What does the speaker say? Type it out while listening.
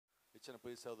ఇచ్చిన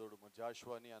ప్రియ సోదరుడు మా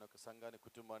జాషువాని ఆయన ఒక సంఘాన్ని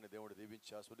కుటుంబాన్ని దేవుడు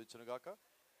దీవించి ఆస్వాదించును గాక.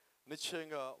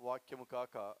 నిశ్చయంగా వాక్యము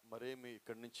కాక మరేమి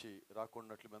ఇక్కడి నుంచి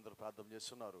రాకున్నట్లు మీ అందరూ ప్రార్థన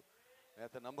చేస్తున్నారు.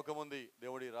 నేనైతే నమ్మకం ఉంది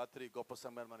దేవుడి రాత్రి గొప్ప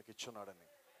సమయాన్ని మనకి ఇచ్చున్నాడని.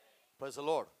 Praise the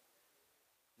lord.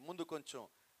 ముందు కొంచెం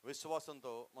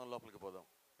విశ్వాసంతో మనం లోపలికి పోదాం.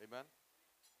 ఆమేన్.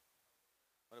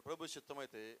 మన ప్రభు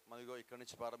చిత్తమైతే మనలో ఇక్కడి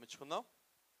నుంచి ప్రారంభించుకుందాం.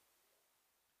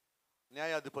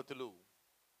 న్యాయాధిపతులు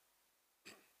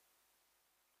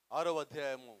 6వ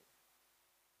అధ్యాయము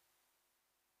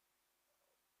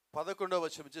 11వ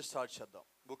వచనం నుంచి స్టార్ట్ చేద్దాం.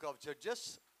 Book of judges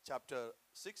chapter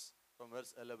 6 from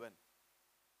verse 11.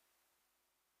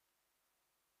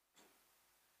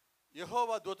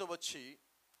 యెహోవా దూత వచ్చి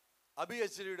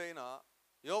అబీయెజెరీయుడైన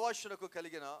యోవాషునకు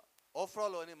కలిగిన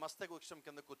ఓఫ్రాలోని మస్తక వృక్షం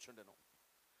కింద కూర్చుండెను.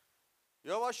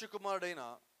 యోవాషు కుమారుడైన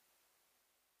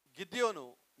గిద్యోను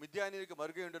మిద్యానీయునికి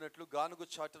మరుగై ఉండినట్లు గానుగు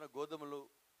చాటున గోధుమలు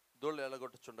దోళ్ళు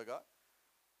ఎలగొట్టుచుండగా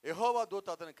యెహోవా దూత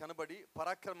అతనికి కనబడి,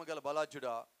 పరాక్రమ గల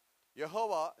బలాఢ్యుడా,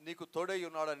 యెహోవా నీకు తోడై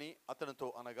ఉన్నాడని అతనితో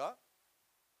అనగా,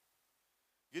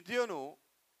 గిద్యోను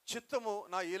చిత్తము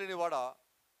నా ఏలినవాడా,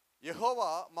 యెహోవా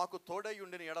మాకు తోడై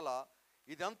ఉండిన ఎడల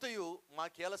ఇదంతయు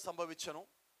మాకేలా సంభవించను?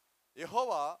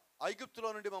 యెహోవా ఐగుప్తులో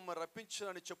నుండి మమ్మల్ని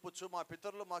రప్పించునని చెప్పుచు మా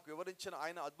పితరులు మాకు వివరించిన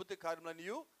ఆయన అద్భుత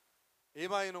కార్యములన్నయు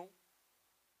ఏమాయను?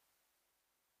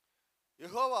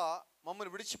 యెహోవా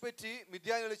మమ్మల్ని విడిచిపెట్టి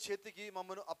మిద్యానీయుల చేతికి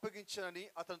మమ్మల్ని అప్పగించనని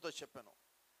అతనితో చెప్పాను.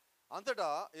 అంతటా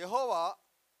యెహోవా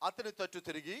అతని తట్టు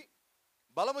తిరిగి,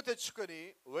 బలము తెచ్చుకొని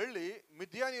వెళ్ళి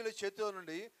మిద్యానీయుల చేతిలో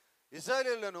నుండి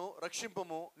ఇశ్రాయేలీయులను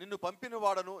రక్షింపము, నిన్ను పంపిన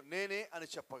వాడను నేనే అని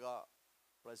చెప్పగా.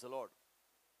 Praise the lord.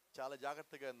 చాలా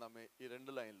జాగ్రత్తగా ఉందామే ఈ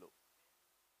 2 లైన్లు.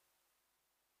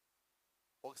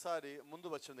 ఒకసారి ముందు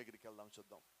వచ్చిన దగ్గరికి వెళ్దాం,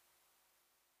 చూద్దాం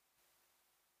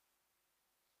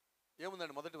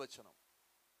ఏముందండి. మొదటి వచనం,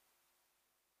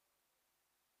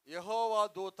 యెహోవా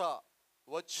దూత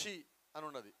వచ్చి అని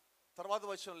ఉన్నది. తర్వాత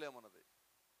వచనంలో ఏమున్నది?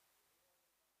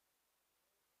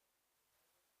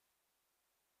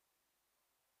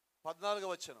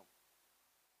 పద్నాలుగవ వచనం.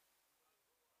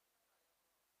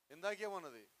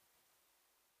 ఇందాకేమన్నది?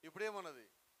 ఇప్పుడేమన్నది?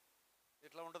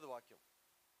 ఇట్లా ఉంటుంది వాక్యం.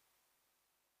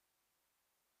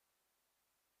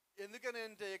 ఎందుకని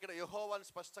అంటే ఇక్కడ యెహోవాని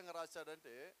స్పష్టంగా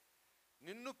రాశాడంటే,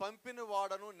 నిన్ను పంపిన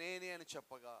వాడను నేనే అని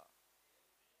చెప్పగా.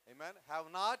 ఆమేన్. Have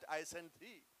not I sent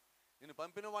థీ. నిన్ను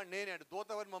పంపిన వాడు నేనే అంటే దూత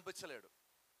ఎవరిని పంపించలేడు,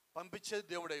 పంపించేది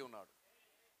దేవుడై ఉన్నాడు.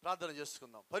 ప్రార్థన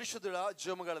చేసుకుందాం. పరిశుద్ధుడా,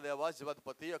 జీవముగల దేవా,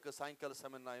 జీవాధిపతి, యొక్క సాయంకాల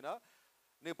సమయం నాయన,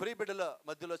 నీ ప్రియ బిడ్డల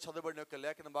మధ్యలో చదవబడిన యొక్క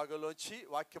లేఖన భాగంలోంచి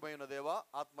వాక్యమైన దేవా,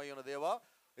 ఆత్మమైన దేవా,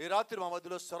 ఈ రాత్రి మా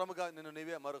మధ్యలో స్వరముగా నిన్ను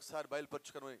నీవే మరొకసారి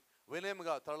బయలుపరుచుకొని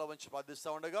వినయముగా తరల వంచి ప్రార్థిస్తూ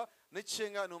ఉండగా,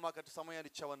 నిశ్చయంగా నువ్వు మాకు అటు సమయాన్ని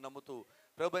ఇచ్చావని నమ్ముతూ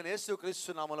ప్రభువైన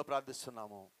యేసుక్రీస్తు నామములో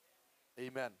ప్రార్థిస్తున్నాము.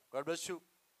 ఆమేన్. God bless you.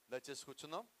 దయచేసి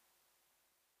కూర్చుందాం.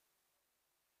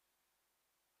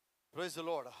 Praise the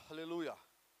lord. హల్లెలూయా.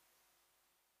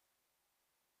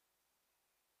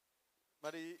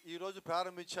 మరి ఈరోజు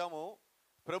ప్రారంభించాము.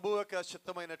 ప్రభు యొక్క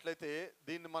చిత్తమైనట్లయితే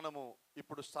దీన్ని మనము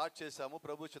ఇప్పుడు స్టార్ట్ చేశాము.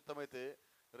 ప్రభు చిత్తమైతే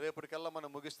రేపటికల్లా మనం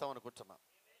ముగిస్తాం అనుకుంటున్నాం.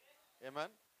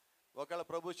 ఆమేన్. ఒకవేళ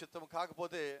ప్రభు చిత్తం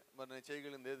కాకపోతే మరి నేను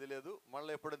చేయగలిగింది ఏది లేదు.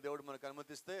 మళ్ళీ ఎప్పుడైనా దేవుడు మనకు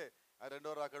అనుమతిస్తే ఆ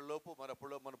 2వ రాకడ లోపు మరి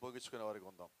అప్పుడు మనం పోగించుకునే వరకు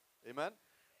ఉందాం. ఆమేన్.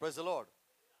 Praise the lord.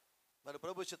 మరి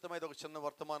ప్రభు చిత్తమైతే ఒక చిన్న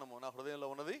వర్తమానము నా హృదయంలో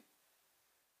ఉన్నది.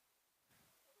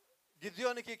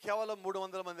 గిద్యోనికి కేవలం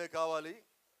 300 మందే కావాలి.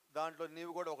 దాంట్లో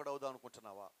నీవు కూడా ఒకడు అవుదాం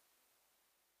అనుకుంటున్నావా?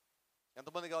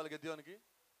 ఎంతమంది కావాలి గిద్యోనికి?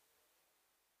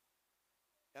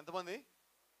 ఎంతమంది?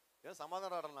 ఏం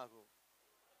సమాధానం రావడం నాకు.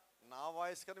 నా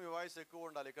వాయిస్ కన్నా మీ వాయిస్ ఎక్కువ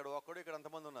ఉండాలి. ఇక్కడ ఒక్కడు, ఇక్కడ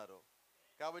ఎంతమంది ఉన్నారు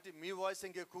కాబట్టి మీ వాయిస్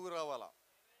ఇంకెక్కువ రావాలా.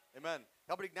 ఆమేన్.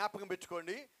 కాబట్టి జ్ఞాపకం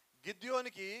పెట్టుకోండి,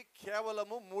 గిద్యోనికి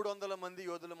కేవలము 300 మంది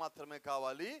యోధులు మాత్రమే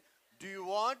కావాలి. Do you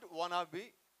want one of B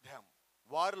them?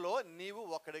 వారిలో నీవు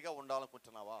ఒక్కడిగా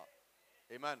ఉండాలనుకుంటున్నావా?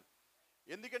 ఆమేన్.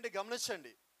 ఎందుకంటే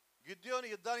గమనించండి, గిద్యోను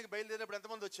యుద్ధానికి బయలుదేరినప్పుడు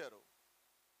ఎంతమంది వచ్చారు?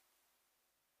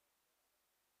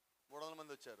 300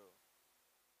 మంది వచ్చారు.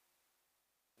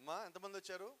 అమ్మా ఎంతమంది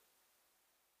వచ్చారు?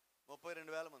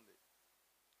 32,000 మంది.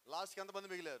 లాస్ట్కి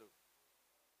ఎంతమంది మిగిలారు?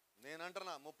 నేను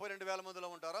అంటున్నా 32,000 మందిలో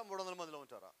ఉంటారా, 300 మందిలో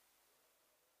ఉంటారా?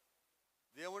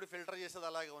 దేవుడు ఫిల్టర్ చేసేది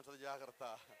అలాగే ఉంటుంది. జాగ్రత్త.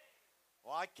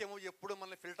 వాక్యము ఎప్పుడు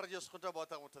మనల్ని ఫిల్టర్ చేసుకుంటూ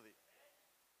పోతూ ఉంటుంది.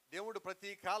 దేవుడు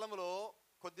ప్రతి కాలంలో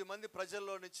కొద్దిమంది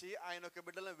ప్రజల్లో నుంచి ఆయన యొక్క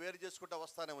బిడ్డలను వేరు చేసుకుంటూ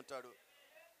వస్తూనే ఉంటాడు.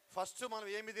 ఫస్ట్ మనం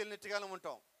ఏమి తెలియనట్టుగానే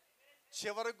ఉంటాం,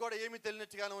 చివరికి కూడా ఏమి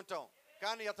తెలియనట్టుగానే ఉంటాం,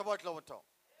 కానీ ఎత్తబాటులో ఉంటాం.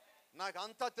 నాకు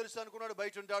అంతా తెలుసు అనుకున్నాడు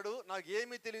బయట ఉంటాడు, నాకు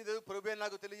ఏమీ తెలియదు ప్రభువే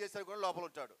నాకు తెలియజేశాడు కూడా లోపల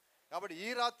ఉంటాడు. కాబట్టి ఈ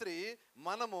రాత్రి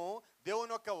మనము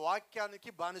దేవుని యొక్క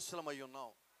వాక్యానికి బానిసలమై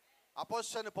ఉన్నాం.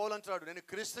 అపోస్తలుడైన పౌలు అంటాడు, నేను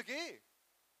క్రీస్తుకి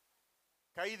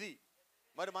ఖైదీ.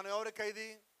 మరి మనం ఎవరి ఖైదీ?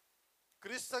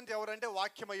 క్రీస్తు అంటే ఎవరంటే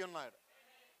వాక్యమై ఉన్నాడు.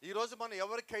 ఈరోజు మనం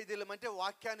ఎవరి ఖైదీలమంటే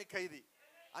వాక్యానికి ఖైదీ,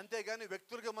 అంతేగాని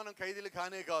వ్యక్తులుగా మనం ఖైదీలు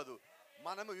కానే కాదు.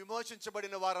 మనము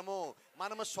విమోచించబడిన వారము,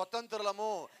 మనము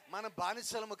స్వతంత్రులము, మన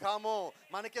బానిసలము కాము.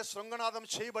 మనకి శృంగనాదం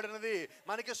చేయబడినది,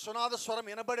 మనకి సునాద స్వరం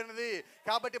వినబడినది.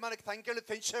 కాబట్టి మనకి సంఖ్యలు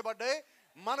తెంచేయబడ్డాయి,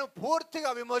 మనం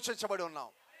పూర్తిగా విమోచించబడి ఉన్నాం.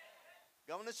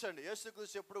 గమనించండి,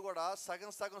 యేసుక్రీస్తు ఎప్పుడు కూడా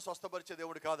సగం సగం స్వస్థపరిచే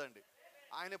దేవుడు కాదండి.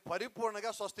 ఆయన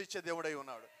పరిపూర్ణంగా స్వస్థ ఇచ్చే దేవుడై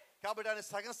ఉన్నాడు. కాబట్టి ఆయన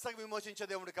సగం సగం విమోచించే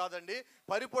దేవుడు కాదండి,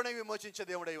 పరిపూర్ణంగా విమోచించే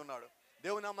దేవుడై ఉన్నాడు.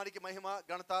 దేవుని నామానికి మహిమ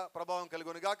ఘనత ప్రభావం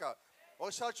కలుగును గాక.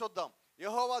 ఒకసారి చూద్దాం.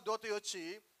 యెహోవా దూత వచ్చి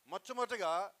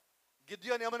మొట్టమొదటిగా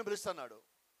గిద్యోని ఏమని పిలుస్తున్నాడు?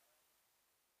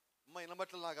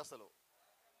 వినబట్టలు నాకు అసలు.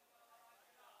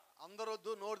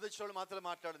 అందరొద్దు, నోరు తెచ్చేవాళ్ళు మాత్రమే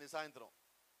మాట్లాడింది. సాయంత్రం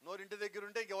నోరు ఇంటి దగ్గర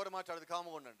ఉంటే ఇంకెవరు మాట్లాడదు,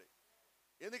 కాముగా ఉండండి.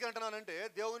 ఎందుకంటున్నానంటే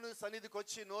దేవుని సన్నిధికి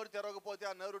వచ్చి నోరు తెరవకపోతే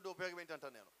ఆ నోరుండి ఉపయోగం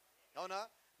ఏంటంటాను నేను. అవునా?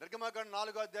 నిర్గమకాండ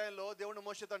 4వ అధ్యాయంలో దేవుడు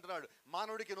మోషేతో అంటున్నాడు,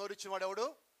 మానవుడికి నోరు ఇచ్చిన వాడు ఎవడు?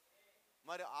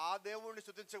 మరి ఆ దేవుడిని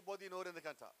స్తుతించకపోతే ఈ నోరు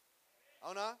ఎందుకంట?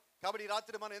 అవునా? కాబట్టి ఈ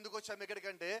రాత్రి మనం ఎందుకు వచ్చాము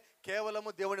ఇక్కడికంటే కేవలము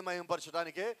దేవుని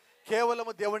మహిమపరచడానికి,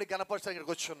 కేవలము దేవుని గణపరచడానికి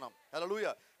ఇక్కడికి వచ్చి ఉన్నాం.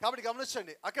 హల్లెలూయా. కాబట్టి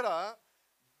గమనించండి, అక్కడ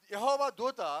యెహోవా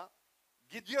దూత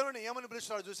గిద్యోనుని ఏమని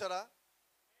పిలుస్తున్నాడు చూసారా?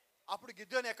 అప్పుడు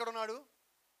గిద్యోను ఎక్కడున్నాడు?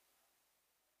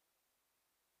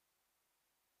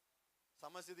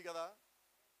 సమస్య ఇది కదా.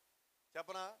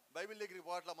 చెప్పనా? బైబిల్ దగ్గరికి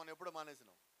పోవట్లా, మనం ఎప్పుడో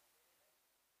మానేసినాం.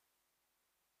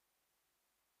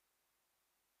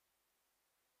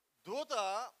 దూత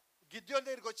గిద్యోని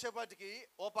దగ్గరికి వచ్చేపాటికి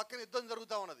ఓ పక్కన యుద్ధం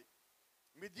జరుగుతూ ఉన్నది.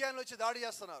 మిద్యాన్లు వచ్చి దాడి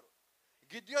చేస్తున్నారు.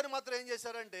 గిద్యోని మాత్రం ఏం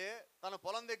చేశారంటే తన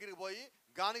పొలం దగ్గరికి పోయి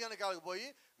గానిగనకాలకు పోయి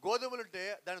గోధుమలుంటే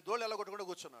దాని దోళ్ళు ఎల్లగొట్టకుండా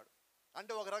కూర్చున్నాడు.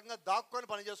 అంటే ఒక రకంగా దాక్కొని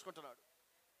పని చేసుకుంటున్నాడు.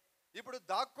 ఇప్పుడు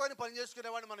దాక్కొని పని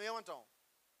చేసుకునేవాడిని మనం ఏమంటాం?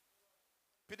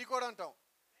 పిడికోడు అంటాం.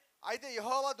 అయితే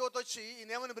యెహోవా దూత వచ్చి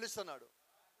ఈయనేమని పిలుస్తున్నాడు?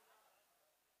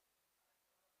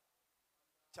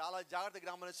 చాలా జాగ్రత్తగా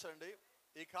గమనించండి.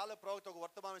 ఈ కాల ప్రవక్త ఒక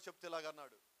వర్తమానం చెప్తే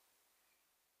ఇలాగన్నాడు,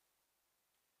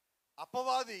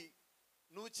 అపవాది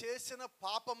నువ్వు చేసిన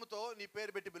పాపముతో నీ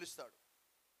పేరు పెట్టి పిలుస్తాడు.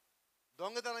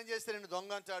 దొంగతనం చేస్తే నిన్ను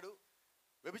దొంగ అంటాడు,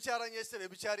 వ్యభిచారం చేస్తే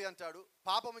వ్యభిచారి అంటాడు,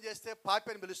 పాపము చేస్తే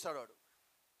పాపి అని పిలుస్తాడు వాడు.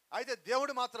 అయితే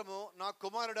దేవుడు మాత్రము నా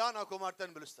కుమారుడా, నా కుమార్తె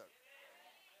అని పిలుస్తాడు.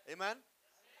 ఆమేన్.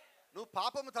 నువ్వు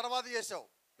పాపము తర్వాత చేసావు,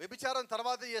 వ్యభిచారం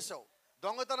తర్వాత చేసావు,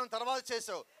 దొంగతనం తర్వాత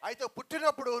చేసావు. అయితే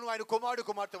పుట్టినప్పుడు నువ్వు ఆయన కుమారుడు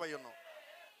కుమార్తె అయి ఉన్నావు.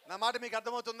 నా మాట మీకు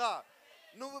అర్థమవుతుందా?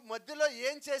 నువ్వు మధ్యలో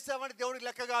ఏం చేసావని దేవుడికి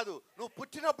లెక్క కాదు, నువ్వు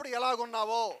పుట్టినప్పుడు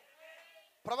ఎలాగున్నావో.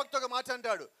 ప్రవక్త ఒక మాట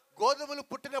అంటాడు, గోధుమలు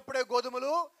పుట్టినప్పుడే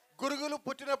గోధుమలు, గురుగులు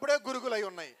పుట్టినప్పుడే గురుగులు అయి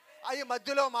ఉన్నాయి, అవి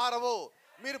మధ్యలో మారవు.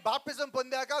 మీరు బాప్తిజం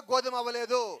పొందాక గోధుమ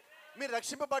అవ్వలేదు, మీరు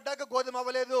రక్షింపబడ్డాక గోధుమ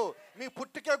అవ్వలేదు. మీ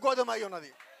పుట్టుకే గోధుమ అయి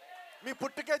ఉన్నది, మీ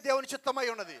పుట్టుకే దేవుని చిత్తమై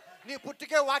ఉన్నది, నీ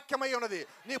పుట్టుకే వాక్యమై ఉన్నది,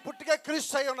 నీ పుట్టుకే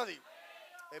క్రీస్తు అయి ఉన్నది.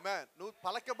 ఆమేన్. నువ్వు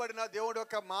పలకబడిన దేవుడి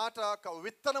యొక్క మాట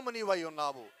విత్తనము నీవై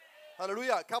ఉన్నావు.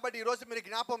 హల్లెలూయా. కాబట్టి ఈరోజు మీరు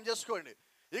జ్ఞాపకం చేసుకోండి,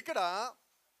 ఇక్కడ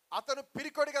అతను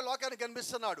పిరికొడిగా లోకానికి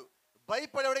కనిపిస్తున్నాడు,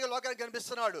 భయపడేవాడిగా లోకానికి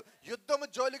కనిపిస్తున్నాడు, యుద్ధము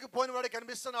జోలికి పోనివాడికి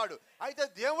కనిపిస్తున్నాడు. అయితే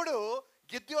దేవుడు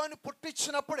గిద్యోని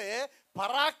పుట్టించినప్పుడే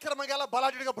పరాక్రమ గల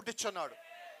బలాఢ్యుడిగా పుట్టించున్నాడు.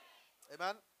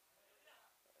 ఆమేన్.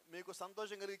 మీకు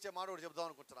సంతోషం కలిగించే మాట ఒకటి చెప్దాం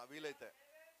అనుకుంటున్నా వీలైతే.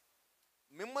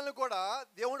 మిమ్మల్ని కూడా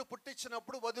దేవుడు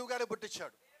పుట్టించినప్పుడు వధువుగానే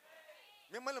పుట్టించాడు.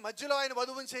 మిమ్మల్ని మధ్యలో ఆయన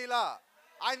వధువుని చేయలా.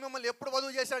 ఆయన మిమ్మల్ని ఎప్పుడు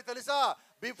వధువు చేశాడు తెలుసా?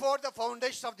 Before the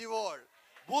foundation of the world.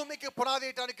 భూమికి పునాది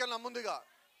వేయటానికన్నా ముందుగా.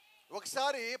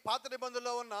 ఒకసారి పాత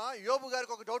నిబంధనలో ఉన్న యోబు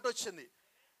గారికి ఒక డౌట్ వచ్చింది.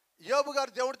 యోబు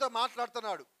గారు దేవుడితో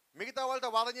మాట్లాడుతున్నాడు, మిగతా వాళ్ళతో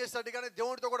వాదన చేస్తాడు కానీ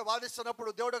దేవుడితో కూడా వాదిస్తున్నప్పుడు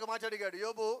దేవుడు ఒక మాట అడిగాడు,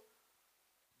 యోబు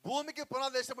భూమికి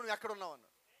పునాది వేసినప్పుడు నువ్వు ఎక్కడ ఉన్నావు అన్నాడు.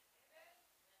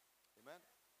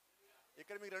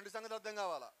 ఇక్కడ మీకు రెండు సంగతులు అర్థం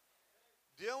కావాలా.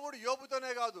 దేవుడు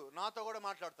యోబుతోనే కాదు నాతో కూడా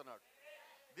మాట్లాడుతున్నాడు.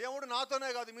 దేవుడు నాతోనే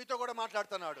కాదు మీతో కూడా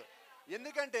మాట్లాడుతున్నాడు.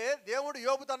 ఎందుకంటే దేవుడు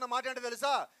యోబుతో అన్న మాట ఏంటో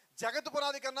తెలుసా? జగత్తు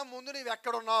పునాది కన్నా ముందు నీవు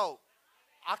ఎక్కడున్నావు,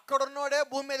 అక్కడున్నోడే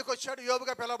భూమి మీదకి వచ్చాడు,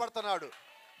 యోబుగా పిలువబడుతున్నాడు.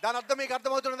 దాని అర్థం మీకు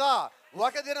అర్థమవుతుందా?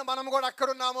 ఒక దినం మనం కూడా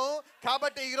అక్కడున్నాము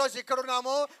కాబట్టి ఈరోజు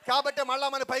ఇక్కడున్నాము కాబట్టి మళ్ళీ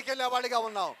మన పైకి వెళ్ళేవాడిగా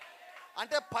ఉన్నాం.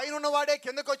 అంటే పైన ఉన్నవాడే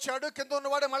కిందకు వచ్చాడు, కింద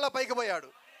ఉన్నవాడే మళ్ళీ పైకి పోయాడు.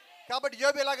 కాబట్టి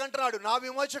యోబు ఇలాగంటున్నాడు, నా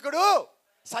విమోచకుడు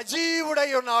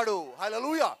సజీవుడై ఉన్నాడు.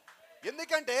 హల్లెలూయా.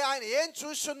 ఎందుకంటే ఆయన ఏం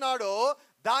చూస్తున్నాడో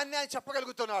దాన్ని ఆయన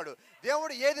చెప్పగలుగుతున్నాడు.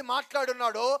 దేవుడు ఏది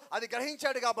మాట్లాడున్నాడో అది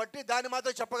గ్రహించాడు కాబట్టి దాన్ని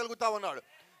మాత్రం చెప్పగలుగుతా ఉన్నాడు.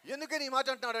 ఎందుకని ఈ మాట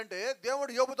అంటున్నాడంటే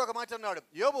దేవుడు యోబుతో ఒక మాట అన్నాడు,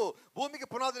 యోబు భూమికి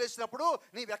పునాదులు వేసినప్పుడు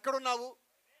నీవెక్కడున్నావు?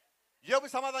 యోబు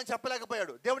సమాధానం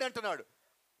చెప్పలేకపోయాడు. దేవుడు అంటున్నాడు,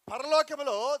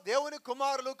 పరలోకములో దేవుని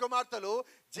కుమారులు కుమార్తెలు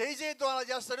జై జయధ్వానాలు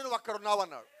చేస్తాడు, నువ్వు అక్కడ ఉన్నావు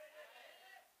అన్నాడు.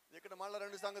 ఇక్కడ మళ్ళీ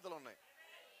రెండు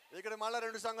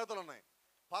సంగతులు ఉన్నాయి.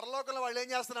 పరలోకంలో వాళ్ళు ఏం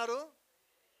చేస్తున్నారు,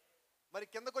 మరి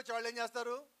కిందకు వచ్చి వాళ్ళు ఏం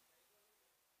చేస్తారు?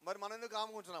 మరి మనం ఎందుకు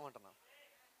ఆముకుంటున్నామంటున్నాం?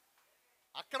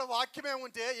 అక్కడ వాక్యమే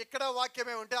ఉంటే ఇక్కడ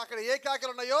వాక్యమే ఉంటే అక్కడ ఏ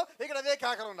కేకలు ఉన్నాయో ఇక్కడ అదే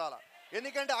కేకలు ఉండాలి.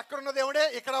 ఎందుకంటే అక్కడ ఉన్న దేవుడే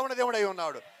ఇక్కడ ఉన్న దేవుడు అయి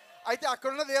ఉన్నాడు. అయితే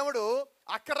అక్కడున్న దేవుడు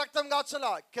అక్కడ రక్తం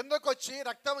కార్చలా, కిందకు వచ్చి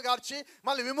రక్తం కార్చి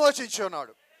మళ్ళీ విమోచించి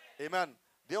ఉన్నాడు. ఆమేన్.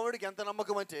 దేవుడికి ఎంత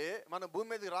నమ్మకం అంటే మన భూమి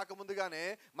మీదకి రాకముందుగానే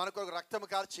మనకు ఒక రక్తం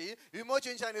కార్చి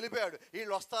విమోచించి ఆయన వెళ్ళిపోయాడు.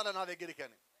 వీళ్ళు వస్తారా నా దగ్గరికి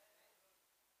అని.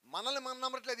 మనల్ని మనం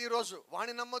నమ్మట్లేదు ఈరోజు.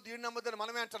 వాడిని నమ్మొద్దు వీడిని నమ్మొద్దు అని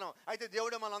మనమే అంటున్నాం. అయితే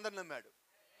దేవుడే మనందరిని నమ్మాడు.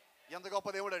 ఎంత గొప్ప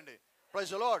దేవుడు అండి.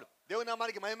 Praise the lord. దేవుని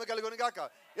నామానికి మహిమ కలుగును గాక.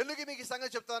 ఎందుకు మీకు ఈ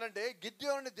సంగతి చెప్తానంటే,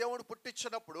 గిద్యోనుని దేవుడు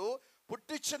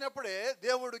పుట్టించినప్పుడే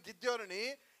దేవుడు గిద్యోనుని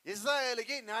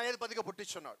ఇజ్రాయేలుకి న్యాయాధిపతిగా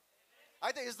పుట్టించున్నాడు.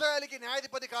 అయితే ఇజ్రాయేలుకి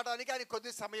న్యాయాధిపతి కావడానికి ఆయన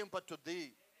కొద్ది సమయం పట్టుద్ది.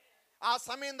 ఆ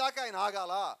సమయం దాకా ఆయన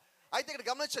ఆగాల. అయితే ఇక్కడ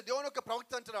గమనించే దేవుని యొక్క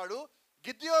ప్రవక్త అంటున్నాడు,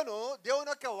 గిద్యోను దేవుని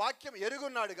యొక్క వాక్యం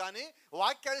ఎరుగున్నాడు కానీ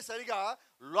వాక్యాన్ని సరిగా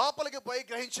లోపలికి పోయి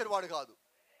గ్రహించిన వాడు కాదు.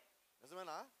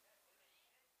 నిజమేనా?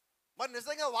 మరి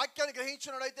నిజంగా వాక్యాన్ని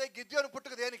గ్రహించినాడైతే గిద్యోను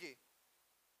పుట్టుక దేనికి?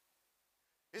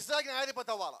 ఇజ్రాయేలుకి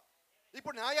న్యాయాధిపతి అవ్వాలా.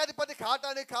 ఇప్పుడు న్యాయాధిపతి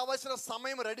కావటానికి కావాల్సిన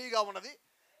సమయం రెడీగా ఉన్నది.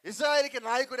 ఇజ్రాయేలుకి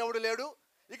నాయకుడు ఎవడు లేడు.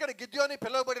 ఇక్కడ గిద్యోని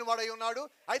పిలువబడిన వాడు అయి ఉన్నాడు.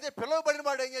 అయితే పిలువబడిన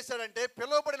వాడు ఏం చేశాడంటే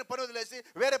పిలువబడిన పని వదిలేసి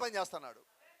వేరే పని చేస్తున్నాడు.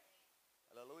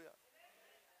 హల్లెలూయా.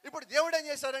 ఇప్పుడు దేవుడు ఏం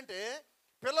చేశాడంటే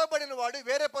పిలువబడిన వాడు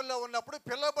వేరే పనిలో ఉన్నప్పుడు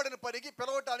పిలువబడిన పనికి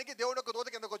పిలవటానికి దేవుడు ఒక దూత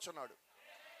కిందకు వచ్చున్నాడు.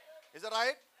 Is it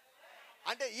right?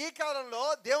 అంటే ఈ కాలంలో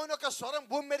దేవుని యొక్క స్వరం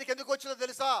భూమి మీదకి ఎందుకు వచ్చిందో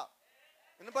తెలుసా?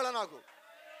 వినపడా నాకు?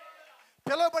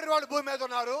 పిలువబడిన వాళ్ళు భూమి మీద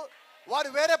ఉన్నారు, వారు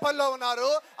వేరే పనిలో ఉన్నారు.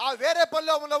 ఆ వేరే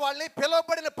పనిలో ఉన్న వాళ్ళని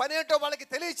పిలువబడిన పని ఏంటో వాళ్ళకి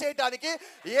తెలియచేయడానికి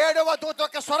 7వ దూత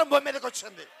యొక్క స్వరం భూమి మీదకి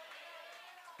వచ్చింది.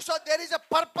 So there is a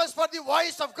purpose for the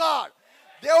voice of God.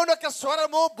 దేవుని యొక్క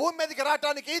స్వరము భూమి మీదకి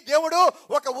రావడానికి దేవుడు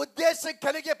ఒక ఉద్దేశం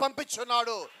కలిగి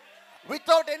పంపించున్నాడు.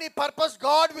 Without any purpose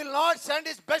God will not send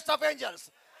his best of angels.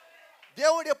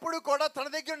 దేవుడు ఎప్పుడు కూడా తన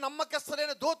దగ్గర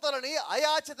నమ్మకస్తులైన దూతలని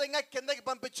అయాచితంగా కిందకి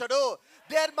పంపించడు.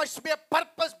 There must be a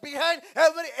purpose behind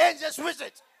every angels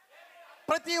visit.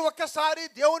 ప్రతి ఒక్కసారి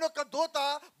దేవుని యొక్క దూత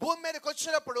భూమి మీదకి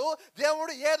వచ్చినప్పుడు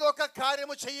దేవుడు ఏదో ఒక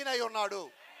కార్యము చేయనై ఉన్నాడు.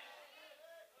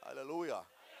 హల్లెలూయా.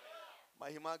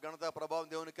 మహిమ ఘనత ప్రభావం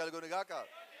దేవునికి కలుగును గాక.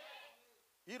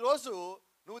 ఈరోజు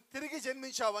నువ్వు తిరిగి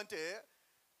జన్మించావంటే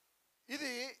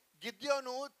ఇది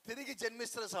గిద్యోను తిరిగి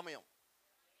జన్మిస్తున్న సమయం.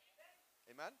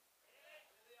 ఆమేన్.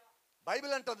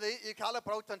 బైబిల్ అంటుంది, ఈ కాల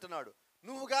ప్రవక్త అంటున్నాడు,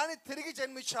 నువ్వు కానీ తిరిగి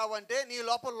జన్మించావంటే నీ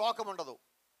లోపల లోకం ఉండదు.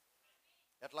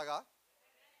 ఎట్లాగా?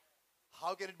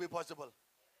 How can it be possible?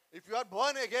 If you are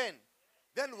born again,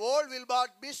 then world will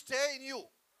not be stay in you.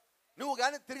 నువ్వు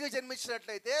కానీ తిరిగి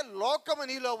జన్మించినట్లయితే లోకము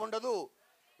నీలో ఉండదు.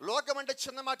 లోకం అంటే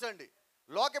చిన్న మాట అండి.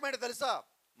 లోకం ఏంటో తెలుసా?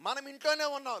 మనం ఇంట్లోనే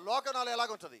ఉన్నాం, లోకం నాలో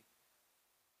ఎలాగుంటుంది?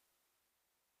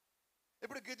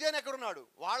 ఇప్పుడు గిద్యోను ఎక్కడున్నాడు?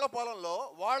 వాళ్ళ పొలంలో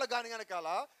వాళ్ళ గాని వెనకాల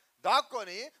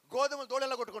దాక్కొని గోధుమలు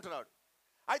దూడెలా కొట్టుకుంటున్నాడు.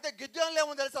 అయితే గిద్యోనులో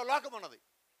ఏముంది తెలుసా? లోకం ఉన్నది.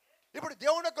 ఇప్పుడు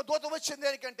దేవుని యొక్క దూత వచ్చింది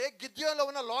ఏంటంటే గిద్యోనులో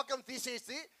ఉన్న లోకం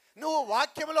తీసేసి నువ్వు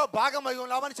వాక్యంలో భాగమై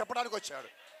ఉన్నావని చెప్పడానికి వచ్చాడు.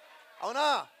 అవునా?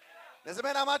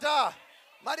 నిజమేనా మాట?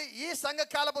 మరి ఈ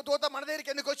సంఘకాలపు దూత మన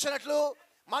దగ్గరికి ఎందుకు వచ్చినట్లు?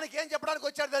 మనకేం చెప్పడానికి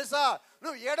వచ్చాడు తెలుసా?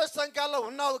 నువ్వు 7వ సంఘకాలలో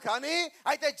ఉన్నావు కానీ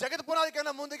అయితే జగత్ పునాది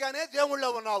కన్నా ముందుగానే దేవుళ్ళో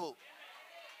ఉన్నావు.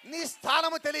 నీ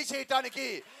స్థానము తెలియచేయటానికి,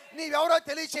 నీవెవరో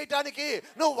తెలియచేయటానికి,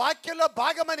 నువ్వు వాక్యంలో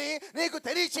భాగమని నీకు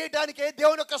తెలియచేయటానికే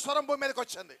దేవుని యొక్క స్వరం భూమి మీదకి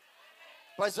వచ్చింది.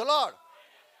 Praise the lord.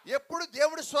 ఎప్పుడు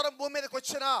దేవుడి స్వరం భూమి మీదకి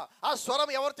వచ్చినా ఆ స్వరం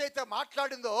ఎవరితో అయితే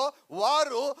మాట్లాడిందో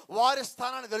వారు వారి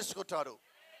స్థానాన్ని తెలుసుకుంటారు.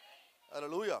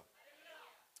 హల్లెలూయా.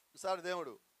 ఈసారి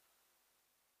దేవుడు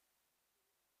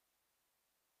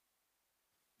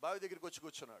బావి దగ్గరికి వచ్చి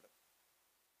కూర్చున్నాడు.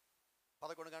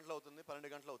 11 గంటలు అవుతుంది, 12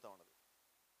 గంటలు అవుతా ఉన్నది.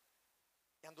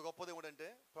 ఎంత గొప్ప దేవుడు అంటే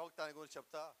ప్రవక్త ఆయన గురించి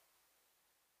చెప్తా.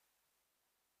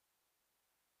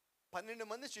 12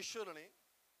 మంది శిష్యులని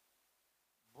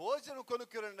భోజనం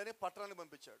కొనుక్కురండి అని పట్టణానికి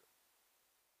పంపించాడు.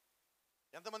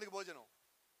 ఎంతమందికి భోజనం?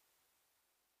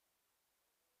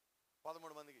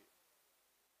 13 మందికి.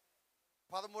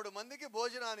 13 మందికి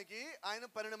భోజనానికి ఆయన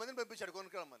 12 మందిని పంపించాడు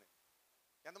కొనుక్కురమ్మని.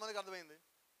 ఎంతమందికి అర్థమైంది?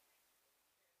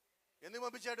 ఎందుకు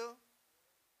పంపించాడు?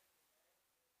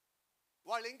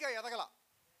 వాళ్ళు ఇంకా ఎదగల,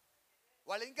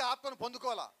 వాళ్ళు ఇంకా ఆత్మను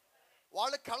పొందుకోవాలా.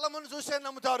 వాళ్ళు కళ్ళ ముందు చూసే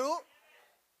నమ్ముతారు.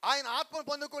 ఆయన ఆత్మను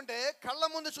పొందుకుంటే కళ్ళ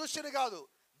ముందు చూసి కాదు,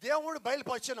 దేవుడు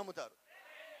బయలుపరిచి నమ్ముతారు.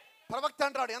 ప్రవక్త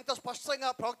అంటాడు, ఎంత స్పష్టంగా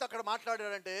ప్రవక్త అక్కడ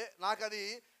మాట్లాడాడంటే నాకు అది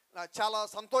చాలా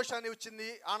సంతోషాన్ని ఇచ్చింది,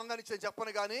 ఆనందాన్ని ఇచ్చింది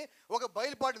చెప్పను కానీ ఒక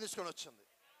బయలుపాటు తీసుకొని వచ్చింది.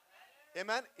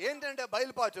 ఆమేన్. ఏంటంటే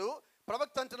బయలుపాటు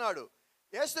ప్రవక్త అంటున్నాడు,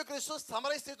 యేసుక్రీస్తు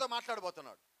సమరయ స్త్రీతో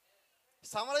మాట్లాడబోతున్నాడు.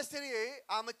 సమరయ స్త్రీ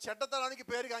ఆమె చెడ్డతనానికి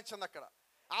పేరుగాంచింది. అక్కడ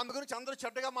ఆమె గురించి అందరూ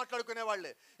చెడ్డగా మాట్లాడుకునే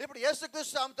వాళ్ళే. ఇప్పుడు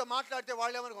యేసుక్రీస్తు ఆమెతో మాట్లాడితే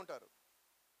వాళ్ళు ఏమనుకుంటారు?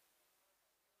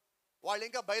 వాళ్ళు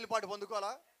ఇంకా బయలుపాటు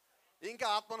పొందుకోవాలా, ఇంకా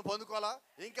ఆత్మను పొందుకోవాలా,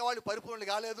 ఇంకా వాళ్ళు పరిపూర్ణులు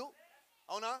కాలేదు.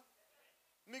 అవునా?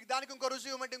 మీకు దానికి ఇంకో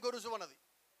రుజువు ఇవ్వమంటే ఇంకో రుజువు ఉన్నది.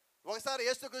 ఒకసారి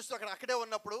యేసుక్రీస్తు అక్కడే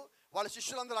ఉన్నప్పుడు, వాళ్ళ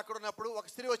శిష్యులందరూ అక్కడ ఉన్నప్పుడు ఒక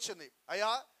స్త్రీ వచ్చింది. అయ్యా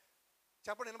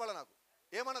చెప్పండి, వినబడ నాకు.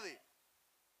 ఏమన్నది?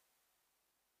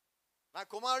 నా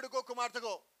కుమారుడికో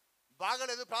కుమార్తెకో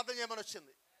బాగలేదు, ప్రార్థన చేయమని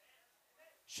వచ్చింది.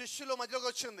 శిష్యులు మధ్యలోకి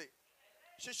వచ్చింది.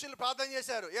 శిష్యులు ప్రార్థన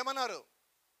చేశారు. ఏమన్నారు?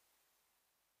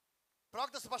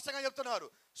 ప్రవక్త స్పష్టంగా చెప్తున్నారు.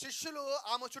 శిష్యులు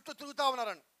ఆమె చుట్టూ తిరుగుతా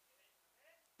ఉన్నారని.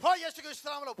 పో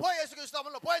యేసుక్రీస్తునామములో, పో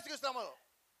యేసుక్రీస్తునామములో, పో యేసుక్రీస్తునామములో.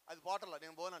 అది పోటల్లా,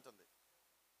 నేను పోనంటుంది.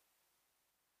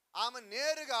 ఆమె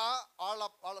నేరుగా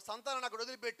వాళ్ళ సంతానాన్ని అక్కడ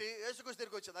వదిలిపెట్టి యేసుక్రీస్తు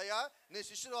దగ్గరికి వచ్చింది. అయ్యా నీ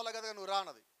శిష్యుల వల్ల కదా నువ్వు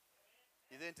రానది.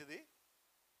 ఇదేంటిది?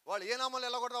 వాళ్ళు ఏ నామంలో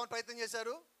వెళ్ళకూడదామని ప్రయత్నం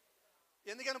చేశారు.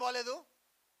 ఎందుకని బాలేదు?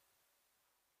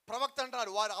 ప్రవక్త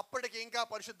అంటారు వారు అప్పటికి ఇంకా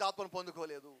పరిశుద్ధాత్మను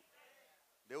పొందుకోలేదు.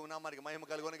 దేవుని నామానికి మహిమ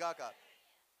కలుగును గాక.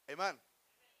 ఆమేన్.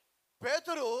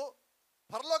 పేతురు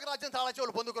పరలోక రాజ్యం తాళా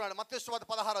చెవులు పొందుకున్నాడు మత్తయి సువార్త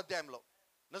 16వ అధ్యాయంలో.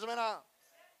 నిజమేనా?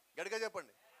 గట్టిగా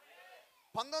చెప్పండి.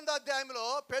 19వ అధ్యాయంలో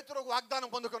పేతురు ఒక వాగ్దానం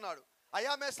పొందుకున్నాడు.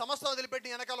 అయ్యా మేము సమస్తం వదిలిపెట్టి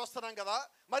వెనకాల వస్తున్నాం కదా,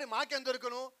 మరి మాకేం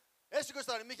దొరుకును?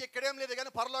 యేసుక్రీస్తు మీకు ఇక్కడేం లేదు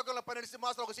కానీ పరలోకంలో 12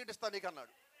 సింహాసనం ఒక సీట్ ఇస్తాను నీకు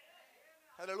అన్నాడు.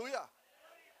 హల్లెలూయా.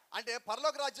 అంటే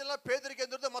పరలోక రాజ్యంలో పేతురికి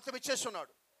ఎందుకు మొత్తం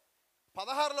ఇచ్చేస్తున్నాడు.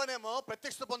 16లోనేమో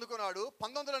ప్రత్యక్షత పొందుకున్నాడు,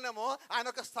 19లోనేమో ఆయన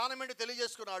ఒక స్థానం ఏంటి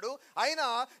తెలియజేసుకున్నాడు. అయినా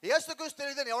యేసుక్రీస్తు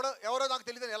తెలియదని ఎవరో నాకు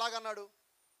తెలియదని ఎలాగన్నాడు?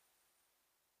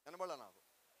 వినబడలా నాకు.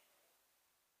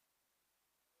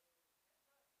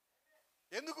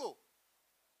 ఎందుకు?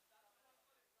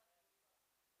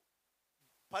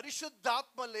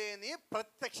 పరిశుద్ధాత్మ లేని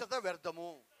ప్రత్యక్షత వ్యర్థము.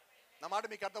 నా మాట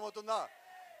మీకు అర్థమవుతుందా?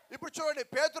 ఇప్పుడు చూడండి,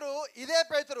 ఇదే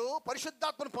పేతురు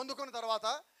పరిశుద్ధాత్మను పొందుకున్న తర్వాత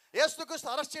యేసుక్రీస్తు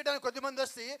అరెస్ట్ చేయడానికి కొద్దిమంది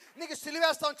వస్తే నీకు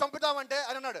సిలువేస్తాం చంపుతామంటే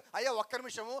అని అన్నాడు. అయ్యా ఒక్క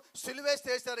నిమిషము, సిలువేస్తే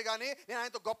వేస్తారు కానీ నేను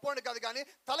ఆయనతో గొప్పవాడిని కాదు కానీ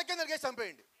తల కింద వేసి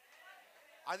చంపేయండి.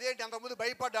 అదేంటి? అంతకుముందు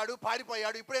భయపడ్డాడు,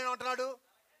 పారిపోయాడు, ఇప్పుడు ఏమంటున్నాడు?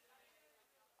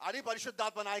 అది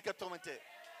పరిశుద్ధాత్మ నాయకత్వం అంటే.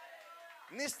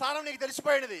 నీ స్థానం నీకు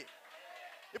తెలిసిపోయినది.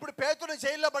 ఇప్పుడు పేతురుని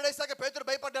జైల్లో పడేసాక పేతురు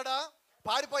భయపడ్డా?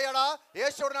 పారిపోయాడా?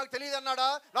 యేసుడు నాకు తెలియదు అన్నాడా?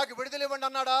 నాకు విడుదల ఇవ్వండి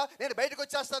అన్నాడా? నేను బయటకు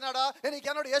వచ్చేస్తాడా? నేను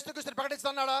ఇంకెన్నాడు యేసుక్రీస్తుని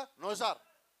ప్రకటిస్తున్నాడా? నో సార్,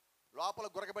 లోపల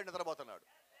గురకబడి నిద్రపోతున్నాడు.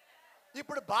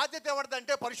 ఇప్పుడు బాధ్యత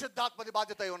ఎవరిదంటే పరిశుద్ధాత్మది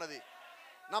బాధ్యత అయి ఉన్నది.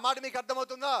 నా మాట మీకు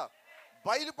అర్థమవుతుందా?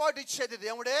 బయలుపాటు ఇచ్చేది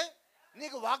దేవుడే,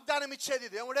 నీకు వాగ్దానం ఇచ్చేది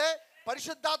దేవుడే,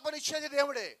 పరిశుద్ధాత్మని ఇచ్చేది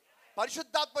దేవుడే.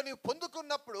 పరిశుద్ధాత్మ నీవు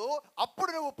పొందుకున్నప్పుడు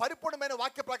అప్పుడు నువ్వు పరిపూర్ణమైన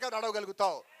వాక్య ప్రకారం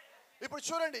నడవగలుగుతావు. ఇప్పుడు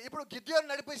చూడండి, ఇప్పుడు గిద్యోను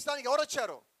నడిపించడానికి ఎవరు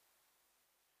వచ్చారు?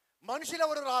 మనుషులు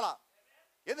ఎవరు రాలా.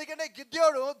 ఎందుకంటే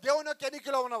గిద్యోడు దేవుని యొక్క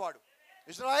ఎన్నికలో ఉన్నవాడు.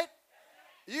 Is right.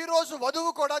 ఈ రోజు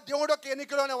వధువు కూడా దేవుడి యొక్క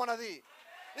ఎన్నికలోనే ఉన్నది.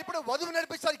 ఇప్పుడు వధువు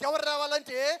నడిపించడానికి ఎవరు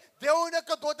రావాలంటే దేవుని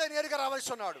యొక్క దూత నేరుగా రావాల్సి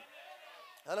ఉన్నాడు.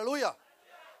 హల్లెలూయా.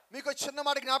 మీకు చిన్న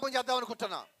మాట జ్ఞాపకం చేద్దాం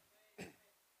అనుకుంటున్నా.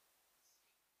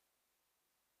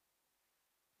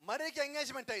 మరీకి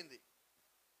ఎంగేజ్మెంట్ అయింది.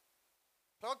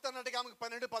 ప్రవక్త అన్నట్టుగా ఆమెకు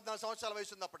 12-14 సంవత్సరాల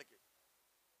వయసు ఉంది అప్పటికి.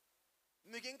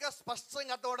 మీకు ఇంకా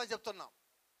స్పష్టంగా అర్థం అవడం చెప్తున్నాం.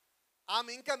 ఆమె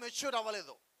ఇంకా మెచ్యూర్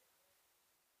అవ్వలేదు.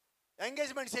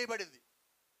 ఎంగేజ్మెంట్ చేయబడింది.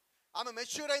 ఆమె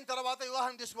మెచ్యూర్ అయిన తర్వాత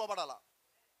వివాహం తీసుకోబడాల.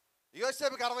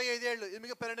 యోసేపుకి 65 ఏళ్ళు,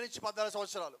 ఈమెకి 12-14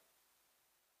 సంవత్సరాలు.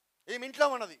 ఈమె ఇంట్లో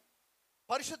ఉన్నది.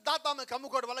 పరిశుద్ధాత్మ ఆమె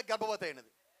కమ్ముకోవడం వల్ల గర్భవతి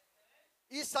అయినది.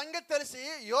 ఈ సంగతి తెలిసి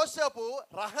యోసేపు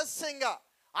రహస్యంగా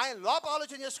ఆయన లోప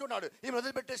ఆలోచన చేసుకున్నాడు, ఈమె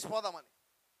వదిలిపెట్టేసి పోదామని.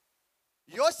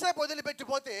 యోసేపు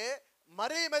వదిలిపెట్టిపోతే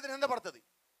మరీ మీద నిందపడుతుంది.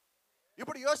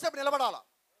 ఇప్పుడు యోసేపు నిలబడాల.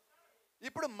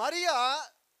 ఇప్పుడు మరియా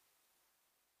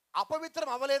అపవిత్రం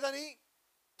అవ్వలేదని,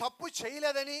 తప్పు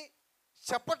చేయలేదని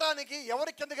చెప్పటానికి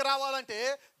ఎవరి కిందకి రావాలంటే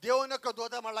దేవుని యొక్క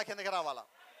దూత మళ్ళా కిందకి రావాలా.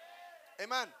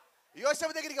 ఆమేన్.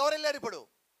 యోసేపు దగ్గరికి ఎవరు వెళ్ళారు? ఇప్పుడు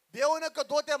దేవుని యొక్క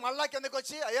దూత మళ్ళా కిందకి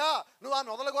వచ్చి, అయ్యా నువ్వు ఆమె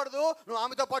వదలకూడదు, నువ్వు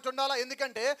ఆమెతో పాటు ఉండాలా,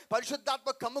 ఎందుకంటే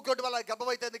పరిశుద్ధాత్మ కమ్ముకోటి వల్ల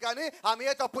గర్భమైతుంది కానీ ఆమె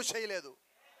ఏ తప్పు చేయలేదు.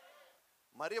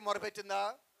 మరి మొరపెట్టిందా?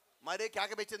 మరీ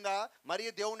కేకపెట్టిందా? మరీ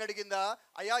దేవుణ్ణి అడిగిందా?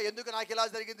 అయ్యా ఎందుకు నాకు ఇలా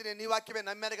జరిగింది, నేను నీ వాక్యమే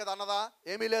నమ్మాను కదా అన్నదా?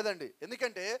 ఏమీ లేదండి.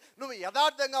 ఎందుకంటే నువ్వు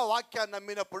యథార్థంగా వాక్యాన్ని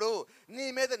నమ్మినప్పుడు నీ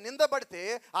మీద నిందపడితే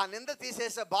ఆ నింద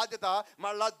తీసేసే బాధ్యత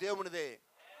మళ్ళా దేవునిదే.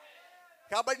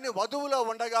 కాబట్టి నువ్వు వధువులో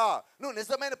ఉండగా, నువ్వు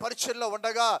నిజమైన పరిచయంలో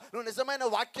ఉండగా, నువ్వు నిజమైన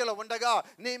వాక్యంలో ఉండగా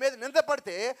నీ మీద నింద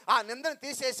పడితే ఆ నిందను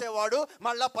తీసేసేవాడు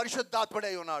మళ్ళా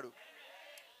పరిశుద్ధాత్ముడై ఉన్నాడు.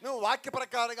 నువ్వు వాక్య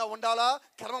ప్రకారంగా ఉండాలా,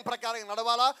 క్రమం ప్రకారంగా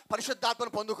నడవాలా,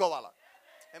 పరిశుద్ధాత్మను పొందుకోవాలా.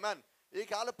 ఆమేన్. ఈ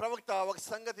కాల ప్రవక్త ఒక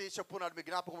సంగతి చెప్పున్నాడు, మీకు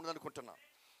జ్ఞాపకం ఉందనుకుంటున్నా.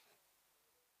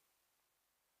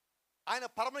 ఆయన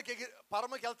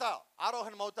పరమకి వెళ్తా,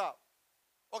 ఆరోహణం అవుతా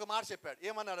ఒక మాట చెప్పాడు.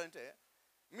 ఏమన్నాడంటే,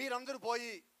 మీరందరూ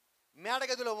పోయి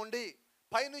మేడగదిలో ఉండి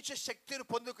పైనుంచి శక్తిని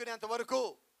పొందుకునేంత వరకు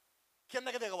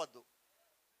కిందకి దిగవద్దు.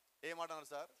 ఏమంటున్నారు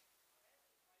సార్?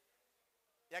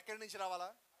 ఎక్కడి నుంచి రావాలా?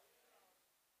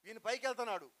 ఈయన పైకి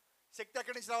వెళ్తున్నాడు, శక్తి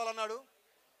ఎక్కడి నుంచి రావాలన్నాడు?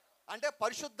 అంటే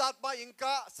పరిశుద్ధాత్మ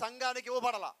ఇంకా సంఘానికి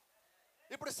ఇవ్వబడాల.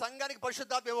 ఇప్పుడు సంఘానికి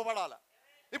పరిశుద్ధాత్మ ఇవ్వబడాలి.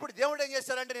 ఇప్పుడు దేవుడు ఏం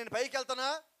చేశారంటే, నేను పైకి వెళ్తానా,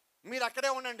 మీరు అక్కడే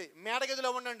ఉండండి, మేడగదిలో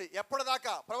ఉండండి.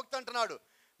 ఎప్పటిదాకా? ప్రవక్త అంటున్నాడు,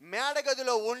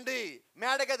 మేడగదిలో ఉండి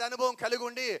మేడగది అనుభవం కలిగి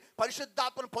ఉండి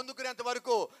పరిశుద్ధాత్మను పొందుకునేంత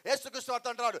వరకు యేసుక్రీస్తు వార్త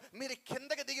అంటున్నాడు, మీరు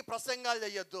కిందకి దిగి ప్రసంగాలు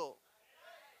చేయొద్దు.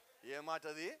 ఏ మాట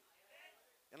అది?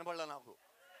 వినబడలే నాకు.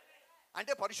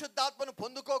 అంటే పరిశుద్ధాత్మను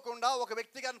పొందుకోకుండా ఒక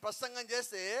వ్యక్తి గారిని ప్రసంగం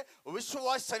చేస్తే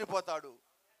విశ్వాసి చనిపోతాడు.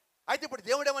 అయితే ఇప్పుడు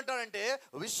దేవుడు ఏమంటాడంటే,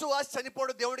 విశ్వాసి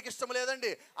చనిపోవడం దేవుడికి ఇష్టం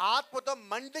లేదండి, ఆత్మతో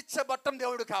మండించబట్టం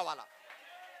దేవుడు కావాలా.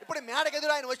 ఇప్పుడు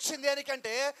మేడగదిలో ఆయన వచ్చింది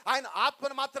దేనికంటే, ఆయన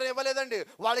ఆత్మను మాత్రం ఇవ్వలేదండి,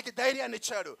 వాళ్ళకి ధైర్యాన్ని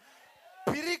ఇచ్చాడు.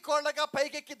 పిరికోళ్ళగా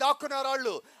పైకెక్కి దాక్కున్నారు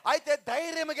వాళ్ళు. అయితే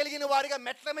ధైర్యం కలిగిన వారిగా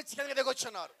మెట్ల మెచ్చి కిందకి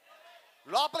దిగొచ్చున్నారు.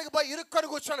 లోపలికి పోయి ఇరుక్కొని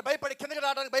కూర్చొని భయపడి కిందకి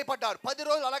రావడానికి భయపడ్డారు. 10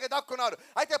 రోజులు అలాగే దాక్కున్నారు.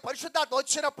 అయితే పరిశుద్ధాత్మ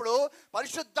వచ్చినప్పుడు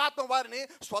పరిశుద్ధాత్మ వారిని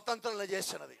స్వతంత్రులను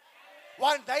చేసినది,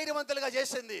 వారిని ధైర్యవంతులుగా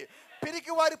చేసింది.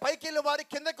 పిరికి వారి పైకి వెళ్ళి వారి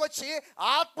కిందకి వచ్చి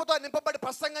ఆత్మతో నింపబడి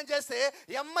ప్రసంగం చేస్తే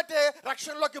ఎమ్మటే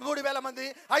రక్షణలోకి 3,000 మంది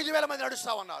 5,000 మంది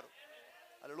నడుస్తా ఉన్నారు.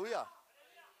 హల్లెలూయా.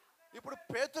 ఇప్పుడు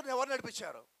పేతురుని ఎవరు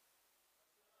నడిపించారు?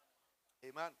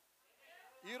 ఆమేన్.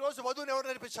 ఈరోజు వధువుని ఎవరు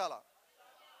నడిపించాలా?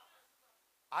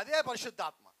 అదే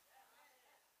పరిశుద్ధాత్మ.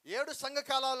 7 సంఘ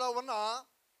కాలాల్లో ఉన్న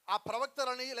ఆ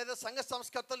ప్రవక్తలని లేదా సంఘ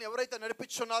సంస్కర్తలను ఎవరైతే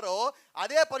నడిపించున్నారో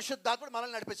అదే పరిశుద్ధాత్ముడు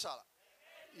మనల్ని నడిపించాలా.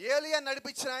 ఏలియా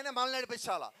నడిపించిన ఆయన మనల్ని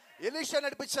నడిపించాలా, ఎలీషా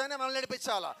నడిపించిన ఆయన మనల్ని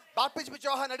నడిపించాలా, బాప్తిస్మ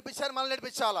యోహాను నడిపించారు మనల్ని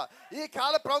నడిపించాలా, ఈ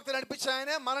కాల ప్రవక్త నడిపించిన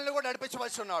ఆయన మనల్ని కూడా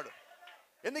నడిపించవలసి ఉన్నాడు.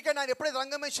 ఎందుకంటే ఆయన ఎప్పుడైతే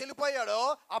రంగం మీద వెళ్ళిపోయాడో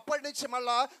అప్పటి నుంచి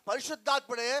మళ్ళా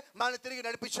పరిశుద్ధాత్ముడే మనల్ని తిరిగి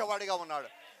నడిపించేవాడిగా ఉన్నాడు.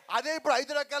 అదే ఇప్పుడు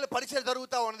 5 రకాల పరిచయం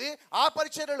జరుగుతూ ఉంది. ఆ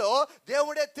పరిచర్యలో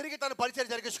దేవుడే తిరిగి తన పరిచయం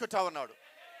జరిగించుకుంటా ఉన్నాడు.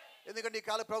 ఎందుకంటే ఈ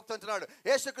కాల ప్రవక్త అంటున్నాడు,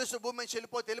 యేసుక్రీస్తు భూమి నుంచి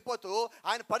వెళ్ళిపోతూ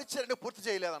ఆయన పరిచర్యను పూర్తి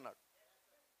చేయలేదన్నాడు.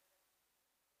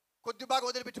 కొద్ది భాగం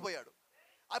వదిలిపెట్టిపోయాడు.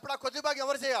 అప్పుడు ఆ కొద్ది భాగం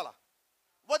ఎవరు చేయాలా?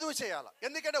 వధువు చేయాలా.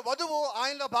 ఎందుకంటే వధువు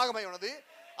ఆయనలో భాగమై ఉన్నది.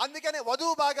 అందుకనే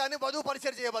వధువు భాగాన్ని వధువు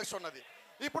పరిచయం చేయవలసి ఉన్నది.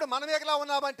 ఇప్పుడు మనం ఎట్లా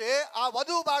ఉన్నామంటే, ఆ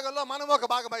వధువు భాగంలో మనం ఒక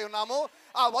భాగమై ఉన్నాము,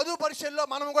 ఆ వధువు పరిచయంలో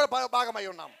మనం కూడా భాగమై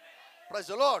ఉన్నాము.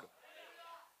 Praise the lord.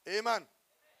 ఆమేన్.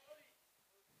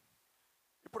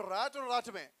 ఇప్పుడు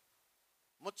రావటమే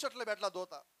ముచ్చట్లు పెట్టలా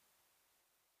దూత,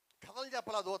 కథలు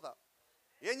చెప్పలా దూత.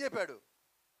 ఏం చెప్పాడు?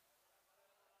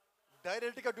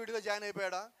 డైరెక్ట్గా డ్యూటీలో జాయిన్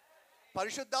అయిపోయాడా?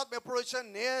 పరిశుద్ధాత్మ ఎప్పుడు వచ్చా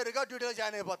నేరుగా డ్యూటీలో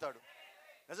జాయిన్ అయిపోతాడు.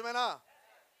 నిజమేనా?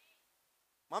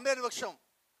 మంబేని వృక్షం,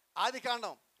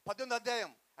 ఆదికాండం 18వ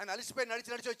అధ్యాయం. ఆయన అలిసిపోయి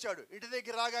నడిచి వచ్చాడు. ఇంటి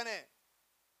దగ్గర రాగానే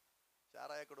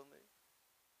శారా ఎక్కడుంది?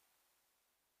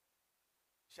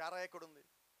 శారా ఎక్కడుంది?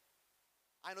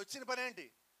 ఆయన వచ్చిన పని ఏంటి?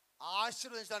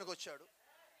 ఆశీర్వదించడానికి వచ్చాడు.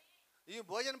 ఈ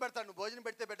భోజనం పెడతాడు, నువ్వు భోజనం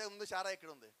పెట్టే ముందు శారా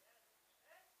ఎక్కడ ఉంది?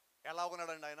 ఎలా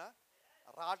ఉన్నాడండి ఆయన?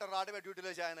 రావడమే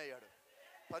డ్యూటీలో జాయిన్ అయ్యాడు.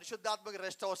 పరిశుద్ధాత్మకి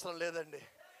రెస్ట్ అవసరం లేదండి.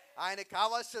 ఆయనకి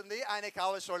కావాల్సింది ఆయనకి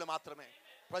కావాల్సిన వాళ్ళు మాత్రమే.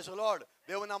 Praise the lord.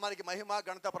 దేవుని నామానికి మహిమ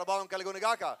ఘనత ప్రభావం కలుగును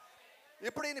గాక.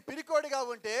 ఇప్పుడు ఈయన పిరికోడిగా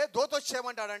ఉంటే దూత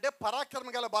వచ్చేయమంటాడంటే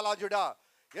పరాక్రమ గల బలాజుడా.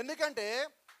 ఎందుకంటే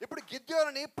ఇప్పుడు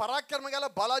గిద్యోనుని పరాక్రమ గల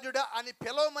బలాజుడా అని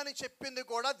పిలవమని చెప్పింది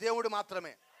కూడా దేవుడు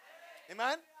మాత్రమే.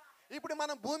 ఆమేన్. ఇప్పుడు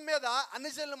మనం భూమి మీద అన్ని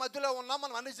జనుల మధ్యలో ఉన్నాం.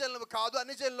 మనం అన్ని జనులు కాదు,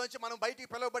 అన్ని జనుల్లోంచి మనం బయటికి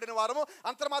పిలువబడిన వారము.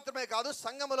 అంత మాత్రమే కాదు,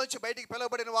 సంఘములోంచి బయటికి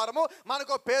పిలువబడిన వారము.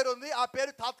 మనకు పేరు ఉంది, ఆ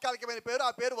పేరు తాత్కాలికమైన పేరు,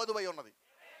 ఆ పేరు వధువై ఉన్నది.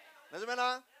 నిజమేనా?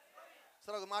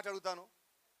 సరే, ఒక మాట అడుగుతాను.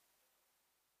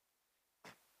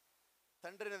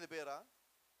 తండ్రి అనేది పేరా?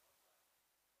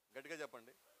 గట్టిగా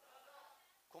చెప్పండి.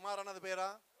 కుమార్ అన్నది పేరా?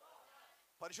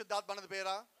 పరిశుద్ధాత్మ అన్నది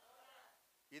పేరా?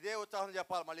 ఇదే ఉత్సాహం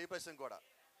చెప్పాలి మళ్ళీ ఈ ప్రశ్న కూడా.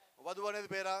 వధువు అనేది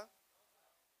పేరా?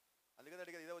 అందుకని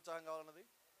అడిగేది ఇదే ఉత్సాహం కావాలన్నది.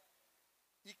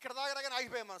 ఇక్కడ దాకా రాగానే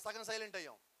ఆగిపోయాం, మనం సగం సైలెంట్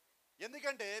అయ్యాం.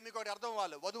 ఎందుకంటే మీకు ఒకటి అర్థం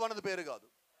అవ్వాలి, వధువు అన్నది పేరు కాదు.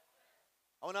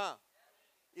 అవునా?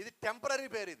 ఇది టెంపరీ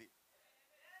పేరు. ఇది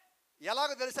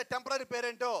ఎలాగో తెలిసే టెంపరీ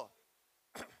పేరేంటో,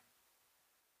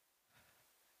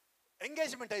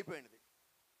 ఎంగేజ్మెంట్ అయిపోయింది,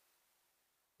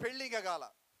 పెళ్ళిగా కాల,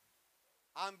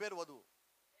 ఆమె పేరు వధువు.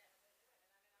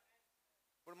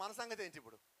 ఇప్పుడు మన సంగతి ఏంటి?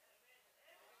 ఇప్పుడు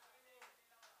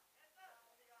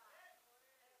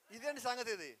ఇదేంటి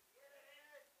సంగతి? ఇది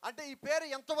అంటే ఈ పేరు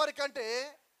ఎంతవరకు అంటే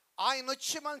ఆయన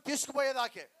వచ్చి మనం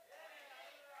తీసుకుపోయేదాకే,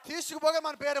 తీసుకుపోగా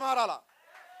మన పేరు మారాలా.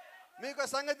 మీకు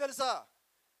సంగతి తెలుసా?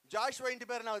 జాషువా ఇంటి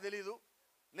పేరు నాకు తెలియదు,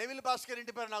 నెవిల్ భాస్కర్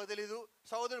ఇంటి పేరు నాకు తెలియదు,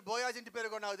 సోదరుడు బోయాజ్ ఇంటి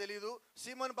పేరు కూడా నాకు తెలియదు,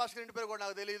 సీమోన్ భాస్కర్ ఇంటి పేరు కూడా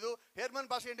నాకు తెలియదు, హెర్మన్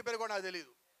భాస్కర్ ఇంటి పేరు కూడా నాకు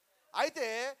తెలియదు. అయితే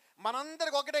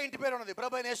మనందరికి ఒకటే ఇంటి పేరు ఉన్నది,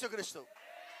 ప్రభు అయిన యేసుక్రీస్తు.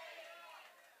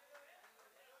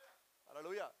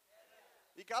 హల్లెలూయా.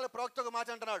 ఈ కాల ప్రవక్త ఒక మాట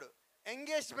అంటున్నాడు,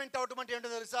 ఎంగేజ్మెంట్ అవటం అంటే ఏంటో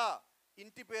తెలుసా?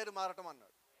 ఇంటి పేరు మారటం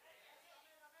అన్నాడు.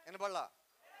 వినబడలా?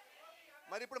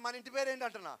 మరి ఇప్పుడు మన ఇంటి పేరు ఏంటి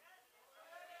అంటున్నా?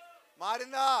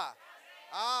 మారిందా?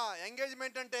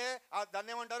 ఎంగేజ్మెంట్ అంటే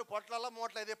దాన్ని ఏమంటారు? పొట్లల్లో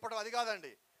మూట్ల ఇది ఎప్పడం, అది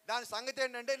కాదండి. దాని సంగతి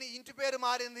ఏంటంటే నీ ఇంటి పేరు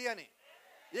మారింది అని.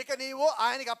 ఇక నీవు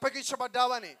ఆయనకి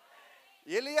అప్పగించబడ్డావని.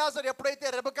 ఎలియాజరు ఎప్పుడైతే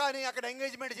రెబెకాని అక్కడ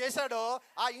ఎంగేజ్మెంట్ చేశాడో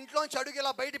ఆ ఇంట్లోంచి అడుగు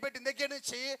ఇలా బయట పెట్టిన దగ్గర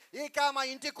నుంచి ఇక మా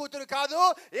ఇంటి కూతురు కాదు,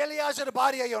 ఎలియాజరు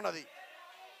భార్య అయి ఉన్నది.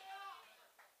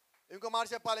 ఇంకో మాట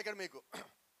చెప్పాలి ఇక్కడ మీకు.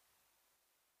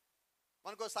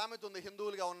 మనకు సామెత ఉంది,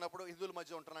 హిందువులుగా ఉన్నప్పుడు, హిందువుల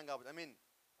మధ్య ఉంటున్నాం కాబట్టి,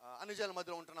 అన్యజనుల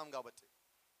మధ్యలో ఉంటున్నాం కాబట్టి.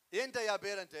 ఏంటయ్యా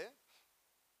పేరంటే,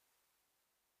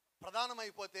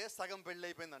 ప్రధానమైపోతే సగం పెళ్ళి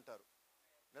అయిపోయింది అంటారు.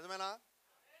 నిజమేనా?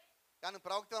 కానీ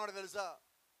ప్రవక్త అన్నాడు తెలుసా,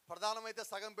 ప్రధానమైతే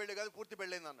సగం పెళ్ళి కాదు, పూర్తి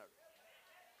పెళ్ళైంది అన్నాడు.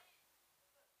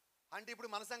 అంటే ఇప్పుడు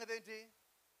మన సంగతి ఏంటి?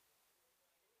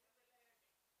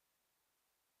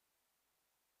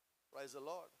 Praise the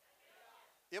lord.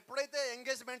 ఎప్పుడైతే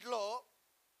ఎంగేజ్మెంట్లో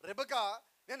రెబెకా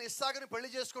నేను ఇస్సాకుని పెళ్లి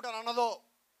చేసుకుంటాను అన్నదో,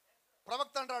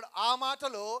 ప్రవక్త అంటాడు ఆ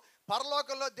మాటలు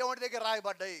పరలోకంలో దేవుడి దగ్గర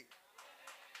రాయబడ్డాయి.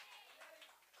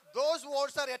 దోస్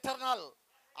వర్డ్స్ ఆర్ ఎటర్నల్,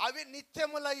 అవి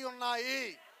నిత్యములై ఉన్నాయి.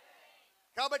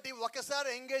 కాబట్టి ఒకసారి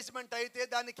ఎంగేజ్మెంట్ అయితే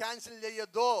దాన్ని క్యాన్సిల్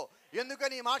చేయొద్దు.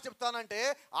 ఎందుకని ఈ మాట చెప్తానంటే,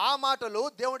 ఆ మాటలు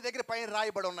దేవుడి దగ్గర పైన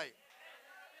రాయబడి ఉన్నాయి.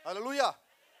 హల్లెలూయా.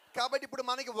 కాబట్టి ఇప్పుడు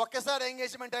మనకి ఒక్కసారి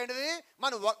ఎంగేజ్మెంట్ అయినది.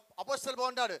 మన అపోస్తలుడు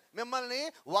బాగుంటాడు, మిమ్మల్ని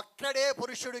ఒక్కడే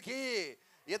పురుషుడికి,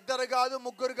 ఇద్దరు కాదు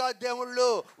ముగ్గురు కాదు దేవుళ్ళు,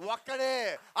 ఒక్కడే.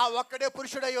 ఆ ఒక్కడే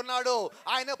పురుషుడై ఉన్నాడు.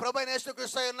 ఆయన ప్రభువైన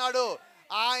యేసుక్రీస్తు అయి ఉన్నాడు.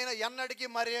 ఆయన ఎన్నటికీ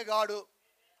మరేగాడు.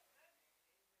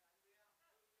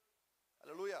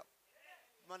 హల్లెలూయా.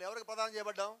 మనం ఎవరికి ప్రదానం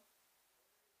చేయబడ్డాం?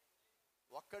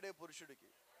 ఒక్కడే పురుషుడికి.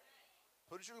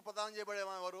 పురుషుడికి ప్రదానం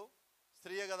చేయబడేవా ఎవరు?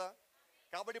 స్త్రీయే కదా.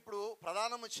 కాబట్టి ఇప్పుడు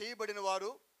ప్రదానం చేయబడిన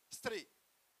వారు స్త్రీ.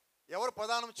 ఎవరు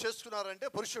ప్రదానం చేసుకున్నారంటే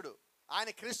పురుషుడు. ఆయన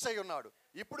క్రీస్తు అయి ఉన్నాడు.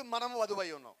 ఇప్పుడు మనము వధువై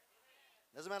ఉన్నాం.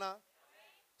 నిజమేనా?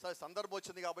 సరే, సందర్భం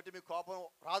వచ్చింది కాబట్టి మీకు కోపం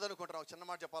రాదనుకుంటున్నాం. చిన్న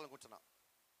మాట చెప్పాలనుకుంటున్నా.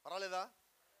 పర్వాలేదా?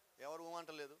 ఎవరు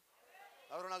ఊమంటలేదు,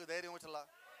 ఎవరు నాకు ధైర్యం వచ్చలా.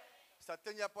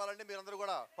 సత్యం చెప్పాలంటే మీరందరూ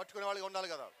కూడా పట్టుకునే వాళ్ళగా ఉండాలి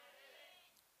కదా.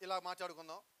 ఇలా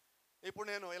మాట్లాడుకుందాం. ఇప్పుడు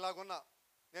నేను ఇలాగున్నా,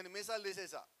 నేను మీసాలు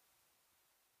తీసేసా,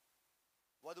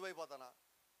 వధువు అయిపోతానా?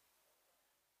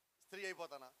 స్త్రీ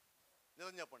అయిపోతానా?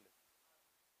 నిజం చెప్పండి.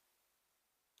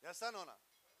 ఎస్సా నోనా?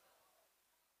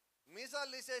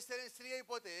 మీసాలు తీసేస్తే స్త్రీ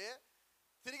అయిపోతే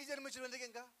తిరిగి జన్మించడం ఎందుకు?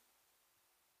 ఇంకా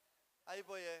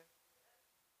అయిపోయే.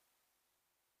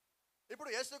 ఇప్పుడు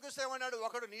యేసుక్రీస్తు ఏమన్నాడు?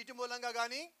 ఒకడు నీటి మూలంగా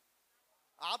కానీ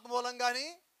ఆత్మ మూలంగా కానీ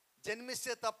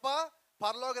జన్మిస్తే తప్ప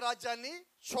పరలోక రాజ్యాన్ని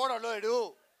చూడలేడు.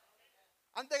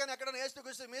 అంతేగాని ఎక్కడైనా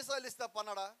యేసుక్రీస్తు మీసాలు ఇస్తే తప్ప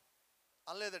అన్నాడా?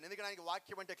 అనలేదండి. ఎందుకంటే ఆయనకి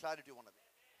వాక్యం అంటే క్లారిటీ ఉన్నది.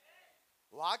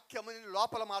 వాక్యము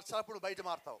లోపల మార్చాలప్పుడు బయట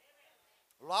మారుతావు.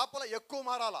 లోపల ఎక్కువ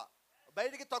మారాలా,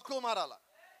 బయటికి తక్కువ మారాలా.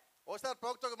 ఒకసారి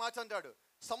ప్రవక్త ఒక మాట అంటాడు,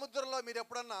 సముద్రంలో మీరు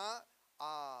ఎప్పుడన్నా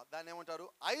దాన్ని ఏమంటారు,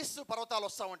 ఐస్ పర్వతాలు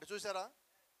వస్తూ ఉంటాయి చూసారా?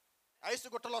 ఐస్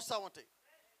గుట్టలు వస్తూ ఉంటాయి,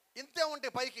 ఇంతే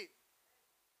ఉంటాయి పైకి.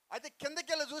 అయితే కిందకి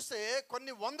వెళ్ళి చూస్తే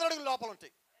కొన్ని 100 అడుగుల లోపల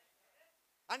ఉంటాయి.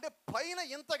 అంటే పైన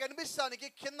ఇంత కనిపించడానికి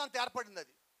కింద అంత ఏర్పడింది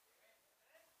అది.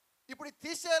 ఇప్పుడు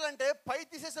తీసేయాలంటే పై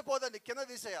తీసేసే పోదండి, కింద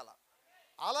తీసేయాల.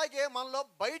 అలాగే మనలో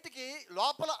బయటికి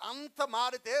లోపల అంత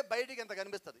మారితే బయటికి ఎంత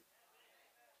కనిపిస్తుంది.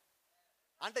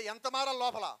 అంటే ఎంత మారాలి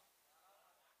లోపల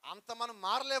అంత మనం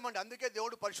మారలేమండి. అందుకే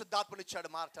దేవుడు పరిశుద్ధాత్మను ఇచ్చాడు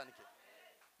మారటానికి.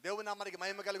 దేవుని నామానికి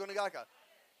మహిమ కలుగును గాక.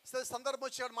 సరే, సందర్భం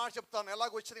వచ్చాడు మాట చెప్తాను.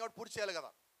 ఎలాగో వచ్చింది కాబట్టి పూర్తి చేయాలి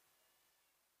కదా.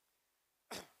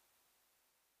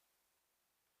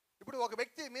 ఇప్పుడు ఒక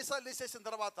వ్యక్తి మీసాలు తీసేసిన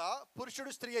తర్వాత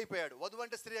పురుషుడు స్త్రీ అయిపోయాడు. వధువు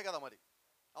అంటే స్త్రీయే కదా మరి,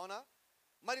 అవునా?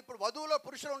 మరి ఇప్పుడు వధువులో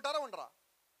పురుషుడు ఉంటారా ఉండరా?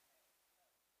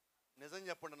 నిజం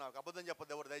చెప్పండి, నాకు అబద్ధం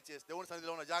చెప్పద్దు ఎవరు దయచేసి. దేవుని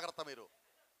సన్నిధిలో ఉన్న జాగ్రత్త మీరు.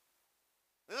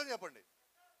 నిజం చెప్పండి,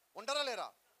 ఉంటారా లేరా?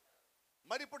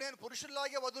 మరి ఇప్పుడు నేను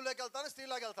పురుషుల్లాగే వధువులోకి వెళ్తానా,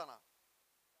 స్త్రీలాగే వెళ్తానా?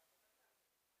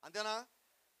 అంతేనా?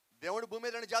 దేవుడు భూమి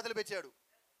మీద 2 జాతులు పెట్టాడు.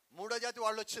 3వ జాతి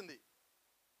వాళ్ళు వచ్చింది.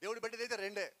 దేవుడు పెట్టేది అయితే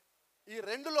 2. ఈ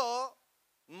 2లో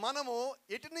మనము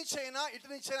ఇటు నుంచి అయినా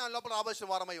లోపల రావాల్సిన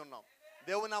వారమై ఉన్నాం.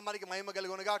 దేవుని నామానికి మహిమ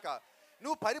కలుగును గాక.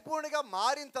 నువ్వు పరిపూర్ణంగా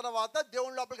మారిన తర్వాత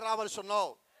దేవుని లోపలికి రావాల్సి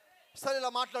ఉన్నావు. సరే,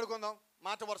 ఇలా మాట్లాడుకుందాం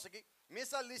మాట వరుసకి.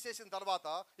 మీసాలు తీసేసిన తర్వాత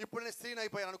ఇప్పుడు నేను స్త్రీని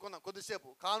అయిపోయాను అనుకుందాం. కొద్దిసేపు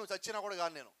కాను చచ్చినా కూడా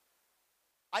కాను నేను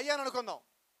అయ్యాను అనుకుందాం.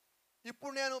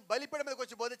 ఇప్పుడు నేను బలిపీఠం మీదకి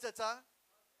వచ్చి బోధించచ్చా?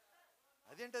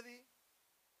 అదేంటది?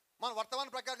 మన వర్తమాన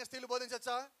ప్రకారంగా స్త్రీలు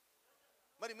బోధించచ్చా?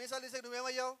 మరి మీసాలు తీసే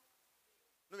నువ్వేమయ్యావు?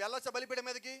 నువ్వు వెళ్ళొచ్చా బలిపీఠం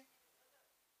మీదకి?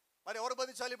 మరి ఎవరు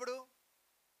బోధించాలి ఇప్పుడు?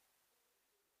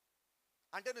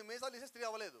 అంటే నువ్వు మీసాలు తీసే స్త్రీ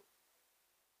అవ్వలేదు.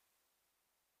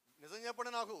 నిజం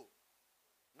చెప్పండి, నాకు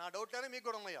నా డౌట్లోనే మీకు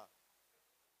కూడా ఉన్నాయా?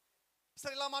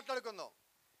 సరే, ఇలా మాట్లాడుకుందాం.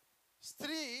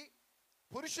 స్త్రీ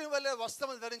పురుషుని వల్లే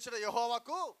వస్త్రములు ధరించడం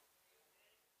యెహోవాకు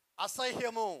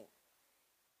అసహ్యము.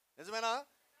 నిజమేనా?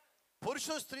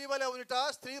 పురుషుడు స్త్రీ వల్లే ఉంట,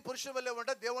 స్త్రీ పురుషుని వల్లే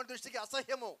ఉంట దేవుని దృష్టికి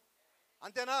అసహ్యము.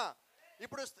 అంతేనా?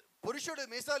 ఇప్పుడు పురుషుడు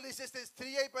మీసాలు తీసేస్తే స్త్రీ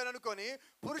అయిపోయాను అనుకొని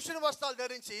పురుషుని వస్త్రాలు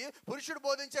ధరించి పురుషుడు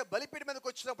బోధించే బలిపీఠం మీదకి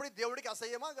వచ్చినప్పుడు దేవుడికి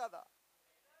అసహ్యమా కాదా?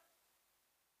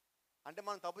 అంటే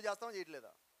మనం తప్పు చేస్తామో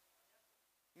చేయట్లేదా?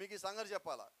 మీకు ఈ సంగతి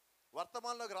చెప్పాలా,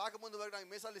 వర్తమానంలోకి రాకముందు వరకు నాకు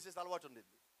మీసాలు తీసేసి అలవాటు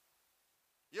ఉండేది.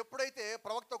 ఎప్పుడైతే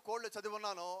ప్రవక్త కోళ్ళు చదివి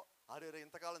ఉన్నానో, అరే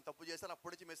ఇంతకాలం తప్పు చేశాను,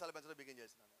 అప్పటి నుంచి మీసాలు పెంచడం బిగిన్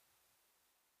చేసినాను.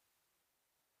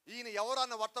 ఈయన ఎవరు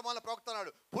అన్న వర్తమాన ప్రవక్త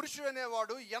అన్నాడు, పురుషుడు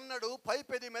అనేవాడు ఎన్నడు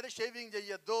పైపెది మీద షేవింగ్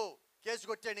చెయ్యొద్దు, కేసు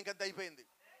కొట్టాడు, ఇంకంత అయిపోయింది.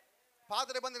 పాత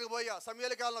నిబంధనకు పోయా,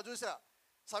 సమూయేలు కాలంలో చూసా,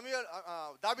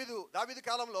 దావీదు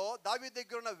కాలంలో దావీదు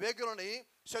దగ్గర ఉన్న వేగులని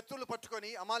శత్రువులు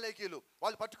పట్టుకొని, అమాలేకీయులు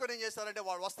వాళ్ళు పట్టుకొని ఏం చేశారంటే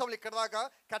వాళ్ళ వస్త్రములు ఇక్కడ దాకా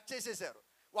కట్ చేసేసారు,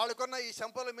 వాళ్ళకున్న ఈ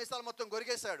చెంపలు మీసాలు మొత్తం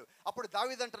గొరిగేశాడు. అప్పుడు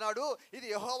దావీదు అంటున్నాడు, ఇది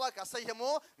యెహోవాకి అసహ్యము,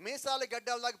 మీసాలు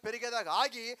గడ్డల దాకా పెరిగేదాకా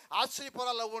ఆగి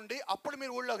ఆశ్చర్యపురాల్లో ఉండి అప్పుడు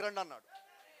మీరు ఊళ్ళోకి రండి అన్నాడు.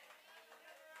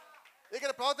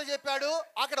 ఇక్కడ ప్రవక్త చెప్పాడు,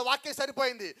 అక్కడ వాక్యం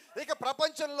సరిపోయింది. ఇక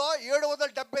ప్రపంచంలో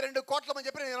 772 కోట్ల మంది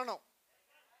చెప్పి నేను వినను.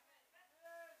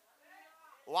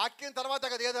 వాక్యం తర్వాత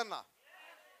కదా ఏదన్నా.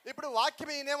 ఇప్పుడు వాక్యం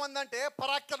ఈయనేమందంటే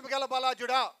పరాక్రమ గల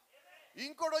బలాజుడా,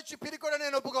 ఇంకోటి వచ్చి పిరికోడ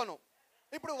నేను ఒప్పుకోను.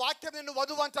 ఇప్పుడు వాక్యం నిన్ను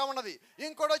వధువు అంటా ఉన్నది,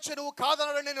 ఇంకోటి వచ్చి నువ్వు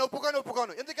కాదనడం నేను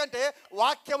ఒప్పుకోను. ఎందుకంటే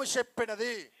వాక్యం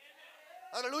చెప్పినది.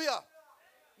 హల్లెలూయా.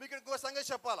 మీకు ఇంకో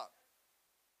సంగతి చెప్పాలా,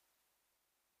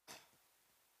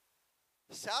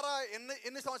 శారా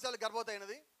ఎన్ని సంవత్సరాలు గర్భవతి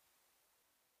అయినది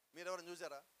మీరు ఎవరైనా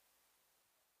చూసారా?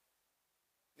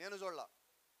 నేను చూడలా,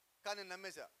 కానీ నేను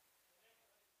నమ్మేశా.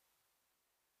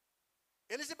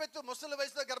 ఎలిజబెత్ ముసలి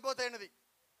వయసులో గర్భవతి అయినది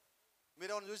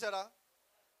మీరు ఎవరైనా చూసారా?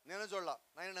 నేను చూడలా,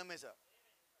 నేను నమ్మేశా.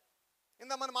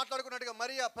 ఇందా మనం మాట్లాడుకున్నట్టుగా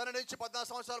మరియా 12 నుంచి 14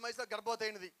 సంవత్సరాల వయసులో గర్భవతి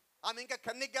అయినది, ఆమె ఇంకా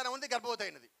కన్నికగానే ఉంది, గర్భవతి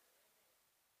అయినది.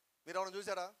 మీరు ఎవరైనా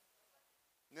చూసారా?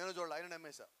 నేను చూడలా, ఆయన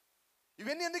నమ్మేశా.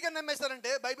 ఇవన్నీ ఎందుకని నమ్మేశారంటే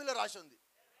బైబిల్లో రాసి ఉంది.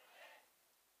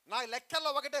 నా లెక్కల్లో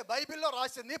ఒకటే, బైబిల్లో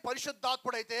రాసింది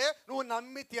పరిశుద్ధాత్ముడైతే నువ్వు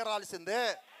నమ్మి తీరాల్సిందే.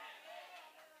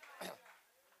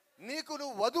 నీకు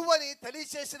నువ్వు వధువు అని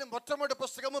తెలియచేసిన మొట్టమొదటి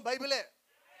పుస్తకము బైబిలే.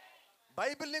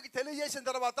 బైబిల్ నీకు తెలియజేసిన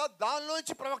తర్వాత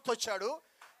దానిలోంచి ప్రవక్త వచ్చాడు,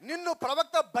 నిన్ను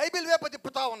ప్రవక్త బైబిల్ వైపు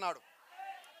తిప్పుతా ఉన్నాడు.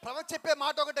 ప్రవక్త చెప్పే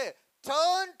మాట ఒకటే,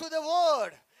 టర్న్ టు ద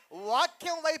వర్డ్,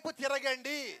 వాక్యం వైపు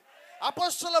తిరగండి,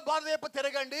 అపొస్తలుల బాధ వైపు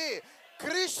తిరగండి,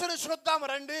 క్రీస్తుని చూద్దాం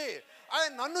రండి.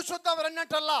 ఆయన నన్ను చూద్దాం రండి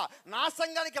అంటల్లా, నా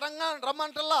సంఘానికి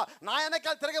రమ్మంటల్లా, నా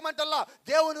వెనకాల తిరగమంటల్లా,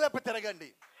 దేవుని వైపు తిరగండి.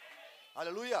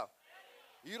 హల్లెలూయా.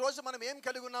 ఈరోజు మనం ఏం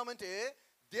కలిగి ఉన్నామంటే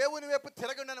దేవుని వైపు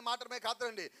తిరగండి అని మాత్రమే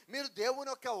కాదండి, మీరు దేవుని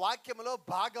యొక్క వాక్యంలో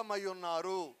భాగమై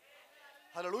ఉన్నారు.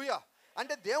 హల్లెలూయా.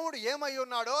 అంటే దేవుడు ఏమై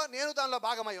ఉన్నాడో నేను దానిలో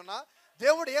భాగమై ఉన్నా,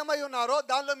 దేవుడు ఏమై ఉన్నారో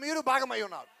దానిలో మీరు భాగమై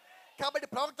ఉన్నారు. కాబట్టి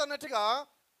ప్రవక్త అన్నట్టుగా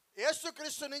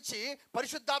యేసుక్రీస్తు నుంచి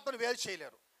పరిశుద్ధాత్మను వేరు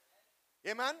చేయలేరు.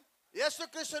 ఆమేన్.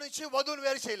 యేసుక్రీస్తు నుంచి వధువును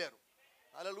వేరు చేయలేరు.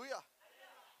 హల్లెలూయా.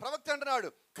 ప్రవక్త అంటున్నాడు,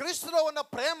 క్రీస్తులో ఉన్న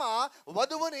ప్రేమ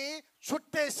వధువుని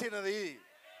చుట్టేసినది.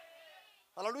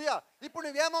 హల్లెలూయా. ఇప్పుడు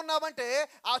నువ్వేమన్నావంటే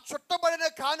ఆ చుట్టబడిన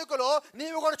కానుకలో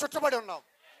నీవు కూడా చుట్టబడి ఉన్నావు.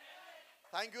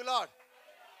 Thank you lord.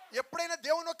 ఎప్పుడైనా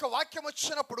దేవుని యొక్క వాక్యం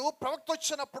వచ్చినప్పుడు, ప్రవక్త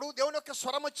వచ్చినప్పుడు, దేవుని యొక్క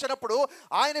స్వరం వచ్చినప్పుడు,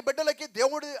 ఆయన బిడ్డలకి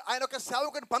దేవుడు ఆయన యొక్క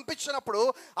సేవకుని పంపించినప్పుడు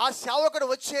ఆ సేవకుడు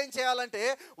వచ్చి ఏం చేయాలంటే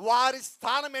వారి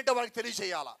స్థానం ఏంటో వారికి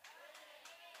తెలియజేయాలా.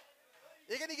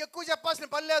 ఇక నీకు ఎక్కువ చెప్పాల్సిన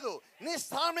పని లేదు. నీ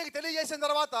స్థానం నీకు తెలియజేసిన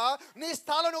తర్వాత, నీ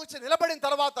స్థానంలో వచ్చి నిలబడిన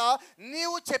తర్వాత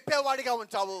నీవు చెప్పేవాడిగా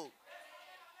ఉంటావు.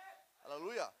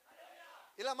 హల్లెలూయా.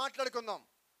 ఇలా మాట్లాడుకుందాం.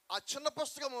 ఆ చిన్న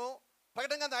పుస్తకము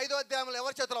ప్రకటన గ్రంథం 5వ అధ్యాయంలో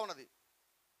ఎవరి చేతిలో ఉన్నది?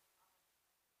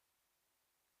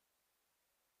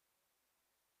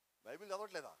 బైబిల్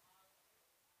చదవట్లేదా?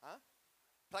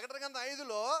 ప్రకటన గ్రంథం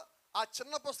 5లో ఆ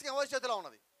చిన్న పుస్తకం ఎవరి చేతిలో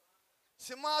ఉన్నది?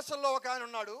 సింహాసనంలో ఒక ఆయన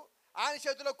ఉన్నాడు, ఆయన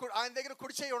చేతిలో ఆయన దగ్గర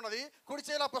కుడి చేయి ఉన్నది, కుడి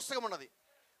చేయిలో ఆ పుస్తకం ఉన్నది.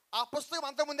 ఆ పుస్తకం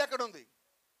అంతకుముందు ఎక్కడ ఉంది?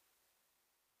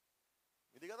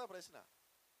 ఇది కదా ప్రశ్న.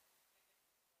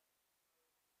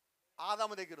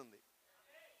 ఆదాము దగ్గర ఉంది.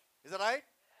 Is right?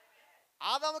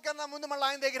 ఆదాము కన్నా ముందు మళ్ళీ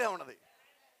ఆయన దగ్గరే ఉన్నది.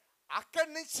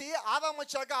 అక్కడి నుంచి ఆదాము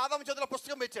వచ్చాక ఆదాము చేతిలో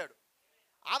పుస్తకం పెట్టాడు.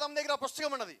 ఆదాము దగ్గర ఆ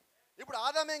పుస్తకం ఉన్నది. ఇప్పుడు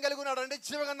ఆదాము ఏం కలిగి ఉన్నాడు అంటే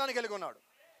జీవగంధాన్ని కలిగి ఉన్నాడు.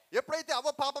 ఎప్పుడైతే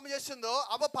అవ్వ పాపం చేసిందో,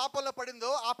 అవ్వ పాపంలో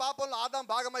పడిందో, ఆ పాపంలో ఆదాము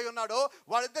భాగమై ఉన్నాడో,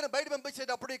 వాళ్ళిద్దరిని బయట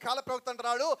పంపించేటప్పుడు ఈ కాల ప్రవక్త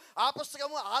అంటున్నాడు, ఆ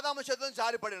పుస్తకము ఆదాము చేతిలో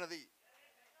జారిపడినది.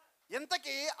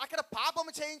 ఇంతకీ అక్కడ పాపం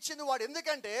చేయించింది వాడు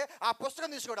ఎందుకంటే ఆ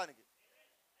పుస్తకం తీసుకోవడానికి.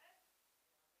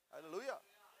 హల్లెలూయా.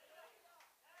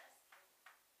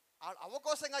 అవ్వ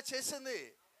కోసంగా చేసింది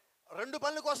 2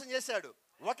 పనుల కోసం చేశాడు.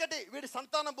 ఒకటి, వీడి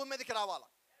సంతానం భూమి మీదకి రావాలా.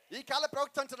 ఈ కాల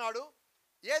ప్రవక్త అంటున్నాడు,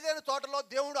 ఏదైనా తోటలో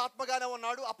దేవుడు ఆత్మగానే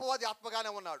ఉన్నాడు, అపవాది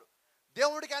ఆత్మగానే ఉన్నాడు.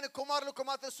 దేవుడికి ఆయన కుమారులు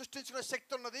కుమార్తెలు సృష్టించుకునే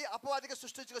శక్తి ఉన్నది, అపవాదికి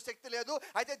సృష్టించుకునే శక్తి లేదు.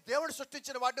 అయితే దేవుడు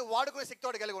సృష్టించిన వాటిని వాడుకునే శక్తి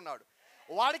వాడు కలిగి ఉన్నాడు.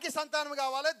 వాడికి సంతానం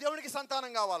కావాలి, దేవుడికి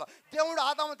సంతానం కావాలి. దేవుడు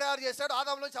ఆదాము తయారు చేశాడు,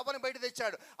 ఆదాములోంచి అవ్వని బయట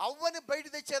తెచ్చాడు. అవ్వని బయట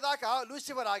తెచ్చేదాకా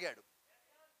లూసిఫర్ ఆగాడు.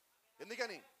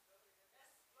 ఎందుకని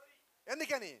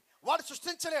వాడు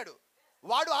సృష్టించలేడు,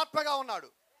 వాడు ఆత్మగా ఉన్నాడు.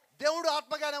 దేవుడు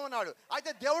ఆత్మగానే ఉన్నాడు.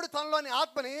 అయితే దేవుడు తనలోని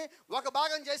ఆత్మని ఒక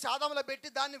భాగం చేసి ఆదాములో పెట్టి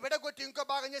దాన్ని విడగొట్టి ఇంకో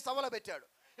భాగం చేసి అవ్వలో పెట్టాడు.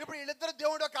 ఇప్పుడు వీళ్ళిద్దరు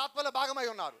దేవుడు ఒక ఆత్మలో భాగమై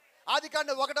ఉన్నారు.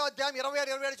 ఆదికాండం 1వ అధ్యాయం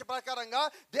 26 ప్రకారంగా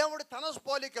దేవుడు తన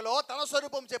పోలికలో తన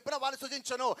స్వరూపం చెప్పిన వారిని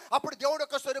సృజించను. అప్పుడు దేవుడు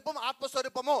యొక్క స్వరూపం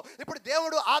ఆత్మస్వరూపము. ఇప్పుడు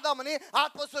దేవుడు ఆదాముని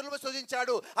ఆత్మస్వరూపం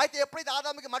సృజించాడు. అయితే ఎప్పుడైతే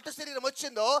ఆదాముకి మట్టి శరీరం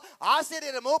వచ్చిందో ఆ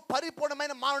శరీరము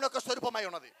పరిపూర్ణమైన మానవుని యొక్క స్వరూపమై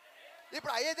ఉన్నది.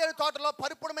 ఇప్పుడు అయ్యేదేని తోటలో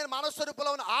పరిపూర్ణమైన మానవ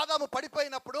స్వరూపంలో ఉన్న ఆదాము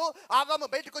పడిపోయినప్పుడు, ఆదాము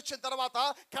బయటకు వచ్చిన తర్వాత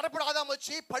కడపడు ఆదాము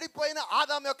వచ్చి పడిపోయిన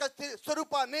ఆదాము యొక్క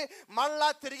స్వరూపాన్ని మళ్ళా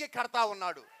తిరిగి కడతా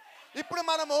ఉన్నాడు. ఇప్పుడు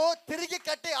మనము తిరిగి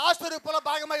కట్టి ఆ స్వరూపంలో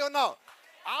భాగమై ఉన్నాం.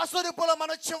 ఆ స్వరూపంలో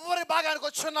మనం చివరి భాగానికి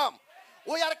వచ్చున్నాం.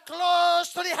 We are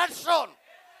close to the head stone.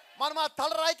 మనం ఆ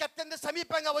తలరాయికి అత్యంత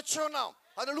సమీపంగా వచ్చి ఉన్నాం.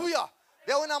 హల్లెలూయా.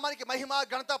 దేవుని నామానికి మహిమ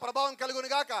ఘనత ప్రభావం కలుగును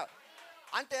గాక.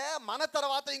 అంటే మన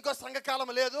తర్వాత ఇంకో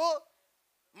సంఘకాలం లేదు,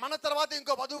 మన తర్వాత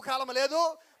ఇంకో వధువు కాలం లేదు,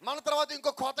 మన తర్వాత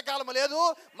ఇంకో కోతకాలం లేదు,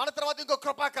 మన తర్వాత ఇంకో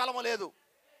కృపాకాలం లేదు.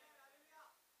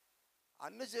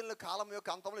 అన్ని జనుల కాలం యొక్క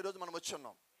అంతంలో ఈరోజు మనం వచ్చి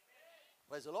ఉన్నాం.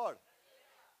 Praise the lord.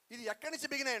 ఇది ఎక్కడి నుంచి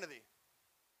బిగిన్ అయినది?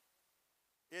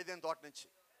 ఏదైనా తోట నుంచి.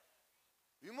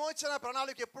 విమోచన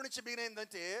ప్రణాళిక ఎప్పటి నుంచి బిగిన్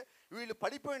అయిందంటే వీళ్ళు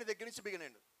పడిపోయిన దగ్గర నుంచి బిగిన్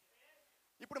అయింది.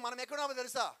 ఇప్పుడు మనం ఎక్కడున్నామో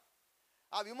తెలుసా?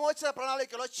 ఆ విమోచన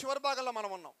ప్రణాళికలో చివరి భాగంలో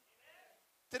మనం ఉన్నాం.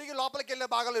 తిరిగి లోపలికి వెళ్ళే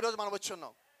భాగంలో ఈరోజు మనం వచ్చి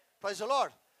ఉన్నాం. Praise the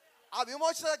lord. ఆ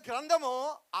విమోచన గ్రంథము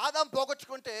ఆదాం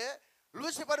పోగొట్టుకుంటే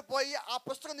లూసిఫర్ పోయి ఆ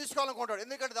పుస్తకం తీసుకోవాలనుకుంటాడు.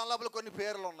 ఎందుకంటే దాని లోపల కొన్ని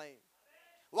పేర్లు ఉన్నాయి.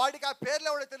 వాడికి ఆ పేర్లు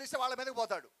ఎవడో తెలిస్తే వాళ్ళ మీదకి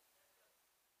పోతాడు.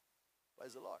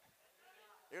 Praise the lord.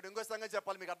 ఇక్కడ ఇంకో సంగతి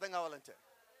చెప్పాలి, మీకు అర్థం కావాలంటే.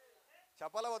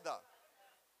 చెప్పాలా వద్దా?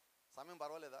 సమయం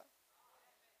పర్వాలేదా?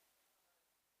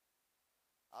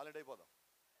 ఆల్రెడీ అయిపోదాం.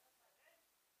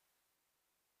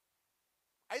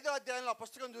 5వ అధ్యాయంలో ఆ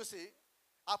పుస్తకం చూసి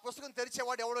ఆ పుస్తకం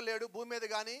తెరిచేవాడు ఎవడో లేడు భూమి మీద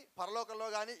కానీ పరలోకంలో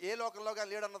కానీ ఏ లోకంలో కానీ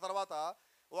లేడన్న తర్వాత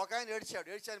ఒక ఆయన ఏడ్చాడు.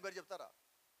 ఏడ్చాయని పేరు చెప్తారా?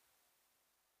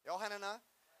 యోహానేనా?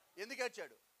 ఎందుకు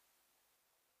ఏడ్చాడు?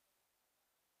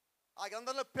 ఆ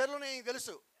గ్రంథంలో పేర్లు నీకు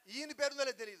తెలుసు, ఈయన పేరు ఉందో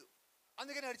లేదో తెలియదు,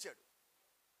 అందుకని ఏడ్చాడు.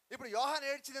 ఇప్పుడు యోహాన్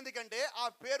ఏడ్చింది ఎందుకంటే ఆ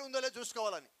పేరు ఉందో లేదో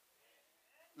చూసుకోవాలని.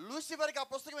 లూసిఫర్కి ఆ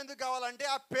పుస్తకం ఎందుకు కావాలంటే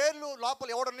ఆ పేర్లు లోపల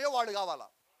ఎవడున్నాయో వాడు కావాలా.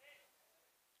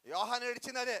 యోహాన్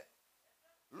ఏడ్చింది అదే,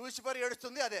 లూసిఫర్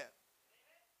ఏడుస్తుంది అదే.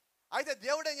 అయితే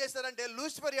దేవుడు ఏం చేశారంటే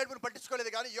లూసిఫర్ ఏడుపుని పట్టించుకోలేదు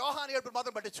కానీ యోహాన్ ఏడుపుని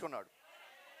మాత్రం పట్టించుకున్నాడు.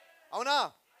 అవునా?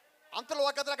 అంతలో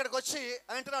ఒక అతను అక్కడికి వచ్చి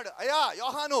అని అంటున్నాడు, అయ్యా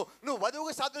యోహాను, నువ్వు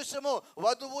వధువుకు సాదృశ్యము,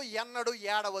 వధువు ఎన్నడు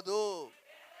ఏడవదు.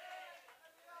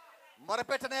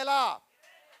 మొరపెట్టనేలా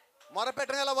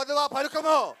వధువా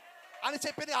పలుకము అని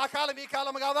చెప్పింది ఆ కాలం ఈ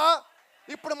కాలం కాదా?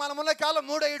 ఇప్పుడు మనమున్న కాలం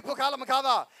మూడో ఈడ్పు కాలం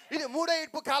కాదా? ఇది మూడో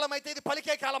ఈడ్పు కాలం అయితే ఇది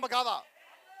పలికే కాలం కాదా?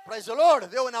 Praise the lord.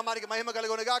 దేవుని నామానికి మహిమ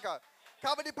కలుగును గాక.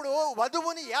 కాబట్టి ఇప్పుడు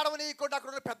వధువుని ఏడవనీయకుండా అక్కడ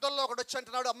ఉన్న పెద్దల్లో ఒకటి వచ్చి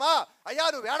అంటున్నాడు, అమ్మా అయ్యా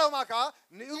నువ్వు ఏడవమాక,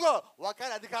 నువ్వు ఒక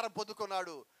అధికారం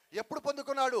పొందుకున్నాడు. ఎప్పుడు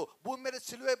పొందుకున్నాడు? భూమి మీద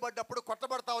సిలువేయబడ్డప్పుడు,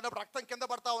 కొట్టబడతా ఉన్నప్పుడు, రక్తం కింద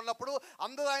పడతా ఉన్నప్పుడు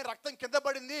అందరూ ఆయన రక్తం కింద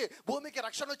పడింది, భూమికి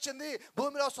రక్షణ వచ్చింది,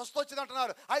 భూమిలో స్వస్థ వచ్చింది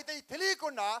అంటున్నారు. అయితే ఇది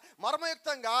తెలియకుండా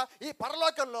మర్మయుక్తంగా ఈ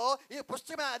పరలోకంలో ఈ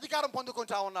పుస్తకమైన అధికారం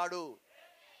పొందుకుంటా ఉన్నాడు.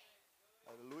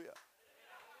 హల్లెలూయా.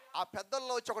 ఆ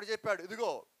పెద్దల్లో వచ్చి ఒకటి చెప్పాడు,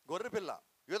 ఇదిగో గొర్రెపిల్ల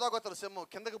యూదాగోత్ర సింహం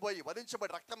కిందకి పోయి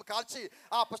వధించబడి రక్తం కాల్చి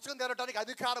ఆ పుస్తకం తెరవడానికి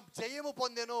అధికారం జయము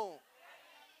పొందెను.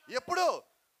 ఎప్పుడు?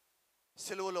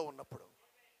 సిలువలో ఉన్నప్పుడు.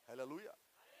 హల్లెలూయా.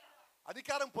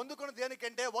 అధికారం పొందుకున్న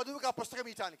దేనికంటే వధువుకి ఆ పుస్తకం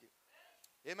ఇచ్చానికి.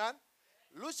 ఏమాన్?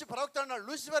 లూసి ప్రవక్త అన్నాడు,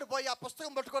 లూసిఫర్ పోయి ఆ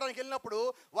పుస్తకం పట్టుకోవడానికి వెళ్ళినప్పుడు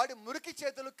వాడి మురికి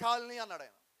చేతులు కాలని అన్నాడు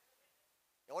ఆయన.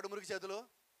 ఎవడు మురికి చేతులు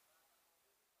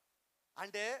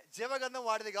అంటే జీవగంధం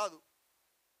వాడిది కాదు,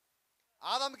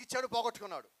 ఆదాముకి ఇచ్చాడు,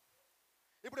 పోగొట్టుకున్నాడు.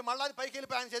 ఇప్పుడు మళ్ళా అది పైకి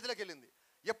వెళ్ళిపోయి ఆయన చేతిలోకి వెళ్ళింది.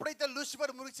 ఎప్పుడైతే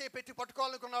లూసిఫర్ మురికి చేయి పెట్టి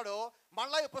పట్టుకోవాలనుకున్నాడో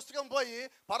మళ్ళా ఈ పుస్తకం పోయి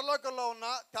పరలోకంలో ఉన్న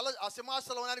ఆ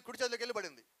సింహాసనంలో ఆయన కుడి చేతిలోకి వెళ్ళి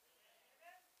పడింది.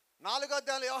 4వ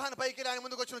అధ్యాయంలో యోహాను పైకి వెళ్ళి ఆయన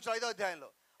ముందుకు వచ్చి ఉంచాడు. 5వ అధ్యాయంలో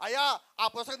అయ్యా ఆ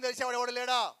పుస్తకం తెలిసేవాడు ఎవడు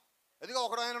లేడా? ఇదిగో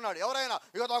ఒకడు ఆయన ఉన్నాడు. ఎవరైనా?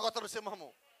 ఇదిగో కొత్త సింహము,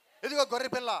 ఇదిగో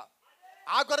గొర్రెపిల్ల.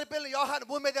 ఆ గొర్రెపిల్ల యోహాను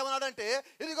భూమి మీద ఏమన్నాడంటే,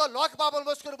 ఇదిగో లోక పాపం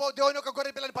మోసుకుని పో దేవుని యొక్క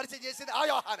గొర్రెపిల్లని పరిచయం చేసింది ఆ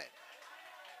యోహానే.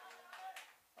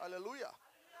 హల్లెలూయా.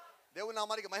 దేవుని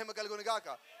నామానికి మహిమ కలుగును గాక.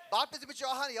 బాప్తిజం ఇచ్చే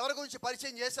యోహాను ఎవరి గురించి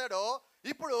పరిచయం చేశాడో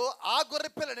ఇప్పుడు ఆ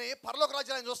గొర్రెపిల్లని పరలోక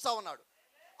రాజ్యాన్ని చూస్తూ ఉన్నాడు.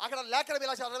 అక్కడ లేఖనం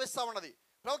ఇలా చదివిస్తూ ఉన్నది.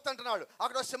 ప్రవక్త అంటున్నాడు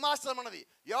అక్కడ సింహాసనం అన్నది.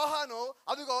 యోహాను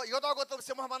అదిగో యూదాగోత్ర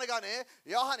సింహం అనగానే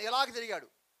యోహాను ఎలాగ తిరిగాడు.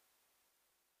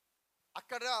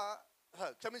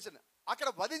 క్షమించండి, అక్కడ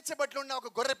వధించబట్టి ఉన్న ఒక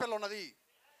గొర్రె పిల్ల ఉన్నది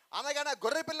అనగానే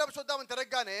గొర్రె పిల్ల చూద్దామని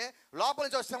తిరగగానే లోపల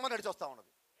నుంచి ఒక సింహం నడిచి వస్తూ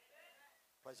ఉన్నది.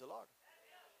 Praise the lord.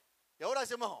 ఎవరా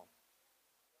సింహం?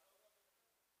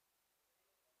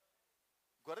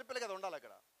 గొర్రె పిల్ల కదా ఉండాలి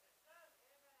అక్కడ.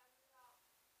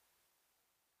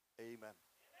 ఆమేన్.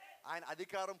 ఆయన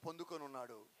అధికారం పొందుకొని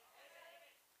ఉన్నాడు.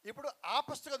 ఇప్పుడు ఆ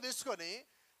పుస్తకం తీసుకొని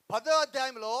 10వ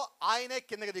అధ్యాయంలో ఆయనే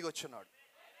కిందకి దిగి వచ్చున్నాడు.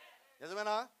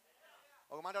 నిజమేనా?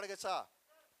 ఒక మాట అడగచ్చా?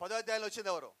 10వ అధ్యాయంలో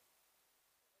వచ్చింది ఎవరు?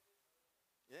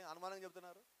 అనుమానంగా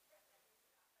చెప్తున్నారు?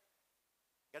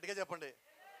 గట్టిగా చెప్పండి.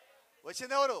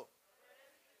 వచ్చింది ఎవరు?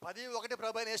 10:1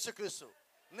 ప్రభువైన యేసుక్రీస్తు.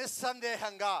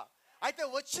 నిస్సందేహంగా. అయితే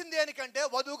వచ్చింది దేనికంటే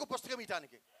వధువుకు పుస్తకం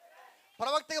ఇవ్వటానికి,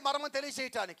 ప్రవక్తకి మర్మం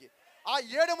తెలియచేయటానికి. ఆ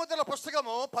 7 ముద్రల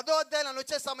పుస్తకము 10వ అధ్యాయంలో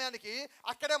వచ్చే సమయానికి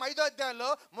అక్కడే 5వ అధ్యాయంలో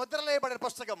ముద్రలేయబడిన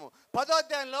పుస్తకము, 10వ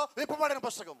అధ్యాయంలో విప్పబడిన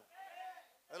పుస్తకము.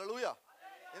 హల్లెలూయా.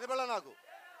 ఎందువల్ల నాకు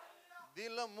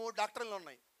దీనిలో 3 డాక్టర్లు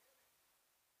ఉన్నాయి.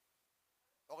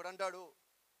 ఒకడంటాడు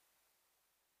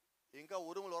ఇంకా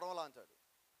ఉరుములు ఉరవలా అంటాడు.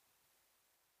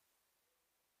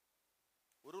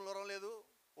 ఉరుములు ఉరవం లేదు,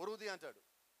 ఉరుగుది అంటాడు.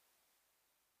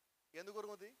 ఎందుకు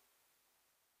ఉరుగుది?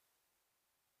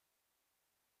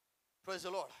 Praise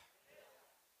the lord.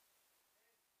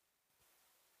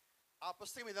 ఆ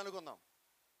పుస్తకం ఇది అనుకుందాం.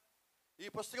 ఈ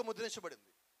పుస్తకం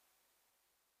ముద్రించబడింది.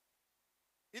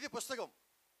 ఇది పుస్తకం.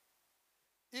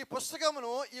 ఈ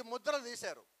పుస్తకమును ఈ ముద్రలు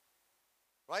తీశారు.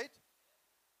 రైట్?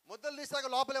 ముద్రలు తీసాక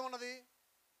లోపల ఏమున్నది?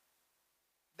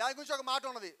 దాని గురించి ఒక మాట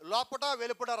ఉన్నది. లోపట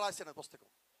వెలుపట రాసిన పుస్తకం.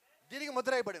 దీనికి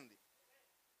ముద్ర వేయబడింది.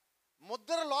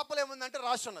 ముద్ర లోపల ఏముందంటే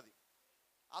రాసి ఉన్నది.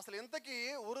 అసలు ఇంతకీ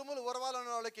ఉరుములు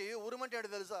ఉరవాలన్న వాళ్ళకి ఉరుమంటే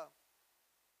ఏంటో తెలుసా?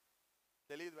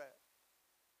 తెలియదు.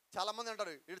 చాలామంది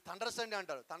అంటారు ఇది థండర్స్ అండి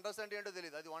అంటారు. థండర్స్ అంటే ఏంటో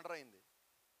తెలియదు. అది వండర్ అయింది.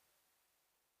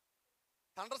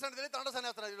 థండర్స్ అంటే తెలియదు, థండర్స్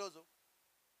అనేస్తారు ఈరోజు.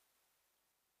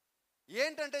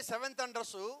 ఏంటంటే 7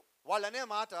 థండర్స్ వాళ్ళు అనే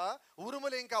మాట,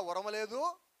 ఉరుములు ఇంకా ఉరమలేదు,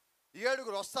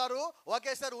 7 వస్తారు,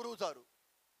 ఒకేసారి ఉరుగుతారు.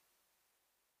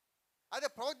 అదే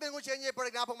ప్రవక్త గురించి ఏం చెప్పాడు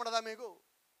జ్ఞాపకం ఉండదా మీకు?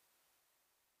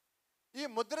 ఈ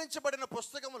ముద్రించబడిన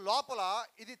పుస్తకం లోపల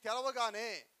ఇది తెరవగానే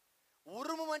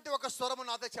ఉరుము అంటే ఒక స్వరము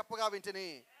నాతో చెప్పగా వింటిని.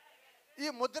 ఈ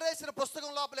ముద్రేసిన పుస్తకం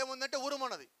లోపల ఏముందంటే ఉరుము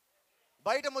అన్నది.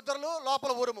 బయట ముద్రలు,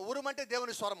 లోపల ఉరుము. ఉరుము అంటే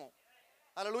దేవుని స్వరము.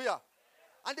 హల్లెలూయా.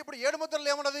 అంటే ఇప్పుడు 7 ముద్రలు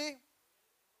ఏమున్నది?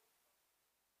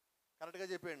 కరెక్ట్గా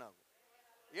చెప్పేయండి నాకు.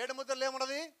 7 ముద్రలు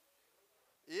ఏమున్నది?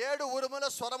 7 ఉరుముల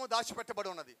స్వరము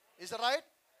దాచిపెట్టబడి ఉన్నది. Is right?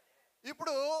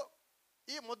 ఇప్పుడు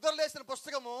ఈ ముద్రలు వేసిన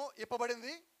పుస్తకము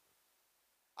ఇప్పబడింది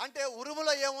అంటే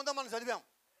ఉరుములో ఏముందో మనం చదివాం.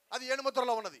 అది 7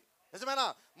 ముద్రలో ఉన్నది. నిజమేనా?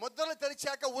 ముద్రలు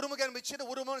తెరిచాక ఉరుము కనిపించింది.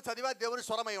 ఉరుమును చదివా దేవుని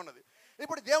స్వరమై ఉన్నది.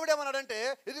 ఇప్పుడు దేవుడు ఏమన్నాడంటే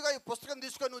ఇదిగో ఈ పుస్తకం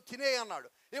తీసుకొని నువ్వు తినే అన్నాడు.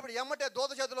 ఇప్పుడు ఎమ్మటే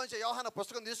దూత చేతిలోంచి యోహాను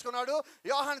పుస్తకం తీసుకున్నాడు.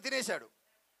 యోహాను తినేశాడు.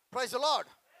 Praise the lord.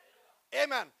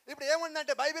 ఆమేన్. ఇప్పుడు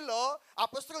ఏముందంటే బైబిల్లో ఆ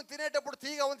పుస్తకం తినేటప్పుడు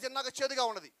తీయగా ఉంది, తిన్నాక చేదుగా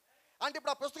ఉన్నది. అంటే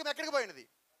ఇప్పుడు ఆ పుస్తకం ఎక్కడికి పోయినది?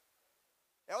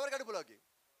 ఎవరి కడుపులోకి?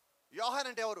 యోహాన్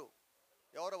అంటే ఎవరు?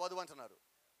 ఎవరో వధువు అంటున్నారు.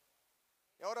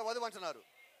 ఎవరో వధువు అంటున్నారు.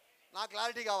 నాకు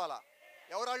క్లారిటీ కావాలా?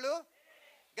 ఎవరాళ్ళు?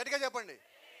 గట్టిగా చెప్పండి,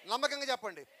 నమ్మకంగా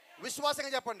చెప్పండి, విశ్వాసంగా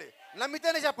చెప్పండి,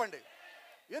 నమ్మితేనే చెప్పండి.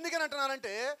 ఎందుకని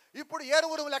అంటున్నానంటే ఇప్పుడు 7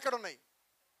 ఉరుములు ఎక్కడున్నాయి?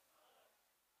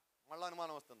 మళ్ళా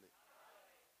అనుమానం వస్తుంది.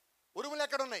 ఉరుములు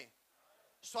ఎక్కడున్నాయి?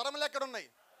 స్వరములు ఎక్కడున్నాయి?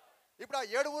 ఇప్పుడు ఆ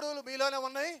 7 ఉరుములు మీలోనే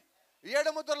ఉన్నాయి,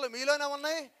 7 ముద్రలు మీలోనే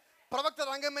ఉన్నాయి. ప్రవక్త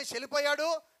రంగం మీద వెళ్ళిపోయాడు.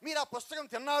 మీరు ఆ పుస్తకం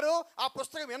తిన్నారు, ఆ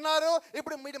పుస్తకం విన్నారు.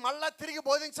 ఇప్పుడు మీరు మళ్ళా తిరిగి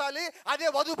బోధించాలి. అదే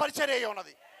వధువు పరిచర్య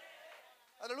ఉన్నది.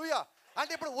 హల్లెలూయా.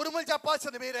 అంటే ఇప్పుడు ఉరుములు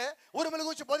చెప్పాల్సింది మీరే, ఉరుముల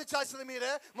గురించి బోధించాల్సింది మీరే,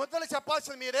 ముద్రలు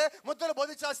చెప్పాల్సింది మీరే, ముద్రలు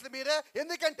బోధించాల్సింది మీరే.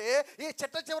 ఎందుకంటే ఈ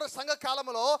చివరి సంఘ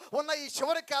కాలంలో ఉన్న ఈ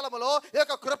చివరి కాలంలో, ఈ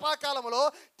యొక్క కృపాకాలంలో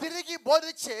తిరిగి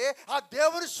బోధించే ఆ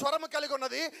దేవుని స్వరము కలిగి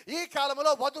ఉన్నది ఈ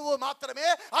కాలంలో వధువు మాత్రమే.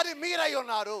 అది మీరై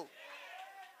ఉన్నారు.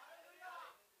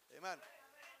 ఆమేన్.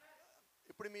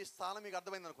 ఇప్పుడు మీ స్థానం మీకు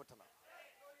అర్థమైంది అనుకుంటున్నా.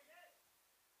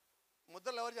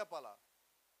 ముద్రలు ఎవరు చెప్పాలా?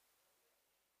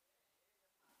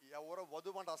 ఎవరో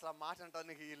వధువు అంట. అసలు ఆ మాట అంటారు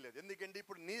నీకు ఇయ్యలేదు. ఎందుకంటే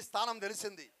ఇప్పుడు నీ స్థానం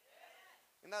తెలిసింది.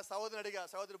 ఇందా సహోదరుని అడిగా,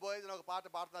 సహోదరు బోయేది ఒక పాట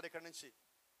పాడుతున్నారు ఇక్కడ నుంచి.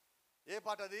 ఏ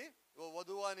పాట అది? ఓ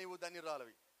వధువా నీవు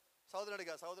ధన్యురాలవి. సహోదరుని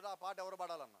అడిగా, సహోదరుడు ఆ పాట ఎవరు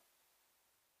పాడాలన్నా?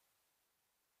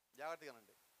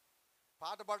 జాగ్రత్తగానండి.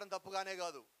 పాట పాడడం తప్పుగానే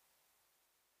కాదు.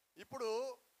 ఇప్పుడు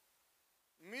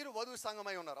మీరు వధువు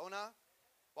సంఘమై ఉన్నారు, అవునా?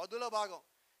 వధువులో భాగం.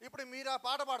 ఇప్పుడు మీరు ఆ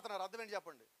పాట పాడుతున్నారు, అర్థం ఏంటి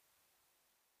చెప్పండి?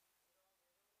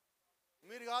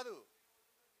 మీరు కాదు.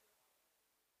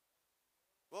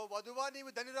 ఓ వధువా నీవు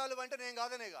ధన్యురాలు అంటే నేను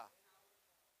కాదనేగా.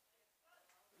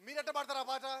 మీరెట్ట పాడతారు ఆ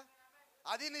పాట?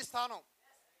 అది నీ స్థానం.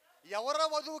 ఎవరో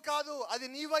వధువు కాదు, అది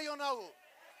నీవై ఉన్నావు.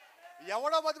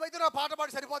 ఎవడో వధువు అయితే నా పాట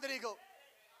పాడి సరిపోతుంది నీకు.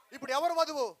 ఇప్పుడు ఎవరు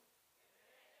వధువు?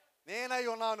 నేనై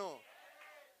ఉన్నాను.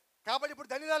 కాబట్టి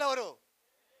ఇప్పుడు ధన్యురాలు ఎవరు?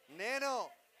 నేను.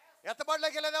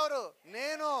 ఎత్తబాటులోకి వెళ్ళేది ఎవరు?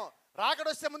 నేను.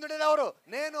 రాకడొస్తే ముందుండేది ఎవరు?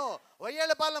 నేను.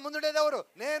 వెయ్యేళ్ల పాలన ముందుండేది ఎవరు?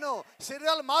 నేను.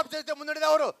 శరీరాలు మార్పు చేస్తే ముందుండేది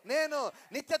ఎవరు? నేను.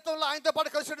 నిత్యత్వంలో ఆయనతో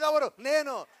పాటు కలిసి ఉండేది ఎవరు?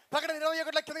 నేను. ప్రకటన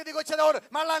 21 కిందకి దిగి వచ్చేది ఎవరు?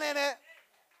 మళ్ళా నేనే.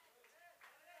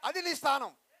 అది నీ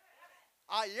స్థానం.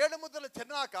 ఆ 7 ముద్రలు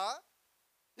తిన్నాక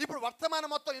ఇప్పుడు వర్తమానం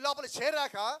మొత్తం ఈ లోపల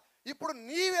చేరాక ఇప్పుడు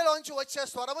నీవేలోంచి వచ్చే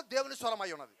స్వరము దేవుని స్వరం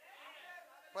అయి ఉన్నది.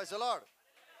 Praise the lord.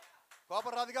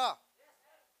 కోపం రాదుగా.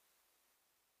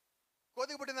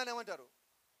 కోతికి పుట్టిందని ఏమంటారు?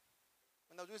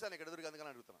 నేను చూశాను ఇక్కడ ఎదురుగా,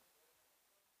 అందుకని అడుగుతున్నా.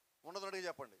 ఉండదు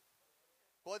చెప్పండి.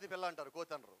 కోతి పిల్ల అంటారు,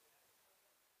 కోతి అనరు.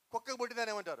 కుక్కకు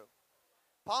పుట్టిందని ఏమంటారు?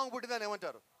 పాము పుట్టిందని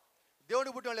ఏమంటారు?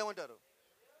 దేవుడికి పుట్టిన వాళ్ళు ఏమంటారు?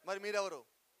 మరి మీరెవరు?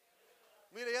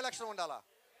 మీరు ఏ లక్షణం ఉండాలా?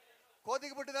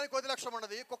 కోతికి పుట్టిందని కోతి లక్షణం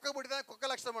ఉన్నది, కుక్కకు పుట్టిందని కుక్క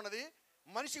లక్షణం ఉన్నది,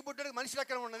 మనిషికి పుట్టిన మనిషి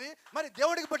లక్షణం ఉన్నది. మరి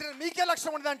దేవుడికి పుట్టిన మీకే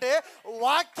లక్షణం ఉన్నది అంటే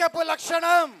వాక్యపు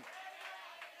లక్షణం.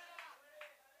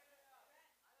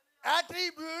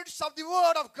 Attributes of the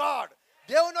word of God.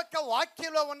 దేవుని యొక్క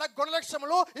వాక్యంలో ఉన్న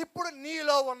గుణలక్షణములు ఇప్పుడు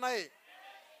నీలో ఉన్నాయి.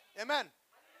 ఆమేన్.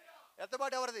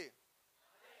 ఎత్తబాటు ఎవరిది?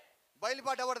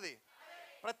 బయలుపాటు ఎవరిది?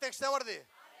 ప్రత్యక్షత ఎవరిది?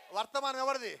 వర్తమానం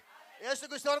ఎవరిది?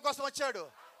 యేసుక్రీస్తు ఎవరి కోసం వచ్చాడు?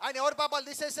 ఆయన ఎవరి పాపాలు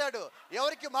తీసేశాడు?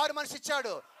 ఎవరికి మారు మనసు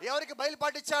ఇచ్చాడు? ఎవరికి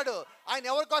బయలుపాటు ఇచ్చాడు? ఆయన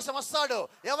ఎవరి కోసం వస్తాడు?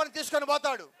 ఎవరిని తీసుకొని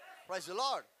పోతాడు? Praise the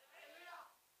lord.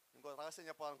 ఇంకో రహస్యం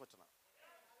చెప్పాలనుకుంటున్నా.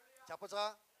 చెప్పచ్చా?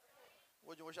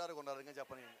 కొంచెం హుషారుగా ఉన్నారు, ఇంకా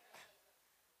చెప్పని.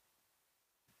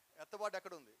 ఎత్తబాటు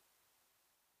ఎక్కడుంది?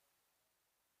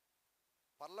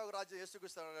 పరలోక రాజ్యం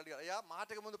యేసుక్రీస్తు అడిగారు. అయ్యా,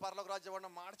 మాటకి ముందు పరలోక రాజ్యం అన్నా,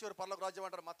 మాట చివరి పరలోక రాజ్యం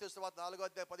అంటారు. మత్తయి సువార్త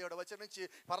 4:17 నుంచి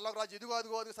పరలోక రాజ్యం ఇదిగో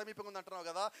అదిగో అదిగో సమీపంగా ఉంది అంటున్నావు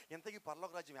కదా. ఇంతకీ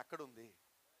పరలోక రాజ్యం ఎక్కడుంది?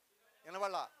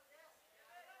 వినవాళ్ళ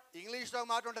ఇంగ్లీష్లో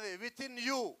మాట ఉంటుంది, విత్ ఇన్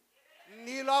యూ,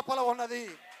 నీ లోపల ఉన్నది.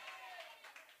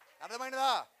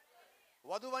 అర్థమైనదా?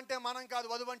 వధువు అంటే మనం కాదు,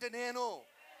 వధువు అంటే నేను.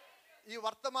 ఈ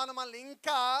వర్తమానం మనల్ని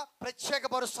ఇంకా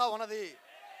ప్రత్యేకపరుస్తా ఉన్నది.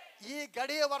 ఈ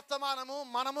గడియ వర్తమానము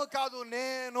మనము కాదు,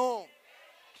 నేను.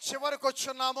 చివరికి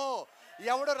వచ్చున్నాము.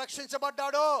 ఎవడు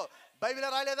రక్షించబడ్డాడో బైబిల్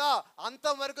రాయలేదా?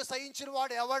 అంతం వరకు సహించిన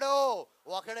వాడు ఎవడో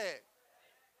ఒకడే.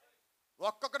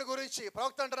 ఒక్కొక్కడి గురించి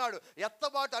ప్రవక్త అంటున్నాడు,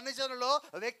 ఎత్తబాటు అన్ని జనుల్లో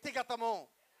వ్యక్తిగతము.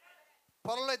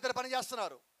 పొలంలో ఇద్దరు పని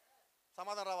చేస్తున్నారు,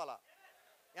 సమాధానం రావాలా?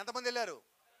 ఎంతమంది వెళ్ళారు?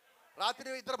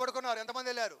 రాత్రి ఇద్దరు పడుకున్నారు,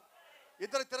 ఎంతమంది వెళ్ళారు?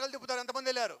 ఇద్దరు తిరగలు తిప్పుతారు,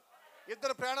 ఎంతమంది వెళ్ళారు?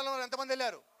 ఇద్దరు ప్రయాణంలో ఎంతమంది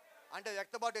వెళ్ళారు? అంటే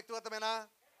వ్యక్తిబాటు వ్యక్తిగతమేనా?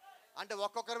 అంటే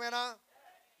ఒక్కొక్కరమేనా?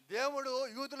 దేవుడు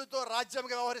యూదులతో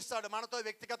రాజ్యంగా వ్యవహరిస్తాడు, మనతో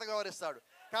వ్యక్తిగతంగా వ్యవహరిస్తాడు.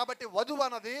 కాబట్టి వధువు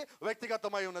అన్నది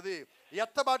వ్యక్తిగతమై ఉన్నది,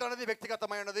 ఎత్తబాటు అనేది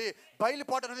వ్యక్తిగతమై ఉన్నది,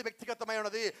 బయలుపాటు అనేది వ్యక్తిగతమై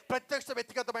ఉన్నది, ప్రత్యక్ష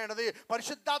వ్యక్తిగతమై ఉన్నది,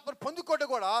 పరిశుద్ధాత్మను పొందుకోవడం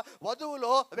కూడా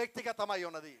వధువులో వ్యక్తిగతమై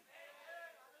ఉన్నది.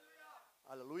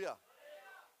 హల్లెలూయా.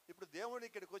 ఇప్పుడు దేవుడు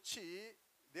ఇక్కడికి వచ్చి,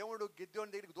 దేవుడు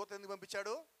గిద్యోని దగ్గరికి దూత ఎందుకు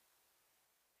పంపించాడు?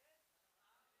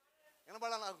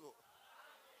 వినబడాల నాకు?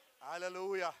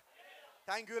 హల్లెలూయా.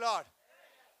 Thank you lord.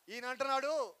 ఈయన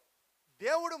అంటున్నాడు,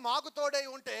 దేవుడు మాకు తోడై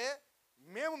ఉంటే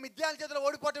మేము మిద్యాల చేతిలో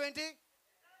ఓడిపోవటం ఏంటి?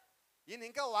 ఈయన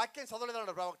ఇంకా వాక్యం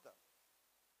చదవలేదన్నాడు ప్రవక్త.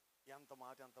 ఎంత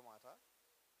మాట, ఎంత మాట.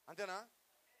 అంతేనా?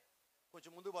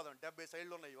 కొంచెం ముందుకు పోదాం. 70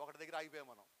 సైడ్లు ఉన్నాయి, ఒకటి దగ్గర ఆగిపోయాం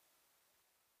మనం.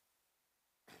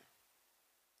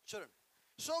 చూడండి.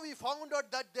 So we found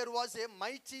out that there was a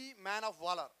mighty man of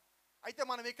Waller. అయితే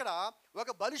మనం ఇక్కడ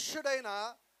ఒక బలిష్ఠుడైన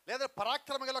లేదా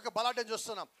పరాక్రమ గల ఒక బలాఢ్యం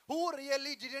చూస్తున్నాం. Who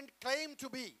really didn't claim to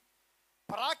be.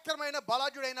 పరాక్రమైన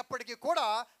బలాఢ్యుడైనప్పటికీ కూడా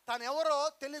తాను ఎవరో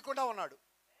తెలియకుండా ఉన్నాడు.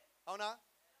 అవునా?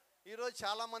 ఈరోజు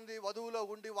చాలామంది వధువులో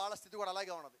ఉండి వాళ్ళ స్థితి కూడా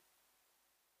అలాగే ఉన్నది.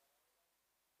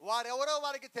 వారెవరో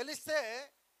వారికి తెలిస్తే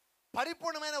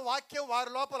పరిపూర్ణమైన వాక్యం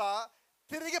వారి లోపల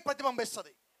తిరిగి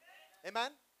ప్రతిబింబిస్తుంది.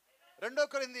 ఆమేన్. 2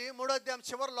 కొరింథీ 3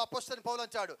 చివరిలో అపోస్తలుడైన పౌలు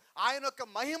అంటాడు, ఆయన యొక్క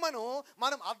మహిమను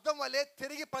మనం అద్దం వలె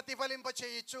తిరిగి ప్రతిఫలింప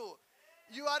చేయొచ్చు.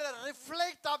 You are a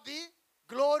reflect of the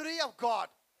glory of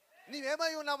God.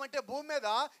 నీవేమై ఉన్నావంటే భూమి మీద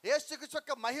యేసుక్రీస్తు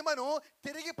యొక్క మహిమను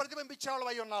తిరిగి ప్రతిబింబించేవాళ్ళు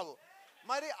అయి ఉన్నావు.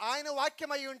 మరి ఆయన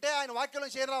వాక్యం అయి ఉంటే ఆయన వాక్యం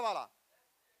నుంచి ఏం రావాలా?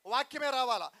 వాక్యమే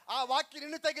రావాలా. ఆ వాక్యం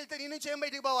నిన్ను తగిలితే నీ నుంచి ఏం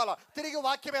బయటికి పోవాలా? తిరిగి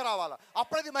వాక్యమే రావాలా.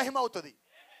 అప్పుడది మహిమ అవుతుంది.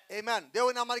 ఆమేన్.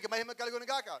 దేవుని నామానికి మహిమ కలుగును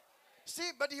గాక. See,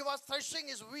 but he was threshing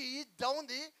his wheat down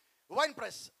the wine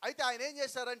press. అయితే ఆయన ఏం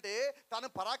చేశారంటే, తను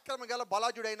పరాక్రమ గల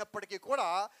బలాఢ్యుడు అయినప్పటికీ కూడా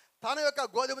తన యొక్క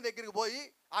గోధుమ దగ్గరికి పోయి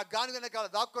ఆ గానుగ వెనకాల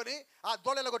దాక్కొని ఆ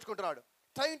దోళలో కొట్టుకుంటున్నాడు.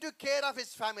 Trying to care of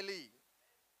his family.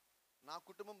 నా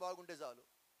కుటుంబం బాగుంటే చాలు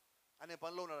అనే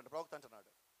పనిలో ఉన్నాడు ప్రవక్త అంటున్నాడు.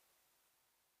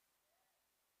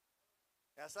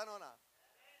 ఎసానోనా?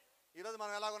 ఈరోజు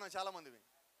మనం ఎలాగున్నాం? చాలా మంది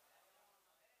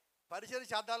పరిచయం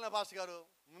చేద్దాలన్న పాస్టర్ గారు,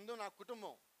 ముందు నా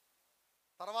కుటుంబం,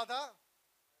 తర్వాత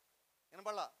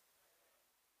వినబడలా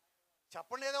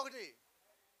చెప్పండి ఏదో ఒకటి.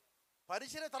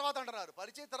 పరిచయం తర్వాత అంటున్నారు.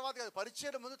 పరిచయం తర్వాత కాదు,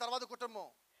 పరిచయం ముందు, తర్వాత కుటుంబం.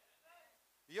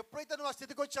 ఎప్పుడైతే నువ్వు ఆ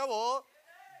స్థితికి వచ్చావో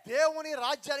దేవుని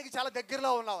రాజ్యానికి చాలా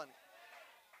దగ్గరలో ఉన్నావని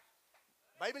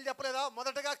బైబిల్ చెప్పలేదా?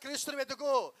 మొదటగా క్రీస్తుని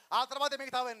వెతుకు, ఆ తర్వాత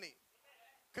మిగతావన్నీ.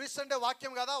 క్రీస్తు అంటే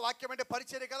వాక్యం కదా, వాక్యం అంటే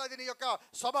పరిచర్య కదా, అది నీ యొక్క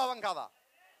స్వభావం కదా.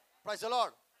 Praise the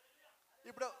lord.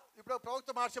 ఇప్పుడు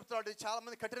ప్రవక్త మాట చెప్తున్నాడు, చాలా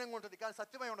మంది కఠినంగా ఉంటుంది కానీ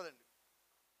సత్యమై ఉండదండి.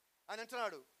 ఆయన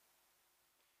అంటున్నాడు,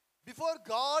 before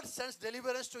God sends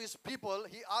deliverance to his people,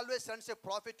 he always sends a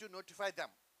profit to notify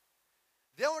them.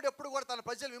 దేవుడు ఎప్పుడు కూడా తన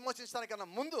ప్రజలు విమోచించడానికన్నా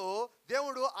ముందు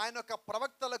దేవుడు ఆయన యొక్క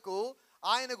ప్రవక్తలకు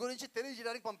ఆయన గురించి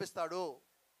తెలియజేయడానికి పంపిస్తాడు.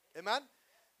 ఆమేన్.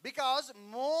 బికాజ్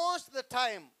మోస్ట్ ద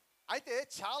టైమ్, అయితే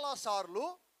చాలాసార్లు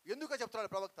ఎందుకో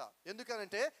చెప్తున్నాడు ప్రవక్త,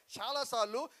 ఎందుకనంటే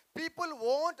చాలాసార్లు people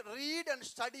won't read and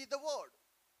study the word.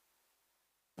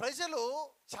 ప్రజలు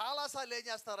చాలాసార్లు ఏం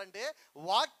చేస్తారంటే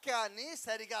వాక్యాన్ని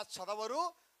సరిగా చదవరు,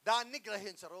 దాన్ని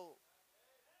గ్రహించరు.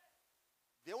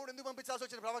 దేవుడు ఎందుకు పంపించాల్సి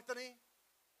వచ్చిన ప్రవక్తని?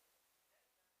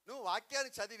 నువ్వు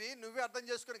వాక్యాన్ని చదివి నువ్వే అర్థం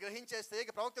చేసుకుని గ్రహించేస్తే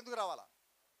ఇక ప్రవక్త ఎందుకు రావాలా?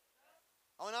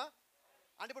 అవునా?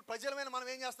 అంటే ఇప్పుడు ప్రజలమైన మనం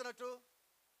ఏం చేస్తున్నట్టు?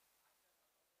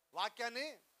 వాక్యాన్ని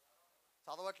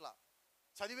చదవట్లా,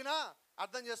 చదివినా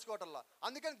అర్థం చేసుకోవటంలా.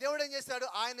 అందుకని దేవుడు ఏం చేశాడు?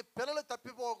 ఆయన పిల్లలు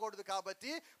తప్పిపోకూడదు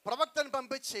కాబట్టి ప్రవక్తను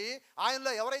పంపించి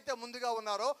ఆయనలో ఎవరైతే ముందుగా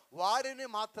ఉన్నారో వారిని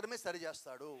మాత్రమే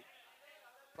సరిచేస్తాడు.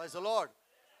 Praise the lord.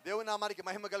 దేవుని నామానికి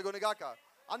మహిమ కలుగును గాక.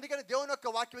 అందుకని దేవుని యొక్క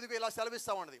వాక్యం ఇదిగో ఇలా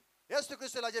సెలవిస్తా ఉన్నది.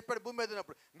 యేసుక్రీస్తు ఇలా చెప్పాడు భూమి మీద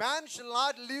ఉన్నప్పుడు, man shall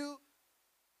not live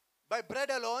by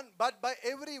bread alone but by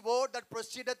every word that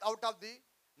ప్రొసీడెత్ out of the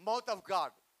mouth of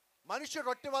God. మనుషుడు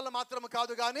రొట్టె వల్ల మాత్రం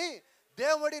కాదు కానీ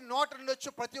దేవుడి నోట నుండి వచ్చి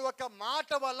ప్రతి ఒక్క మాట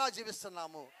వల్ల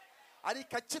జీవిస్తున్నాము అని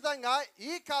ఖచ్చితంగా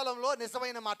ఈ కాలంలో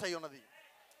నిజమైన మాట అయి ఉన్నది.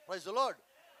 Praise the lord.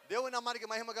 దేవుని నామానికి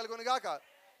మహిమ కలుగును గాక.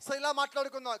 సో ఇలా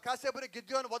మాట్లాడుకుందాం కాసేపు.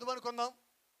 గిద్యోను వధువు అనుకుందాం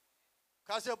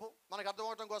కాసేపు, మనకు అర్థం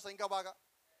అవటం కోసం ఇంకా బాగా.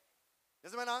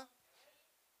 నిజమేనా?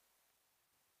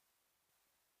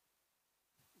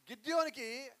 గిద్యోనికి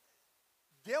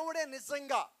దేవుడే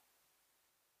నిజంగా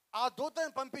ఆ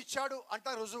దూతని పంపించాడు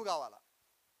అంటే రుజువు కావాలా?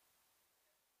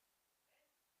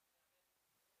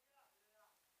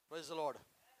 Praise the lord.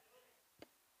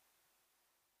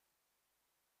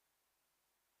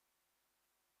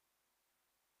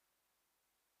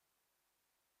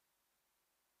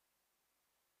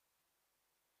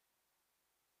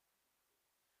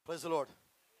 Praise the lord.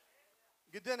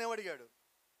 గిద్యోను ఏమడిగాడు?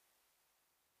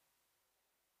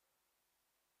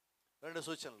 2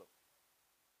 సూచనలు.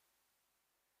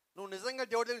 నువ్వు నిజంగా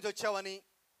దేవుడి దగ్గర నుంచి వచ్చావని,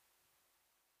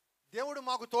 దేవుడు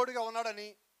మాకు తోడుగా ఉన్నాడని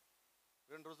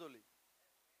 2 రుజువులు.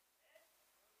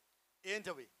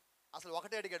 ఏంటవి? అసలు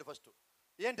ఒకటే అడిగాడు ఫస్ట్.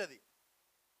 ఏంటది?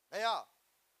 అయ్యా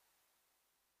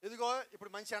ఇదిగో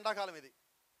ఇప్పుడు మంచి ఎండాకాలం, ఇది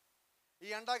ఈ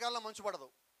ఎండాకాలంలో మంచు పడదు,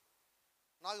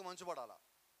 నాకు మంచు పడాలా?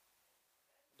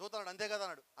 దూత అన్నాడు అంతే కదా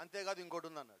అన్నాడు. అంతేకాదు ఇంకోటి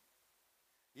ఉంది అన్నాడు.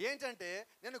 ఏంటంటే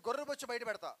నేను గొర్రెబొచ్చు బయట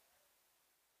పెడతా,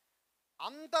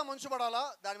 అంతా మంచు పడాలా,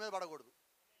 దాని మీద పడకూడదు.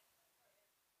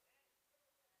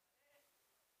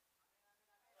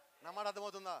 నమ్మడం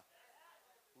అర్థమవుతుందా?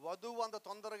 వధువు అంత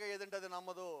తొందరగా ఏదంటే అది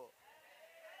నమ్మదు.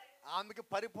 ఆమెకి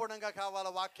పరిపూర్ణంగా కావాల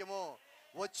వాక్యము.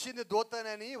 వచ్చింది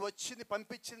దూతనని, వచ్చింది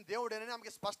పంపించింది దేవుడేనని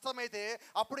ఆమెకి స్పష్టమైతే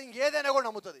అప్పుడు ఇంకేదైనా కూడా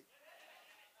నమ్ముతుంది.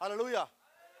 హల్లెలూయా.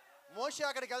 మోషే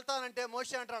అక్కడికి వెళ్తానంటే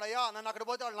మోషే అంటాడు, అయ్యా నన్ను అక్కడ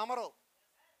పోతే వాళ్ళు నమ్మరు,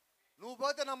 నువ్వు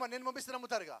పోతే నేను పంపిస్తే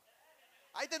నమ్ముతారుగా.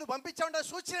 అయితే నువ్వు పంపించావంటే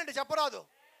సూచన అంటే చెప్పరాదు,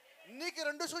 నీకు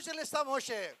 2 సూచనలు ఇస్తా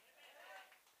మోషే.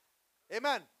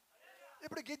 ఆమేన్.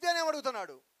 ఇప్పుడు గిద్యోను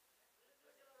ఏమడుగుతున్నాడు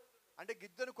అంటే,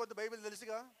 గిద్యోను కొంత బైబిల్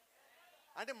తెలుసుగా.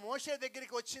 అంటే మోషే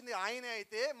దగ్గరికి వచ్చింది ఆయనే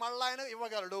అయితే మళ్ళీ ఆయన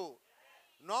ఇవ్వగలడు.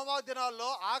 నోవా దినాల్లో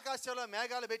ఆకాశంలో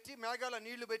మేఘాలు పెట్టి, మేఘాల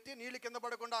నీళ్లు పెట్టి, నీళ్లు కింద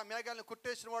పడకుండా ఆ మేఘాలను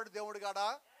కుట్టేసిన వాడు దేవుడు కాడా?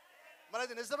 మరి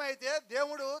అది నిజమైతే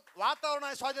దేవుడు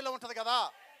వాతావరణం స్వాధీనంలో ఉంటుంది కదా.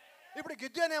 ఇప్పుడు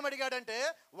గిద్యోను ఏమడిగాడంటే,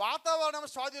 వాతావరణం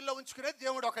స్వాధీనంలో ఉంచుకునేది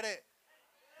దేవుడు ఒకడే,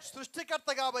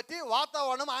 సృష్టికర్త కాబట్టి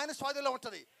వాతావరణం ఆయన స్వాధీనంలో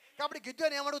ఉంటుంది. కాబట్టి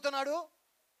గిద్యోను ఏమడుగుతున్నాడు?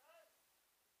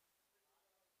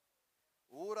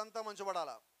 ఊరంతా మంచు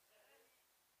పడాలా,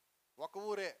 ఒక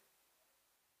ఊరే.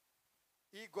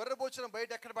 ఈ గొర్రె బొచ్చును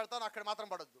బయట ఎక్కడ పెడతానో అక్కడ మాత్రం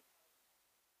పడద్దు.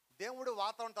 దేవుడు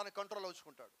వాతావరణం తన కంట్రోల్లో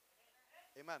ఉంచుకుంటాడు.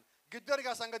 ఆమేన్.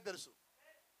 గిద్యోనికి ఆ సంగతి తెలుసు.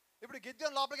 ఇప్పుడు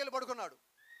గిద్యోను లోపలికి వెళ్ళి పడుకున్నాడు.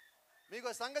 మీకు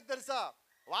ఆ సంగతి తెలుసా?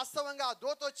 వాస్తవంగా ఆ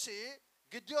దూత వచ్చి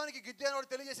గిద్యోను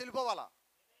తెలియజేసి వెళ్ళిపోవాలా.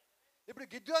 ఇప్పుడు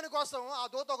గిద్యోని కోసం ఆ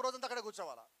దూత ఒక రోజంతా అక్కడ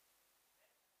కూర్చోవాలా.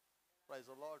 Praise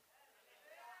the lord.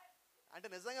 అంటే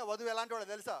నిజంగా వధువు ఎలాంటి వాడు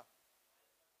తెలుసా?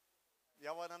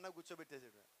 ఎవరన్నా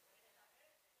కూర్చోబెట్టేసాడు.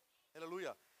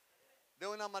 హల్లెలూయా.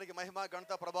 దేవుని నామానికి మహిమ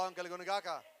ఘనత ప్రభావం కలుగును గాక.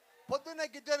 పొద్దున్నే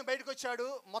గిద్యోను బయటకు వచ్చాడు,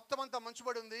 మొత్తం అంతా మంచు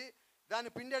పడి ఉంది, దాన్ని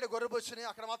పిండాడు గొర్రెబొచ్చుని,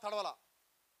 అక్కడ మాత్రం తడవలా.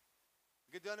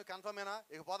 గిద్యోను కన్ఫర్మేనా,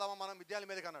 ఇక పోదామా మనం విద్యాల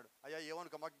మీదకి అన్నాడు. అయ్యా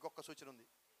ఏమనుకో, మాకు ఇంకొక సూచన ఉంది,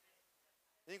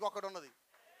 ఇంకొకటి ఉన్నది.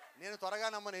 నేను త్వరగా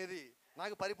నమ్మనేది,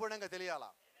 నాకు పరిపూర్ణంగా తెలియాలా.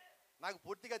 నాకు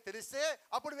పూర్తిగా తెలిస్తే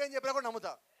అప్పుడు ఏం చెప్పినా కూడా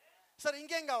నమ్ముతా. సరే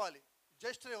ఇంకేం కావాలి?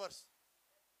 Just reverse.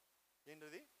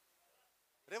 ఏంటిది?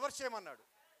 రివర్స్ చేయమన్నాడు.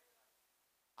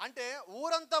 అంటే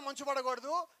ఊరంతా మంచు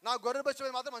పడకూడదు, నా గొర్రె బొచ్చు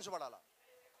మీద మాత్రం మంచు పడాలా.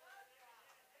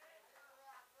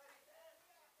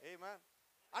 ఆమేన్.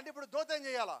 అంటే ఇప్పుడు దూత ఏం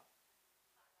చేయాలా?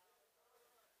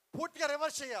 పూర్తిగా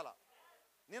రివర్స్ చేయాలా.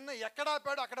 నిన్న ఎక్కడ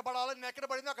ఆపాడో అక్కడ పడాలి, నిన్న ఎక్కడ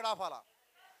పడిందో అక్కడ ఆపాలా.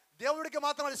 దేవుడికి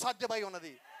మాత్రం అది సాధ్యమై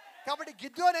ఉన్నది. కాబట్టి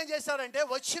గిద్యోను ఏం చేశాడంటే,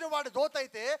 వచ్చిన వాడు దూత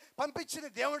అయితే, పంపించింది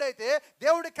దేవుడైతే,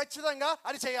 దేవుడు ఖచ్చితంగా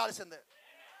అది చేయాల్సిందే.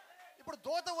 ఇప్పుడు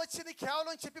దూత వచ్చింది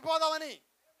కేవలం చెప్పిపోదామని.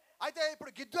 అయితే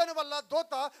ఇప్పుడు గిద్యోను వల్ల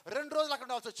దూత 2 రోజులు అక్కడ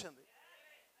ఉండాల్సి వచ్చింది.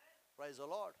 Praise the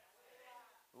lord.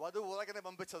 వధువు ఊరకనే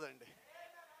పంపించదండి.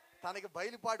 తనకి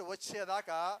బయలుపాటు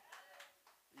వచ్చేదాకా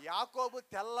యాకోబు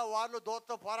తెల్లవార్లు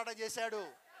దూతతో పోరాటం చేశాడు.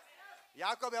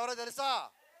 యాకోబు ఎవరో తెలుసా?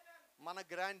 మన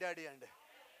గ్రాండ్ డాడీ అండి.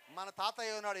 మన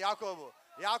తాతయ్య ఉన్నాడు యాకోబు.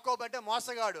 యాకోబు అంటే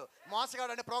మోసగాడు.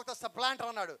 మోసగాడు అంటే ప్రవక్త సప్లాంటర్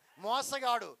అన్నాడు.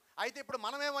 మోసగాడు. అయితే ఇప్పుడు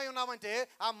మనం ఏమై ఉన్నామంటే,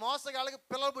 ఆ మోసగాళ్ళకి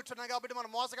పిల్లలు పుట్టున్నాం కాబట్టి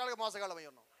మనం మోసగాళ్ళమై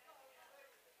ఉన్నాం.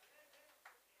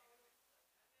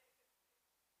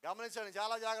 గమనించండి,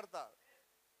 చాలా జాగ్రత్త.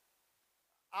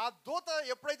 ఆ దూత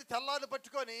ఎప్పుడైతే తెల్లారిని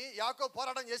పట్టుకొని యాకోబు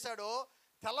పోరాటం చేశాడో,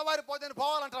 తెల్లవారిపోతే నేను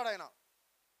పోవాలంటాడు ఆయన.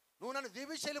 నువ్వు నన్ను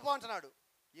దీవించి వెళ్ళిపో అంటున్నాడు.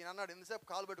 ఈయన అన్నాడు, ఎంతసేపు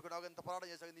కాలు పెట్టుకున్నావు, ఇంత పోరాటం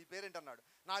చేశావు, నీ పేరేంటి అన్నాడు.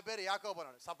 నా పేరు యాకోబు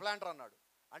అన్నాడు. సప్లాంటర్ అన్నాడు,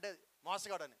 అంటే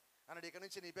మోసగాడు అని అన్నాడు. ఇక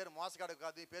నుంచి నీ పేరు మోసగాడు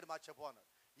కాదు, నీ పేరు మార్చి చెప్పు అన్నాడు.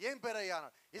 ఏం పేరు అయ్యా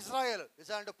అన్నాడు. ఇజ్రాయేల్.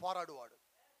 ఇజ్రాయేల్ అంటే పోరాడువాడు.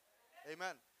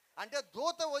 ఆమేన్. అంటే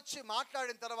దూత వచ్చి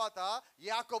మాట్లాడిన తర్వాత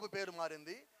యాకోబు పేరు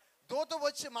మారింది. దూత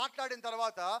వచ్చి మాట్లాడిన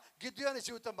తర్వాత గిద్యోను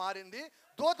జీవితం మారింది.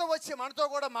 దూత వచ్చి మనతో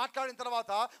కూడా మాట్లాడిన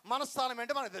తర్వాత మన స్థానం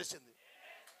ఏంటో మనకు తెలిసింది.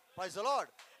 Praise the lord.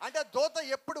 అంటే దూత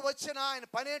ఎప్పుడు వచ్చినా ఆయన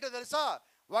పని ఏంటో తెలుసా?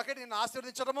 1, నిన్ను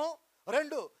ఆశీర్వదించడము.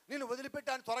 2, నిన్ను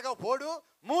వదిలిపెట్టాను త్వరగా పోడు.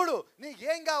 3, నీకు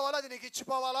ఏం కావాలో అది నీకు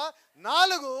ఇచ్చిపోవాలా.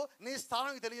 4, నీ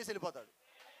స్థానానికి తెలియజేసి వెళ్ళిపోతాడు.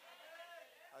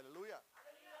 హల్లెలూయా.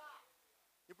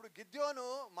 ఇప్పుడు గిద్యోను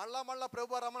మళ్ళా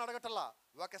ప్రభు రమ్మని అడగటల్లా,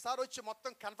 ఒకసారి వచ్చి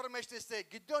మొత్తం కన్ఫర్మేషన్ ఇస్తే,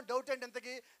 గిద్యోను డౌట్ ఏంటి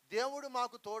ఇంతకీ? దేవుడు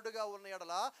మాకు తోడుగా ఉన్న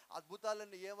ఎడల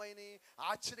అద్భుతాలన్నీ ఏమైనాయి,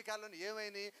 ఆశ్చర్యకాలన్నీ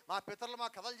ఏమైనాయి? మా పితరులు మా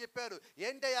కథలు చెప్పారు.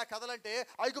 ఏంటి ఆ కథలంటే,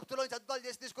 ఐగుప్తులోంచి అద్భుతాలు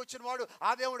చేసి తీసుకొచ్చిన వాడు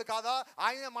ఆ దేవుడు కాదా?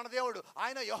 ఆయన మన దేవుడు,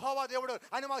 ఆయన యెహోవా దేవుడు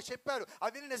ఆయన మాకు చెప్పారు.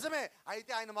 అవి నిజమే.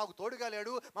 అయితే ఆయన మాకు తోడుగా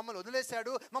లేడు, మమ్మల్ని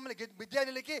వదిలేశాడు, మమ్మల్ని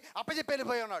మిద్యానీయులకి అప్పచెప్పి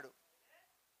వెళ్ళిపోయి ఉన్నాడు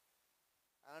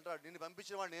అంటాడు. నిన్ను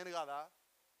పంపించిన వాడు నేను కాదా?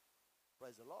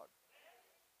 Praise the lord.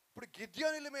 ఇప్పుడు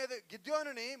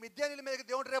గిద్యోనుని మిద్యానీయుల మీద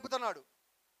దేవుడు రేపుతున్నాడు.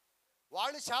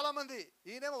 వాళ్ళు చాలామంది,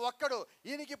 ఈయనేమో ఒక్కడు.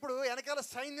 ఈయనకి ఇప్పుడు వెనకాల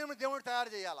సైన్యం దేవుడు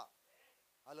తయారు చేయాలా.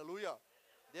 హల్లెలూయా.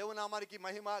 దేవుని నామానికి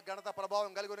మహిమ ఘనత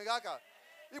ప్రభావం కలుగును గాక.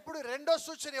 ఇప్పుడు 2వ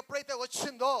సూచన ఎప్పుడైతే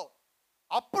వచ్చిందో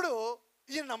అప్పుడు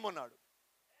ఈయన నమ్మున్నాడు.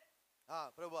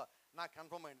 ప్రభువా నాకు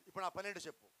కన్ఫర్మ్ అయింది, ఇప్పుడు నా పని ఏంటో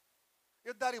చెప్పు.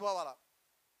 యుద్ధానికి పోవాలా.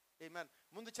 ఆమేన్.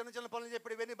 ముందు చిన్న పనులు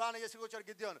చెప్పి ఇవన్నీ బాగానే చేసి వచ్చాడు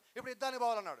గిద్యోను. ఇప్పుడు యుద్ధానికి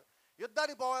పోవాలన్నాడు.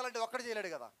 యుద్ధానికి పోవాలంటే ఒక్కడు చేయలేడు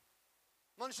కదా,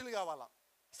 మనుషులు కావాలా,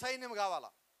 సైన్యం కావాలా.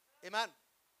 ఆమేన్.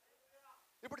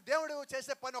 ఇప్పుడు దేవుడు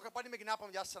చేసే ఒక పని మీకు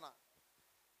జ్ఞాపకం చేస్తున్నా.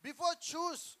 Before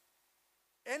choose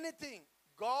anything,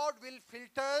 God will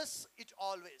filters it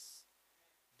always.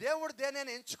 దేవుడు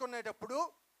దేనిని ఎంచుకునేటప్పుడు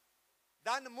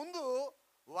దాన్ని ముందు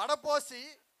వడపోసి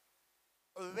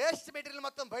వేస్ట్ మెటీరియల్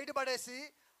మొత్తం బయటపడేసి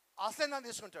అసలు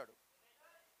తీసుకుంటాడు.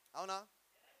 అవునా?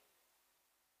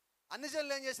 అన్ని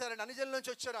జనులు ఏం చేశారంటే, అన్ని జనుల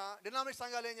నుంచి వచ్చిన డినామిక్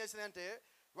సంఘాలు ఏం చేసినాయంటే,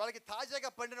 వాళ్ళకి తాజాగా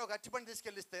పండిన ఒక అరటిపండు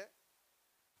తీసుకెళ్ళిస్తే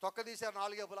తొక్క తీశారు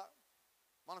 4 వైపులా,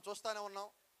 మనం చూస్తూనే ఉన్నాం.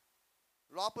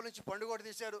 లోపల నుంచి పండు కూడా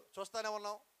తీశారు, చూస్తూనే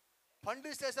ఉన్నాం. పండు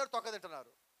తీసేశారు, తొక్క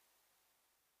తింటున్నారు.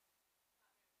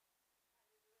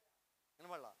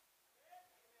 వినమల్లా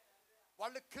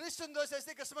వాళ్ళు క్రీస్తుని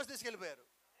దోసేసి క్రిస్మస్ తీసుకెళ్ళిపోయారు.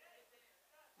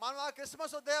 మనం ఆ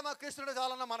క్రిస్మస్ వద్దే, మా క్రీస్తుడు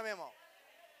చాలన్నా మనమేమో.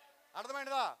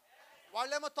 అర్థమైందా?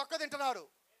 వాళ్ళేమో తొక్క తింటున్నారు.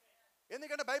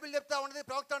 ఎందుకంటే బైబిల్ చెప్తా ఉన్నది,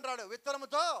 ప్రవక్త అంటాడు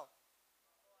విత్తనముతో.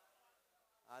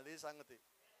 అది సంగతి.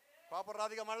 కోపం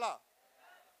రాదుగా మళ్ళా.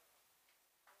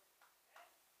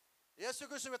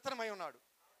 యేసుక్రీస్తు విత్తనమై ఉన్నాడు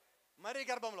మరి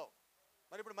గర్భంలో.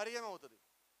 మరి ఇప్పుడు మరి ఏమవుతుంది?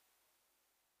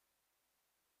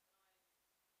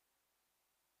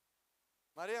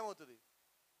 మరి ఏమవుతుంది?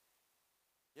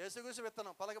 యేసుక్రీస్తు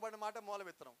విత్తనం, పలకబడిన మాట మూల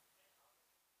విత్తనం.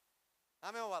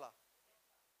 ఆమె అవ్వాలా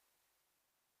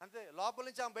అంతే. లోపల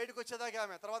నుంచి ఆమె బయటకు వచ్చేదాకా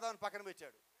ఆమె, తర్వాత ఆమెను పక్కన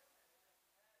పెట్టాడు.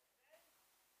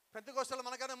 పెంతెకొస్తేలు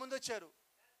మనకన్నా ముందు వచ్చారు,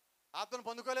 ఆత్మను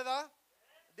పొందుకోలేదా?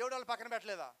 దేవుడు వాళ్ళు పక్కన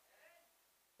పెట్టలేదా?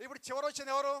 ఇప్పుడు చివరి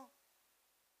వచ్చింది ఎవరు?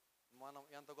 మనం.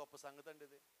 ఎంత గొప్ప సంగతి అండి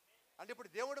ఇది. అంటే ఇప్పుడు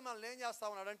దేవుడు మనల్ని ఏం చేస్తా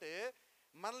ఉన్నాడంటే,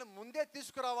 మనల్ని ముందే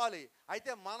తీసుకురావాలి.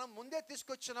 అయితే మనం ముందే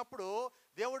తీసుకొచ్చినప్పుడు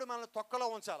దేవుడు మనల్ని తొక్కలో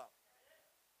ఉంచాల.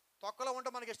 తొక్కలో ఉంటే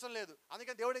మనకి ఇష్టం లేదు.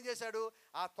 అందుకని దేవుడు ఏం చేశాడు,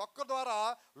 ఆ తొక్క ద్వారా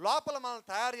లోపల మనల్ని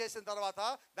తయారు చేసిన తర్వాత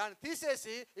దాన్ని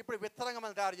తీసేసి ఇప్పుడు విత్తనంగా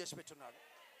మనం తయారు చేసి పెట్టున్నాడు.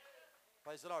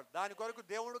 Praise the lord. దాని కొరకు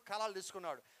దేవుడు కళాలు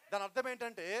తీసుకున్నాడు. దాని అర్థం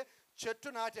ఏంటంటే, చెట్టు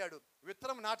నాటాడు,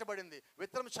 విత్తనం నాటబడింది,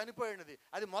 విత్తనం చనిపోయినది,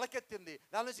 అది మొలకెత్తింది,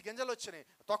 దాని నుంచి గింజలు వచ్చినాయి,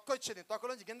 తొక్క వచ్చింది,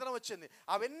 తొక్క నుంచి గింజలు వచ్చింది.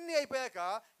 అవన్నీ అయిపోయాక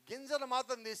గింజలు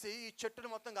మాత్రం తీసి ఈ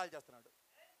చెట్టును మొత్తం గాలి చేస్తున్నాడు.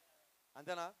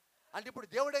 అంతేనా? అంటే ఇప్పుడు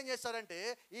దేవుడు ఏం చేశాడంటే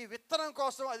ఈ విత్తనం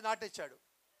కోసం అది నాటించాడు.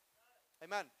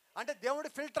 ఆమేన్. అంటే దేవుడు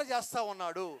ఫిల్టర్ చేస్తూ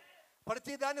ఉన్నాడు,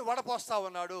 ప్రతిదాన్ని వడపోస్తూ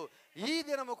ఉన్నాడు. ఈ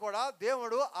దినము కూడా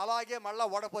దేవుడు అలాగే మళ్ళా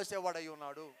వడపోసేవాడై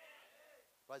ఉన్నాడు.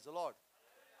 Praise the lord.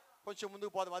 కొంచెం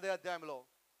ముందుకు పోదాం. అదే అధ్యాయంలో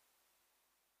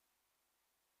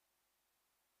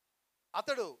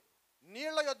అతడు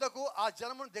నీళ్ల యొద్దకు ఆ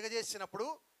జలమును దిగజేసినప్పుడు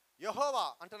యెహోవా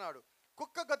అంటున్నాడు,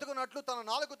 కుక్క గతుకున్నట్లు తన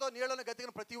నాలుకతో నీళ్లను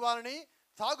గతికిన ప్రతివారిని,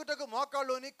 తాగుటకు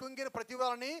మోకాళ్ళలోని కుంగిన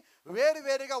ప్రతివారిని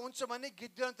వేరువేరుగా ఉంచమని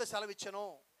గిద్యోనుతో సెలవిచ్చెను.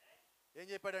 ఏం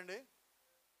చెప్పాడండి?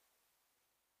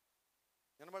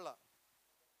 వినబడలా?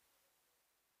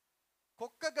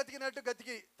 కుక్క గతికినట్టు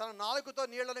గతికి తన నాలుకతో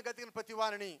నీళ్లను గతికిన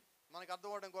ప్రతివారిని. మనకు అర్థం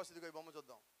అవడం కోసం ఇదిగో ఈ బొమ్మ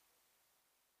చూద్దాం.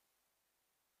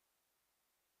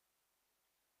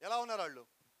 ఎలా ఉన్నారు వాళ్ళు?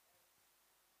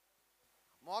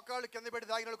 మోకాళ్ళు కింద పెట్టి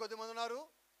తాగిన వాళ్ళు కొద్దిమంది ఉన్నారు,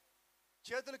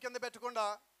 చేతులు కింద పెట్టకుండా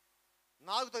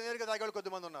నాలుగుతో నేరుగా తాగే వాళ్ళు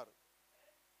కొద్దిమంది ఉన్నారు.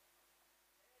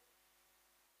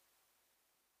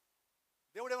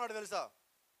 దేవుడు ఏమన్నాడు తెలుసా?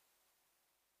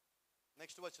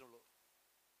 నెక్స్ట్ వచనంలో,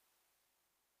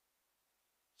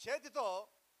 చేతితో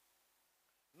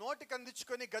నోటికి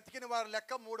అందించుకొని గతికిన వారి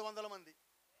లెక్క 300 మంది,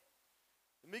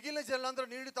 మిగిలిన జనులందరూ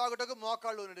నీళ్లు తాగుటకు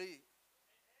మోకాళ్ళు ఉన్నది.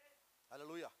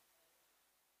 హల్లెలూయా.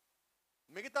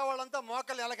 మిగతా వాళ్ళంతా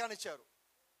మోకాళ్ళు నేలకానిచ్చారు,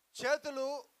 చేతులు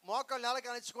మోకాళ్ళు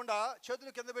నేలకానిచ్చకుండా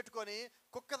చేతులు కింద పెట్టుకొని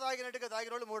కుక్క తాగినట్టుగా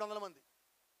తాగిన వాళ్ళు 300 మంది.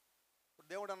 ఇప్పుడు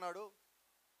దేవుడు అన్నాడు,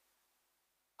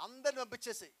 అందరిని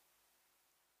పంపించేసి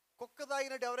కుక్క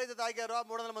తాగినట్టు ఎవరైతే తాగారో ఆ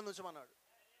 300 మంది ఉంచమన్నాడు.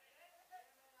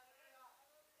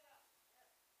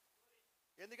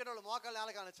 ఎందుకంటే వాళ్ళు మోకాళ్ళు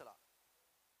నేలకానిచ్చలా.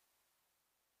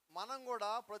 మనం కూడా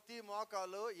ప్రతి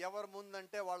మోకాలు ఎవరి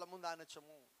ముందంటే వాళ్ళ ముందు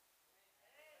ఆనచ్చము.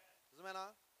 నిజమేనా?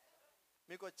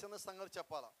 మీకు చిన్న సంగతి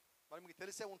చెప్పాలా, మరి మీకు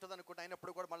తెలిసే ఉంటుంది అనుకుంటే,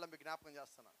 అయినప్పుడు కూడా మళ్ళీ మీకు జ్ఞాపకం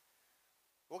చేస్తున్నాను.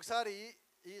 ఒకసారి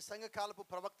ఈ సంఘకాలపు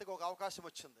ప్రవక్తకు ఒక అవకాశం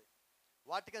వచ్చింది.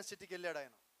 వాటికన్ సిటీకి వెళ్ళాడు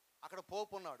ఆయన. అక్కడ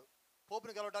పోపు ఉన్నాడు.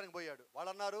 పోపుని కలవడానికి పోయాడు.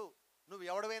 వాళ్ళు అన్నారు, నువ్వు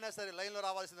ఎవడవైనా సరే లైన్లో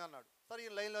రావాల్సిందే అన్నాడు. సరే ఈ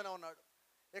లైన్లోనే ఉన్నాడు.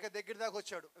 ఇక దగ్గర దాకా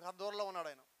వచ్చాడు. ఇక దూరంలో ఉన్నాడు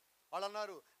ఆయన. వాళ్ళు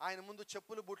అన్నారు, ఆయన ముందు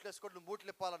చెప్పులు బూట్లు వేసుకోండి, నువ్వు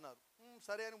బూట్లు ఇప్పాలన్నారు.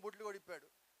 సరే అని బూట్లు కూడా ఇప్పాడు.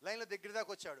 లైన్లో దగ్గర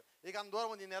దాకా వచ్చాడు. ఇక అంత దూరం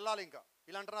ఉంది, నేను వెళ్ళాలి. ఇంకా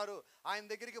ఇలా అంటున్నారు, ఆయన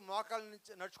దగ్గరికి మోకాళ్ళ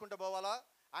నుంచి నడుచుకుంటూ పోవాలా,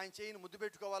 ఆయన చేయిని ముద్దు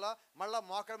పెట్టుకోవాలా, మళ్ళీ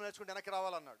మోకాళ్ళ నడుచుకుంటూ వెనక్కి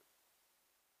రావాలన్నాడు.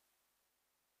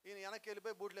 ఈయన వెనక్కి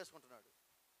వెళ్ళిపోయి బూట్లు వేసుకుంటున్నాడు.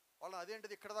 వాళ్ళు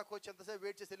అదేంటిది ఇక్కడ దాకా వచ్చి ఎంతసేపు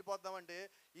వెయిట్ చేసి వెళ్ళిపోద్దామంటే,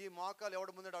 ఈ మోకాలు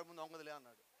ఎవడు ముందు ఆడు ముందు అవ్వదులే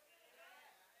అన్నాడు.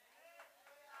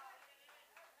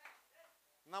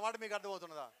 నా మాట మీకు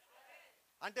అర్థమవుతున్నదా?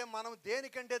 అంటే మనం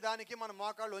దేనికంటే దానికి మన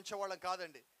మోకాళ్ళు ఉంచేవాళ్ళం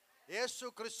కాదండి. యేసు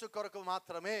క్రీస్తు కొరకు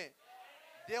మాత్రమే,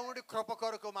 దేవుడి కృప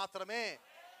కొరకు మాత్రమే,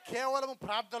 కేవలం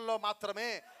ప్రార్థనలో మాత్రమే,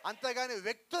 అంతేగాని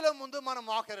వ్యక్తుల ముందు మనం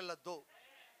మోకరిల్లొద్దు.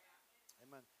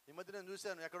 ఈ మధ్య నేను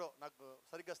చూశాను ఎక్కడో, నాకు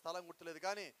సరిగ్గా స్థలం గుర్తులేదు,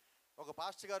 కానీ ఒక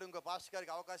పాస్టర్ గారు ఇంకో పాస్టర్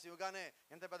గారికి అవకాశం ఇవ్వగానే,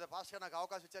 ఎంత పెద్ద పాస్టర్ గారు నాకు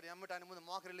అవకాశం ఇచ్చారు, ఎమ్మటి ఆయన ముందు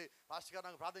మోకరిల్లి పాస్టర్ గారు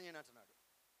నాకు ప్రార్థన చేయని అంటున్నాడు.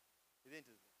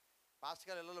 ఇదేంటిది? పాస్టర్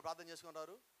గారు ఇళ్ళలో ప్రార్థన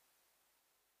చేసుకున్నారు.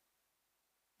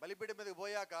 బలిపీఠం మీదకి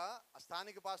పోయాక ఆ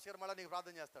స్థానిక పాస్టర్ గారు మళ్ళీ నీకు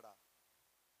ప్రార్థన చేస్తాడా?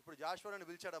 ఇప్పుడు జాషువా నన్ను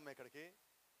పిలిచాడమ్మా ఇక్కడికి.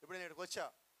 ఇప్పుడు నేను ఇక్కడికి వచ్చా,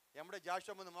 ఎమ్మడే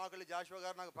జాషువా ముందు మోకరిల్లి జాషువా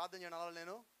గారు నాకు ప్రార్థన చేయడం అలా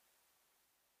నేను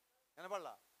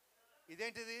వినపడలా.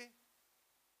 ఇదేంటిది?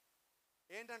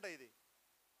 ఏంటంట ఇది?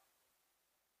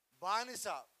 బానిస,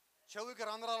 చెవుకి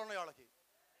రంధ్రాలు ఉన్నాయి వాళ్ళకి,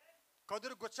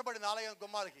 కదురు గుచ్చబడింది ఆలయం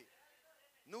గుమ్మాలకి.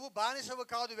 నువ్వు బానిసవు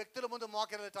కాదు వ్యక్తుల ముందు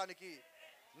మోకరిల్లటానికి.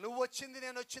 నువ్వు వచ్చింది,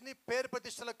 నేను వచ్చింది పేరు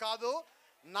ప్రతిష్టలకు కాదు,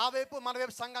 నా వైపు మన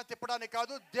వైపు సంఘం తిప్పడానికి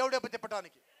కాదు, దేవుడి వైపు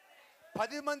తిప్పడానికి.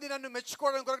 10 మంది నన్ను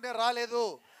మెచ్చుకోవడం కొరకు నేను రాలేదు,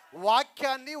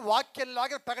 వాక్యాన్ని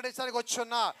వాక్యంలాగా ప్రకటించడానికి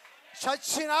వచ్చున్నా.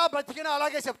 చచ్చినా బ్రతికినా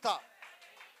అలాగే చెప్తా.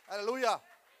 హల్లెలూయా.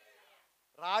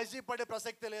 రాజీ పడే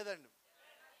ప్రసక్తే లేదండి.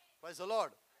 Praise the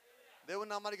lord.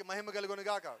 దేవుని నామానికి మహిమ కలుగును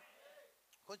గాక.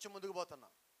 కొంచెం ముందుకు పోతున్నా.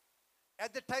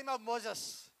 At the time of Moses,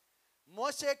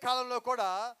 మోసే కాలంలో కూడా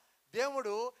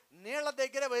దేవుడు నీళ్ల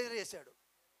దగ్గరే వేరు చేశాడు.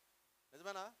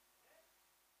 నిజమేనా?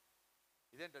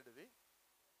 ఇదేంటంటే ఇది?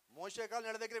 మోసే కాలం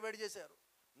నీళ్ళ దగ్గర వేడి చేశారు,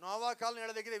 నోవా కాలం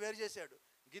నీళ్ళ దగ్గర వేరు చేశాడు,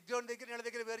 గిద్యోని దగ్గర నీళ్ళ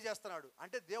దగ్గర వేరు చేస్తున్నాడు.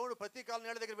 అంటే దేవుడు ప్రతి కాలం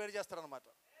నీళ్ళ దగ్గర వేరు చేస్తాడు అనమాట.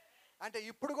 అంటే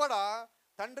ఇప్పుడు కూడా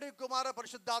తండ్రి, కుమార,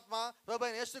 పరిశుద్ధాత్మ,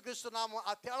 ప్రభువైన యేసుక్రీస్తు నామం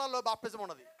ఆ తేడాలో బాప్తిజం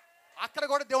ఉన్నది. అక్కడ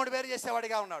కూడా దేవుడు వేరు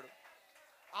చేసేవాడిగా ఉన్నాడు.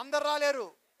 అందరు రాలేరు.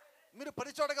 మీరు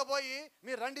పని చోటగా పోయి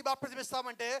మీరు రండి బాప్తిజం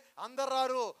ఇస్తామంటే అందరు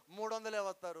రారు, 300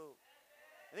 వస్తారు.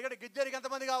 ఎందుకంటే గిద్యోనికి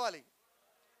ఎంతమంది కావాలి,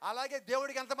 అలాగే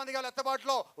దేవుడికి ఎంతమంది కావాలి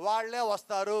ఎత్తబాటులో, వాళ్ళే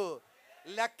వస్తారు.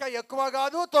 లెక్క ఎక్కువ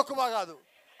కాదు, తక్కువ కాదు.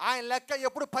 ఆయన లెక్క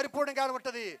ఎప్పుడు పరిపూర్ణంగా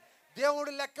ఉంటుంది.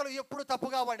 దేవుడి లెక్కలు ఎప్పుడు తప్పు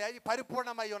కావండి, అవి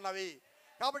పరిపూర్ణమై ఉన్నవి.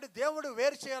 కాబట్టి దేవుడు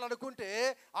వేరు చేయాలనుకుంటే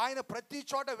ఆయన ప్రతి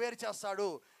చోట వేరు చేస్తాడు.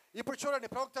 ఇప్పుడు చూడండి,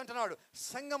 ప్రవక్త అంటున్నాడు,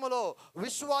 సంఘములో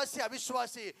విశ్వాసి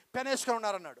అవిశ్వాసి పెనేసుకొని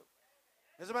ఉన్నారన్నాడు.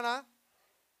 నిజమేనా?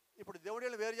 ఇప్పుడు దేవుడు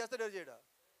వీళ్ళని వేరు చేస్తాడు, వేరు చేయడా?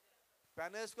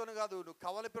 పెన్ వేసుకొని కాదు, నువ్వు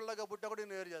కవల పిల్లగా పుట్టా కూడా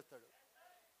నేను వేరు చేస్తాడు.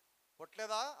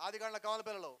 పుట్టలేదా ఆదికాండ కవల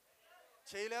పిల్లలు?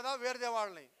 చేయలేదా వేరుదే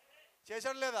వాళ్ళని?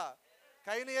 చేశాడు లేదా?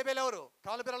 కయ్యను ఏబేలు ఎవరు?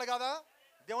 కవల పిల్లలు కాదా?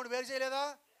 దేవుడు వేరు చేయలేదా?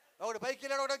 ఒకడు పైకి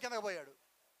వెళ్ళాడు, ఒకటి కిందకి పోయాడు.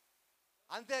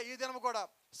 అంతే ఈ దినం కూడా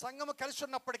సంఘము కలిసి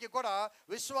ఉన్నప్పటికీ కూడా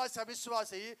విశ్వాసి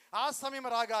అవిశ్వాసి ఆ సమయం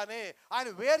రాగానే ఆయన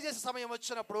వేరు చేసే సమయం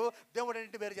వచ్చినప్పుడు దేవుడు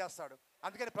ఇంటిని వేరు చేస్తాడు.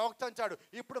 అందుకని ప్రవక్త అంటాడు,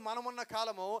 ఇప్పుడు మనమున్న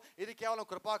కాలము ఇది కేవలం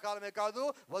కృపాకాలమే కాదు,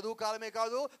 వధువు కాలమే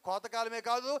కాదు, కోతకాలమే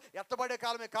కాదు, ఎత్తబడే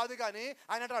కాలమే కాదు, కానీ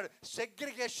ఆయన అంటాడు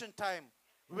సెగ్రిగేషన్ టైం,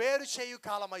 వేరు చేయు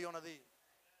కాలం అయి ఉన్నది.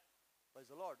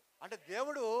 Praise the lord. అంటే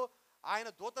దేవుడు ఆయన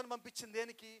దూతను పంపించింది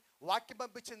దేనికి? వాక్యం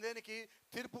పంపించింది దేనికి?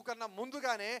 తీర్పు కన్నా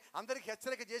ముందుగానే అందరికి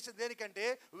హెచ్చరిక చేసింది దేనికంటే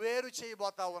వేరు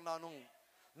చేయబోతా ఉన్నాను.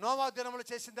 నోవా దినములు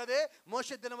చేసింది అదే,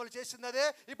 మోషే దినములు చేసింది అదే,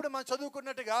 ఇప్పుడు మనం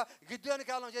చదువుకున్నట్టుగా గిద్యోని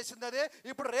కాలం చేసింది అదే.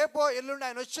 ఇప్పుడు రేపో ఎల్లుండి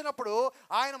ఆయన వచ్చినప్పుడు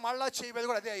ఆయన మళ్ళా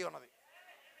చేయబోయేది కూడా అదే అయి ఉన్నది.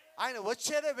 ఆయన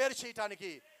వచ్చేదే వేరు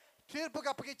చేయటానికి. తీర్పుకి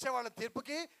అప్పగించే వాళ్ళని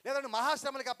తీర్పుకి, లేదంటే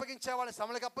మహాశ్రమలకు అప్పగించే వాళ్ళని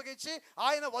శ్రమలకు అప్పగించి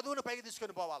ఆయన వధువును పైకి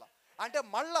తీసుకొని పోవాలి. అంటే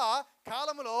మళ్ళా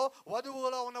కాలంలో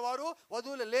వధువులో ఉన్నవారు,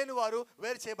 వధువులు లేనివారు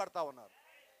వేరు చేయబడతా ఉన్నారు.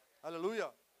 హల్లెలూయా.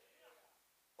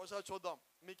 ఒకసారి చూద్దాం.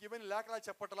 మీకు ఇవన్నీ లేఖనాలు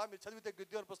చెప్పట్లా, మీరు చదివితే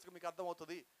గిద్యోని పుస్తకం మీకు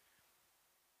అర్థమవుతుంది.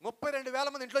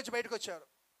 32,000 మంది ఇంట్లోంచి బయటకు వచ్చారు.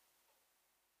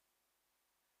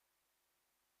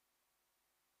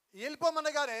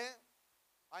 వెళ్ళిపోమనగానే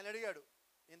ఆయన అడిగాడు,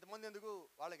 ఇంతమంది ఎందుకు?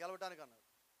 వాళ్ళు గెలవటానికి అన్నాడు.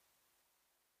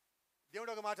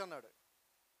 దేవుడు ఒక మాట అన్నాడు,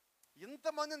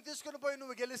 ఇంతమందిని తీసుకుని పోయి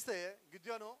నువ్వు గెలిస్తే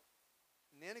గిద్యోను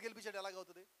నేను గెలిపించాడు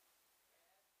ఎలాగవుతుంది?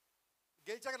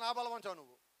 గెలిచాక నా బలం అంటావు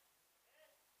నువ్వు.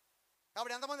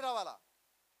 కాబట్టి ఎంతమంది రావాలా?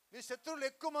 మీ శత్రువులు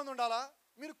ఎక్కువ మంది ఉండాలా,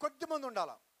 మీరు కొద్ది మంది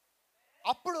ఉండాలా?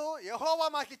 అప్పుడు యెహోవా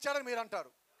మాకు ఇచ్చాడని మీరు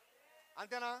అంటారు.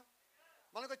 అంతేనా?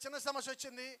 మనకు చిన్న సమస్య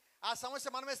వచ్చింది, ఆ సమస్య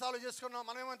మనమే సాల్వ్ చేసుకున్నాం,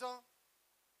 మనం ఏమంటాం?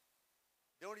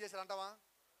 దేవుడు చేశాడు అంటావా?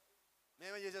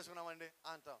 మేమే చేసేసుకున్నామండి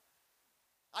అంటాం.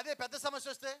 అదే పెద్ద సమస్య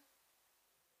వస్తే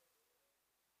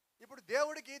ఇప్పుడు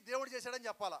దేవుడు చేశాడని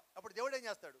చెప్పాలా. అప్పుడు దేవుడు ఏం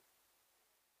చేస్తాడు?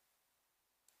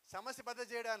 సమస్య పెద్ద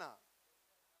చేయడానా?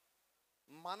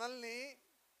 మనల్ని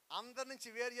అందరి నుంచి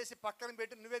వేరు చేసి పక్కన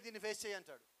పెట్టి నువ్వే దీన్ని ఫేస్ చేయి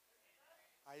అంటాడు.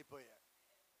 అయిపోయా.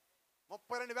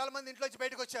 32,000 మంది ఇంట్లోంచి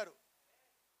బయటకు వచ్చారు.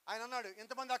 ఆయన అన్నాడు,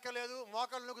 ఇంతమంది అక్కర్లేదు,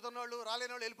 మోకాళ్ళు నొక్కుతున్న వాళ్ళు,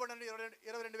 రాలేని వాళ్ళు వెళ్ళిపోండి.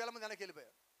 22,000 మంది వెనక్కి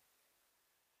వెళ్ళిపోయారు.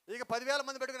 ఇక 10,000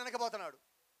 మంది పెట్టుకుని వెనకపోతున్నాడు.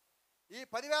 ఈ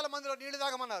 10,000 మందిలో నీళ్లు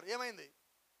తాగమన్నారు. ఏమైంది?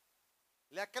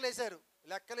 లెక్కలేశారు.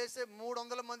 లెక్కలేసే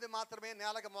 300 మంది మాత్రమే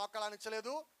నేలకు మోకాళ్ళు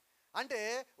అనించలేదు. అంటే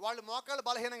వాళ్ళు మోకాళ్ళు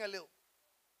బలహీనంగా లేవు,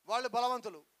 వాళ్ళు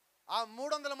బలవంతులు. ఆ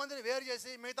 300 మందిని వేరు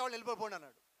చేసి మిగతా వాళ్ళు వెళ్ళిపోండి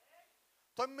అన్నాడు.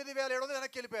 9,700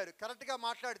 వెనక్కి వెళ్ళిపోయారు. కరెక్ట్గా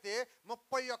మాట్లాడితే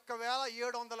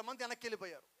 31,700 మంది వెనక్కి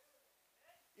వెళ్ళిపోయారు.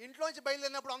 ఇంట్లోంచి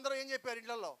బయలుదేరినప్పుడు అందరూ ఏం చెప్పారు?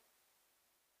 ఇంట్లో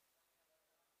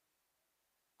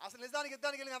అసలు నిజానికి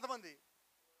యుద్ధానికి వెళ్ళిన ఎంతమంది?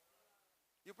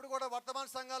 ఇప్పుడు కూడా వర్తమాన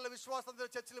సంఘాల్లో విశ్వాసం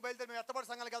చర్చలు బయలుదేరి మేము ఎత్తబడి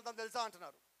సంఘాలకు వెళ్తాం తెలుసా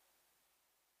అంటున్నారు.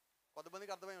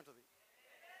 కొంతమందికి అర్థమై ఉంటుంది.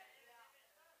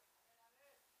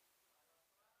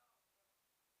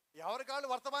 ఎవరి కాళ్ళు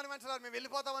వర్తమానం అంటున్నారు, మేము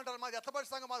వెళ్ళిపోతాం అంటారు. మాది ఎత్తబడి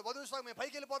సంఘం, మాది వధువు సంఘం, మేము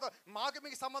పైకి వెళ్ళిపోతాం, మాకు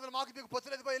మీకు సంబంధం, మాకు మీకు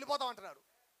పొత్తులేదు, వెళ్ళిపోతాం అంటున్నారు.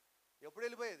 ఎప్పుడు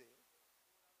వెళ్ళిపోయేది?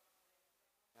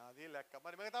 అది లెక్క.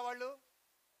 మరి మిగతా వాళ్ళు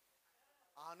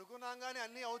అనుకున్నాగానే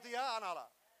అన్నీ అవుతాయా అనాలా?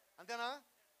 అంతేనా?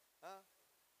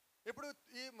 ఇప్పుడు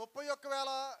ఈ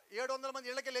 31,700 మంది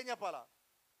ఇళ్ళకి వెళ్ళి ఏం చెప్పాలా?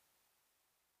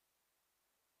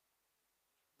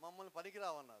 మమ్మల్ని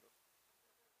పనికిరావన్నారు.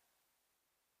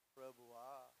 ప్రభువా.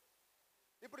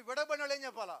 ఇప్పుడు విడబడిన వాళ్ళు ఏం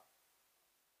చెప్పాలా?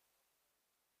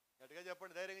 గట్టిగా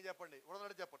చెప్పండి, ధైర్యంగా చెప్పండి,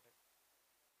 ఉడనట్టు చెప్పండి.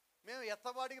 మేము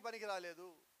ఎత్తబాటికి పనికి రాలేదు.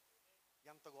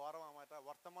 ఎంత ఘోరం అన్నమాట.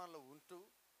 వర్తమానంలో ఉంటూ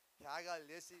త్యాగాలు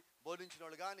చేసి బోధించిన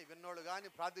వాళ్ళు కానీ, విన్నోళ్ళు కానీ,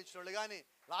 ప్రార్థించిన వాళ్ళు కానీ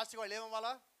లాస్ట్కి వాళ్ళు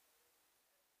ఏమవ్వాలా?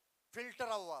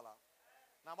 ఫిల్టర్ అవ్వాలా.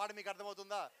 నా మాట మీకు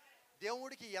అర్థమవుతుందా?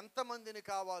 దేవుడికి ఎంతమందిని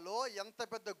కావాలో, ఎంత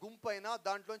పెద్ద గుంపు అయినా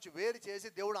దాంట్లోంచి వేరు చేసి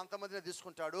దేవుడు అంతమందిని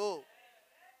తీసుకుంటాడు.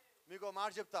 మీకు ఒక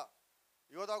మాట చెప్తా.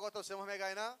 యోధాగోత్రం సింహమేగా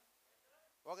ఆయన.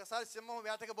 ఒకసారి సింహం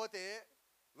వేటకపోతే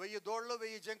 1000 దూడలు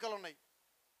 1000 జింకలు ఉన్నాయి.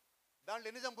 దాంట్లో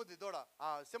ఎన్ని చంపుద్ది దూడ? ఆ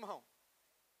సింహం.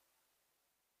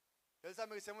 తెలుసా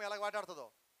మీకు సింహం ఎలా వేటాడుతుందో?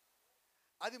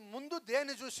 అది ముందు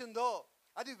దేన్ని చూసిందో,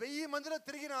 అది 1000 మందిలో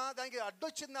తిరిగినా దానికి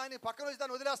అడ్డొచ్చిందా అని పక్కన వచ్చి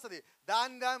దాన్ని వదిలేస్తుంది.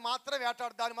 దాన్ని మాత్రం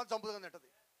వేటాడు, దాన్ని మాత్రం చంపుతుంది అంటది.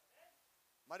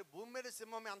 మరి భూమి మీద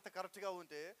సింహం అంత కరెక్ట్గా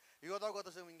ఉంటే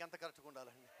యోధాగోత్ర సింహం ఇంకెంత కరెక్ట్గా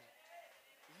ఉండాలండి?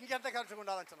 ఇంకెంత కరెక్ట్గా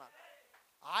ఉండాలంటున్నా.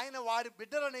 ఆయన వారి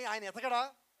బిడ్డలని ఆయన ఎతకడా?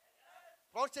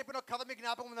 ప్రవక్త చెప్పిన ఒక కథ మీకు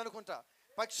జ్ఞాపకం ఉంది అనుకుంటా.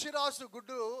 పక్షిరాజు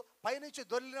గుడ్డు పైనుంచి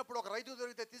దొరికినప్పుడు ఒక రైతు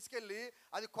దొరికితే తీసుకెళ్ళి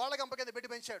అది కోళ్ళగంప కింద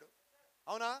పెట్టి పెంచాడు.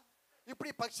 అవునా? ఇప్పుడు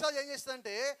ఈ పక్షిరాజు ఏం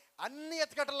చేస్తుందంటే అన్ని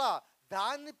ఎతకటలా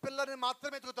దాన్ని పిల్లని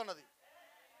మాత్రమే ఎతుకుతున్నది.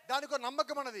 దానికి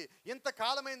నమ్మకం ఉన్నది.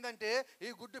 ఇంతకాలం అయిందంటే ఈ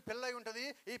గుడ్డు పిల్ల అయి ఉంటుంది,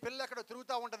 ఈ పిల్ల ఎక్కడ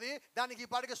తిరుగుతూ ఉంటుంది, దానికి ఈ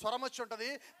పాటికి స్వరం వచ్చి ఉంటుంది,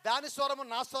 దాని స్వరము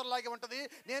నా స్వరంలాగే ఉంటుంది.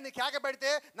 నేను కేక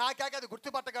పెడితే నా కేక అది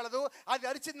గుర్తుపట్టగలదు, అది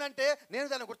అరిచిందంటే నేను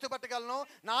దాన్ని గుర్తుపట్టగలను.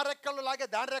 నా రెక్కలు లాగే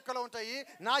దాని రెక్కలు ఉంటాయి,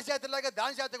 నా జాతిలాగే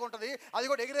దాని జాతిగా ఉంటుంది, అది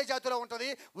కూడా ఎగిరే జాతిలో ఉంటుంది.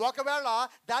 ఒకవేళ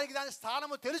దానికి దాని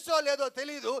స్థానము తెలుసో లేదో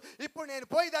తెలియదు, ఇప్పుడు నేను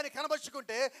పోయి దాన్ని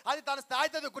కనబరుచుకుంటే అది తన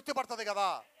స్థాయితో గుర్తుపడుతుంది కదా.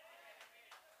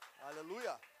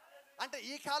 హల్లెలూయా. అంటే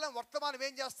ఈ కాలం వర్తమానం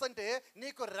ఏం చేస్తుంటే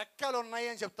నీకు రెక్కలు ఉన్నాయి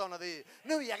అని చెప్తా ఉన్నది,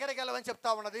 నువ్వు ఎగరగలవని చెప్తా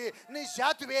ఉన్నది, నీ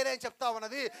జాతి వేరే అని చెప్తా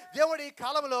ఉన్నది. దేవుడు ఈ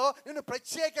కాలంలో నిన్ను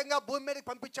ప్రత్యేకంగా భూమి మీదకి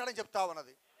పంపించాడని చెప్తా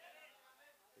ఉన్నది.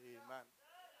 ఆమేన్.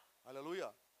 హల్లెలూయా.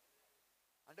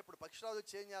 అంటే ఇప్పుడు పక్షిరాజు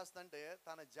వచ్చి ఏం చేస్తుందంటే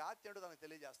తన జాతి ఏంటో తనకు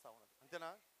తెలియజేస్తా ఉన్నది.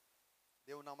 అంతేనా?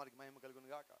 దేవుడు నామానికి మహిమ కలుగును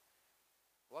గాక.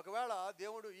 ఒకవేళ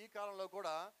దేవుడు ఈ కాలంలో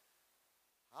కూడా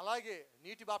అలాగే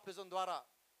నీటి బాప్టిజం ద్వారా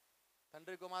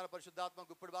తండ్రి కుమార పరిశుద్ధాత్మ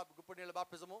గుప్పుడు నీళ్ళ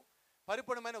బాప్టిజము,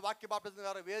 పరిపూర్ణమైన వాక్య బాప్టిజం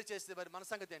ద్వారా వేరు చేస్తే మరి మన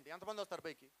సంగతి ఏంటి? ఎంతమంది వస్తారు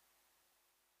పైకి?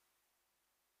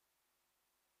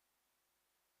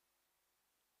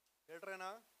 ఏటరైనా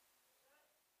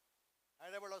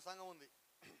హైదరాబాద్లో సంఘం ఉంది,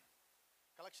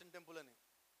 కలెక్షన్ టెంపుల్ అని.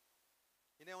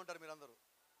 ఇనే ఉంటారు మీరందరూ,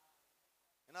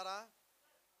 విన్నారా?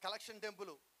 కలెక్షన్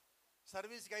టెంపుల్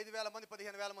సర్వీస్కి 5,000 మంది,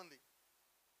 15,000 మంది.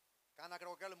 కానీ అక్కడ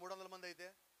ఒకవేళ 300 మంది అయితే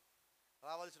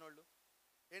రావాల్సిన వాళ్ళు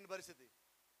ఏంటి పరిస్థితి?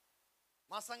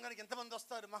 మా సంఘానికి ఎంతమంది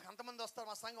వస్తారు, మాకు అంతమంది వస్తారు,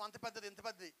 మా సంఘం అంత పెద్దది, ఎంత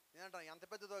పెద్దది. నేనంటాను ఎంత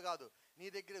పెద్దదో కాదు, నీ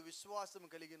దగ్గర విశ్వాసం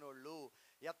కలిగిన వాళ్ళు,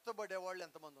 ఎత్తబడేవాళ్ళు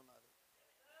ఎంతమంది ఉన్నారు?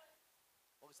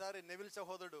 ఒకసారి నెవిల్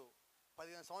సహోదరుడు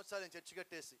 15 సంవత్సరాలు నేను చర్చి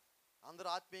కట్టేసి అందరూ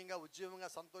ఆత్మీయంగా, ఉద్యోగంగా,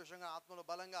 సంతోషంగా, ఆత్మలో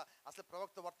బలంగా, అసలు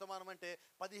ప్రవక్త వర్తమానం అంటే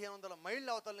 1500 మైళ్ళ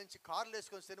అవతల నుంచి కార్లు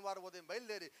వేసుకొని శనివారం ఉదయం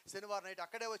బయలుదేరి శనివారం నైట్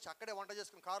అక్కడే వచ్చి అక్కడే వంట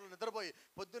చేసుకుని కార్లు నిద్రపోయి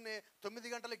పొద్దున్నే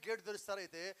 9 గంటలకు గేటు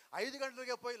తెరుస్తారైతే 5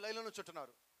 గంటలకే పోయి లైన్లో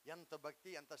చుట్టున్నారు. ఎంత భక్తి,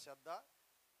 ఎంత శ్రద్ధ,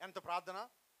 ఎంత ప్రార్థన.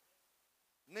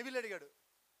 నెవిల్ అడిగాడు,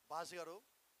 బాస్ గారు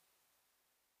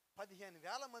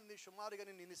 15,000 మంది సుమారుగా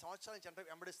నేను ఇన్ని సంవత్సరాల నుంచి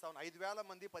వెంబడిస్తా ఉన్నాను, 5,000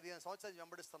 మంది 15 సంవత్సరాల నుంచి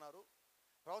వెంబడిస్తున్నారు.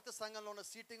 ప్రవక్త సంఘంలో ఉన్న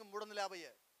సీటింగ్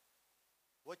 350,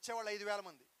 వచ్చేవాళ్ళు 5,000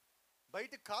 మంది.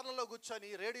 బయట కార్లలో కూర్చొని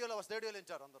రేడియోలో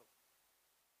ఇచ్చారు అందరూ,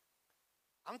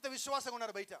 అంత విశ్వాసంగా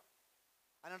ఉన్నారు బయట.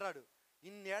 అని అన్నాడు,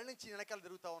 ఇన్నేళ్ళ నుంచి వెనకాల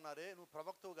తిరుగుతూ ఉన్నారే, నువ్వు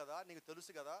ప్రవక్తవు కదా, నీకు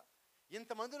తెలుసు కదా,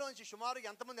 ఇంతమందిలోంచి సుమారుగా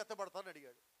ఎంతమంది ఎత్తబడతారని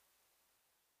అడిగాడు.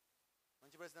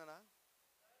 మంచి ప్రశ్ననా?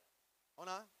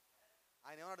 అవునా?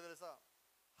 ఆయన ఏమన్నాడు తెలుసా?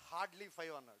 హార్డ్లీ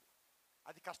 5 అన్నాడు.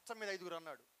 అది కష్టం మీద 5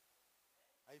 అన్నాడు.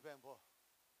 అయిపోయాం పో.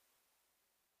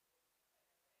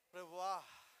 ప్రభువా,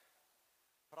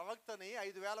 ప్రవక్తని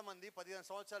 5,000 మంది 15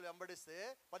 సంవత్సరాలు వెంబడిస్తే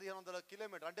 1,500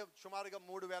 కిలోమీటర్ అంటే సుమారుగా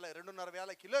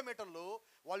 2,500 కిలోమీటర్లు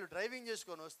వాళ్ళు డ్రైవింగ్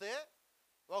చేసుకొని వస్తే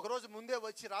ఒకరోజు ముందే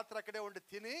వచ్చి రాత్రి అక్కడే ఉండి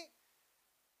తిని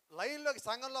లైన్లోకి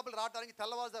సంఘం లోపల రావడానికి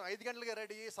తెల్లవారుజాము 5 గంటలకి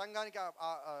రెడీ సంఘానికి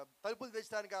తలుపులు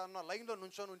తెచ్చడానికి అన్న లైన్లో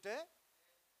నుంచొని ఉంటే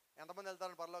ఎంతమంది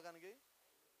వెళ్తారని పరలోకానికి?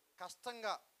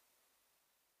 కష్టంగా.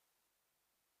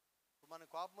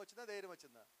 మనకు కోపం వచ్చిందా, ధైర్యం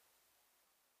వచ్చిందా,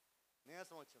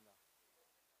 నీరసం వచ్చిందా?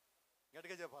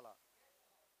 గట్టిగా చెప్పాలా,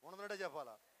 ఉన్నదంటే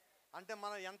చెప్పాలా? అంటే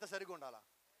మనం ఎంత సరిగా ఉండాలా?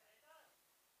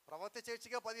 ప్రవక్త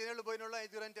చర్చిగా 15 ఏళ్ళు పోయిన వాళ్ళు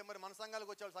 5 అంటే మరి మన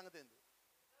సంఘాలకు వచ్చే వాళ్ళ సంగతి ఏంది?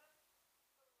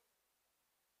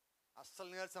 అస్సలు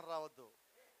నీరసం రావద్దు,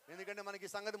 ఎందుకంటే మనకి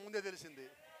ఈ సంగతి ముందే తెలిసింది.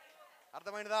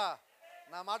 అర్థమైనదా?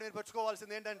 నా మాట మీరు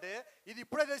పెట్టుకోవాల్సింది ఏంటంటే ఇది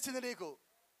ఇప్పుడే తెలిసింది నీకు.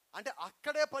 అంటే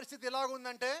అక్కడే పరిస్థితి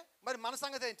ఎలాగుందంటే మరి మన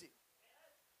సంగతి ఏంటి?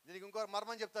 దీనికి ఇంకో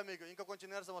మర్మం చెప్తా మీకు, ఇంకా కొంచెం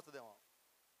నీరసం వస్తుందేమో.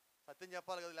 సత్యం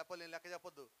చెప్పాలి కదా, నేను లెక్క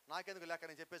చెప్పొద్దు, నాకెందుకు లెక్క,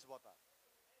 నేను చెప్పేసి పోతా.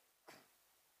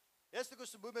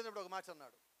 యేసుక్రీస్తు భూమి మీద ఒక మాట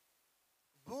అన్నాడు,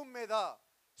 భూమి మీద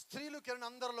స్త్రీలు కిరణ్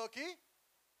అందరిలోకి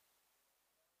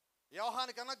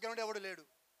యోహాను కన్నా గనుడు ఎవడు లేడు.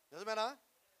 నిజమేనా?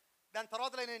 దాని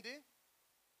తర్వాత లైన్ ఏంటి?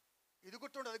 ఇది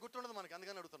గుర్తుండదు మనకి,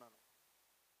 అందుకని అడుగుతున్నాను.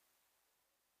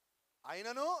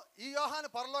 అయినను ఈ యోహాను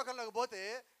పరలోకంలోకి పోతే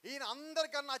ఈయన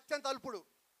అందరికన్నా అత్యంత అల్పుడు.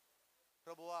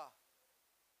 ప్రభువా,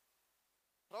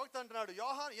 ప్రవక్త అంటున్నాడు,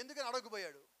 యోహాను ఎందుకని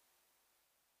అడగకపోయాడు?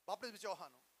 బాప్టిజం ఇచ్చే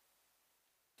యోహాను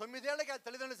 9 ఏళ్ళకి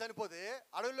తల్లిదండ్రులు చనిపోతే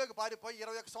అడవిలోకి పారిపోయి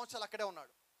 21 సంవత్సరాలు అక్కడే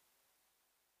ఉన్నాడు.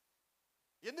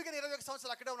 ఎందుకని 21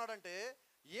 సంవత్సరాలు అక్కడే ఉన్నాడంటే,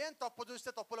 ఏం తప్పు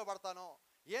చూస్తే తప్పులో పడతానో,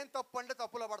 ఏం తప్పు అంటే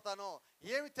తప్పులో పడతానో,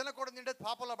 ఏమి తినకూడదు తింటే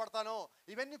పాపంలో పడతానో,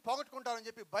 ఇవన్నీ పోగొట్టుకుంటానని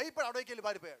చెప్పి భయపడి అడవికి వెళ్ళి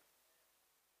పారిపోయాడు.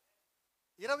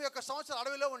 21 సంవత్సరాలు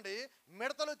అడవిలో ఉండి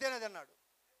మిడతలు తేనె తిన్నాడు.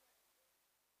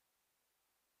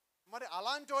 మరి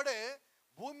అలాంటి వాడే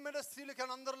భూమి మీద స్త్రీలకి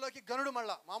అందరిలోకి గనుడు,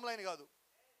 మళ్ళా మామూలైన కాదు.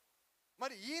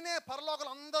 మరి ఈయనే పరలోకలు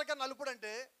అందరికన్నా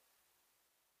నలుపుడంటే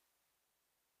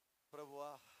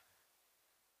ప్రభువా,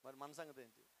 మరి మన సంగతి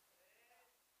ఏంటి?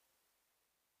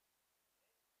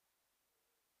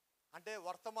 అంటే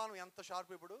వర్తమానం ఎంత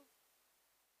షార్ప్, ఇప్పుడు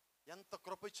ఎంత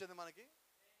కృప ఇచ్చింది మనకి.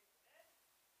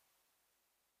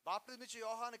 బాప్తిజం ఇచ్చే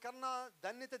యోహాను కన్నా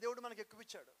ధన్యత దేవుడు మనకి ఎక్కువ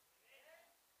ఇచ్చాడు.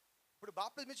 ఇప్పుడు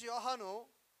బాప్తిజం ఇచ్చే యోహాను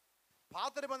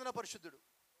పాత నిబంధన పరిశుద్ధుడు.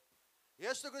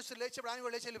 యేసుక్రీస్తు లేచినప్పుడు ఆయన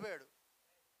కూడా లేచి వెళ్ళిపోయాడు.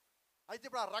 అయితే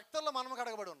ఇప్పుడు ఆ రక్తంలో మనం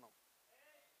కడగబడి ఉన్నాం.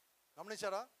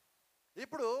 గమనించారా?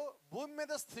 ఇప్పుడు భూమి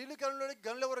మీద స్త్రీలు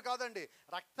గనులు ఎవరు కాదండి,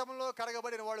 రక్తంలో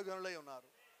కడగబడిన వాళ్ళు గనులై ఉన్నారు.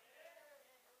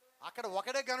 అక్కడ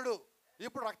ఒకడే గనుడు,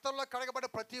 ఇప్పుడు రక్తంలో కడగబడే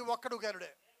ప్రతి ఒక్కడు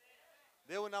గనుడే.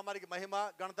 దేవుని నామానికి మహిమ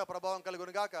ఘనత ప్రభావం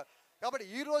కలుగును గాక. కాబట్టి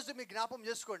ఈరోజు మీ జ్ఞాపం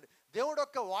చేసుకోండి, దేవుడు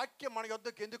యొక్క వాక్యం మన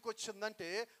యొద్దకు ఎందుకు వచ్చిందంటే,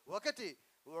 ఒకటి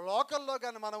లోకల్లో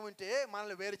కానీ మనం ఉంటే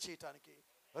మనల్ని వేరు చేయటానికి,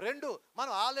 రెండు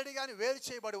మనం ఆల్రెడీ కానీ వేరు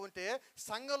చేయబడి ఉంటే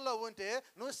సంఘంలో ఉంటే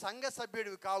నువ్వు సంఘ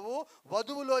సభ్యుడివి కావు,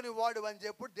 వధువులోని వాడు అని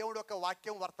చెప్పి దేవుడు యొక్క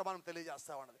వాక్యం వర్తమానం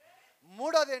తెలియజేస్తా ఉన్నది.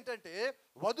 మూడోది ఏంటంటే,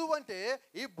 వధువు అంటే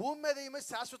ఈ భూమి మీద ఏమి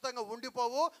శాశ్వతంగా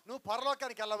ఉండిపోవు, నువ్వు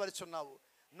పరలోకానికి వెళ్ళవలసి ఉన్నావు.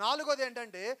 నాలుగోది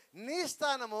ఏంటంటే, నీ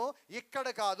స్థానము ఇక్కడ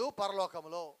కాదు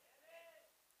పరలోకంలో.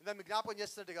 ఇందా మీకు జ్ఞాపకం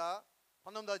చేసినట్టుగా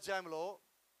 19వ అధ్యాయంలో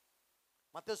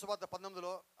మత్తయి సువార్త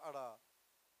 19లో ఆడ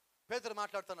పేతురు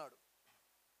మాట్లాడుతున్నాడు,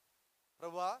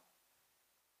 ప్రభువా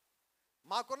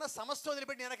మాకున్న సమస్య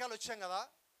వదిలిపెట్టి వెనకాల వచ్చాం కదా,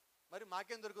 మరి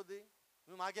మాకేం దొరుకుద్ది,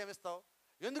 నువ్వు మాకేమిస్తావు?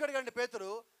 ఎందుకు అడిగండి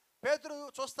పేతురు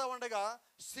చూస్తూ ఉండగా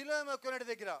సిలోమె కొనేటి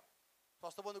దగ్గర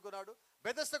స్వస్థ పొందుకున్నాడు,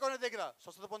 బెతెస్దా కొనేటి దగ్గర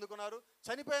స్వస్థత పొందుకున్నారు,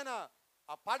 చనిపోయిన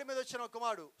ఆ పాడి మీద వచ్చిన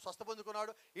కుమారుడు స్వస్థ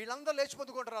పొందుకున్నాడు. వీళ్ళందరూ లేచి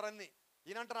పొందుకుంటున్నారు అన్ని.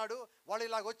 ఈయన అంటున్నాడు, వాళ్ళు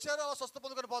ఇలాగ వచ్చారు అలా స్వస్థ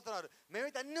పొందుకొని పోతున్నారు,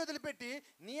 మేమైతే అన్నీ వదిలిపెట్టి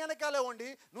నీ వెనకాలే ఉండి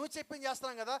నువ్వు చెప్పింది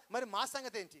చేస్తున్నాం కదా, మరి మా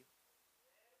సంగతి ఏంటి?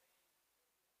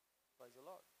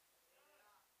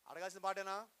 అడగాల్సిన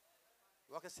పాటేనా?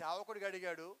 ఒక సేవకుడికి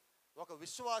అడిగాడు, ఒక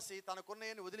విశ్వాసి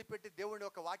తనకున్నయని వదిలిపెట్టి దేవుడి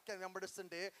యొక్క వాక్యాన్ని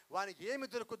వెంబడిస్తుంటే వానికి ఏమి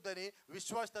దొరుకుద్దని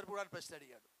విశ్వాసి తరపు కూడా ప్రశ్న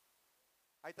అడిగాడు.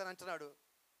 అయితే అంటున్నాడు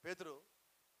పేతురు,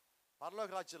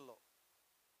 పరలోక రాజ్యంలో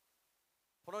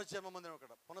పునర్జన్మ మందిరం,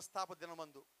 అక్కడ పునఃస్థాపన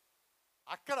దినమందు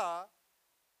అక్కడ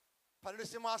 12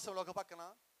 సింహాసనాలు ఒక పక్కన,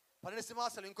 12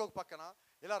 సింహాసనాలు ఇంకొక పక్కన,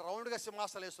 ఇలా రౌండ్గా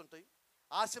సింహాసనాలు వేస్తుంటాయి.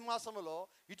 ఆ సింహాసనంలో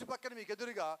ఇటు పక్కన మీకు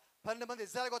ఎదురుగా 12 మంది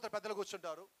ఇశ్రాయేలు గోత్ర పెద్దలు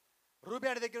కూర్చుంటారు.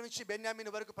 రూబేను దగ్గర నుంచి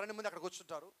బెన్యామీను వరకు 12 మంది అక్కడ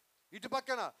కూర్చుంటారు. ఇటు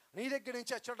పక్కన నీ దగ్గర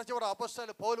నుంచి చిట్ట చివరి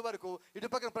అపొస్తలులు పౌలు వరకు ఇటు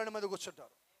పక్కన 12 మంది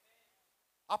కూర్చుంటారు.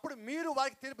 అప్పుడు మీరు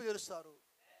వారికి తీర్పు తీరుస్తారు.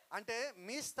 అంటే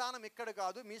మీ స్థానం ఇక్కడ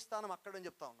కాదు, మీ స్థానం అక్కడ అని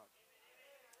చెప్తా ఉన్నాడు.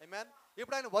 ఆమేన్.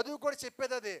 ఇప్పుడు ఆయన వధువు కూడా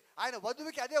చెప్పేది అదే. ఆయన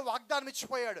వధువుకి అదే వాగ్దానం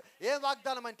ఇచ్చిపోయాడు. ఏం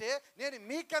వాగ్దానం అంటే, నేను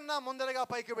మీకన్నా ముందరగా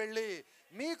పైకి వెళ్ళి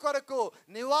మీ కొరకు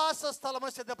నివాస స్థలము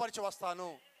సిద్ధపరిచి వస్తాను.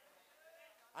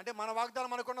 అంటే మన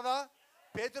వాగ్దానం అనుకున్నదా?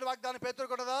 పేతురు వాగ్దానం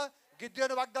పేతురుకు ఉన్నదా?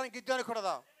 గిద్యోని వాగ్దానం గిద్యోనికి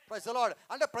ఉన్నదా? Praise the lord.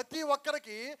 అంటే ప్రతి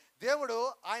ఒక్కరికి దేవుడు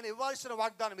ఆయన ఇవ్వాల్సిన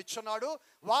వాగ్దానం ఇచ్చున్నాడు.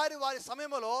 వారి వారి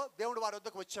సమయంలో దేవుడు వారి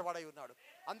వద్దకు వచ్చేవాడై ఉన్నాడు.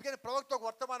 అందుకని ప్రవక్త ఒక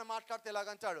వర్తమానం మాట్లాడితే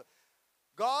ఇలాగంటాడు,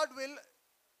 గాడ్ విల్,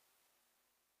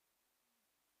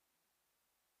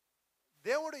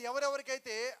 దేవుడు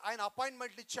ఎవరెవరికైతే ఆయన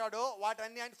అపాయింట్మెంట్లు ఇచ్చాడో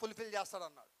వాటన్ని ఆయన fulfil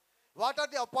చేస్తాడన్నాడు. What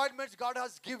are the appointments God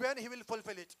has given, he will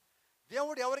fulfil it.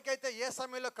 దేవుడు ఎవరికైతే ఏ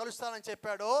సమయంలో కలుస్తానని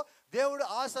చెప్పాడో దేవుడు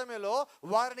ఆ సమయంలో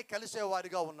వారిని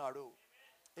కలిసేవారిగా ఉన్నాడు.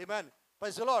 ఆమేన్.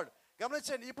 Praise the lord.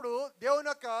 గమనించండి, ఇప్పుడు దేవుని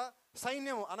యొక్క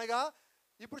సైన్యం అనగా,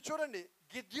 ఇప్పుడు చూడండి,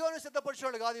 గిద్యోను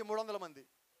సిద్ధపరిచేవాళ్ళు కాదు ఈ 300 మంది.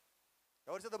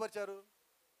 ఎవరు సిద్ధపరిచారు?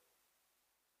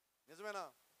 నిజమేనా?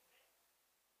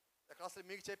 అసలు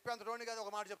మీకు చెప్పేంత రోని కాదు,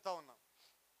 ఒక మాట చెప్తా ఉన్నా.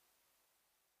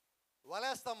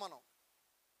 వలేస్తాం మనం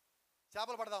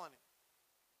చేపలు పడదామని,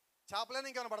 చేపలేనా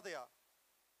ఇంకేమైనా పడతాయా?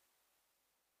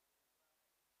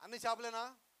 అన్ని చేపలేనా?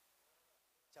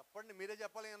 చెప్పండి, మీరే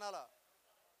చెప్పాలి, వినాలా?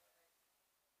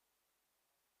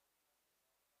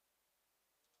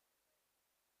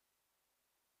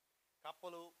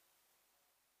 కప్పలు,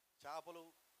 చేపలు,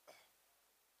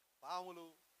 పాములు,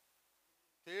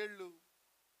 తేళ్ళు,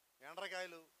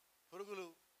 ఎండ్రకాయలు, పురుగులు,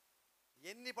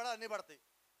 ఎన్ని పడా అన్నీ పడతాయి.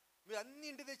 మీరు అన్ని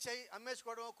ఇంటి తెచ్చాయి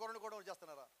అమ్మేసుకోవడం, కూరనుకోవడం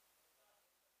చేస్తున్నారా?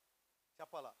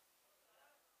 చెప్పాలా?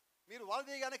 మీరు వాళ్ళు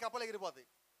తీయగానే కప్పలు ఎగిరిపోతాయి,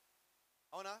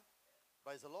 అవునా?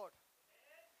 Praise the lord.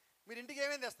 మీరు ఇంటికి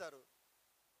ఏమేమి తెస్తారు?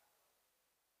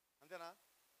 అంతేనా?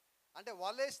 అంటే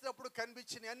వాళ్ళు వేసినప్పుడు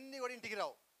కనిపించిన అన్నీ కూడా ఇంటికి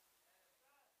రావు.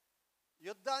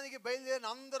 యుద్ధానికి బయలుదేరిన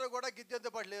అందరూ కూడా గిద్దెంతో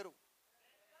పాటు లేరు.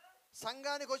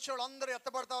 సంఘానికి వచ్చేవాళ్ళు అందరూ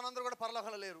ఎత్తపడతామని అందరూ కూడా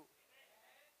పరలోకంలో లేరు.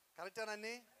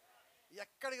 కరెక్టేనండి?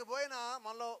 ఎక్కడికి పోయినా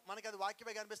మనకి అది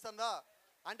వాక్యమే కనిపిస్తుందా?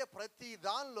 అంటే ప్రతి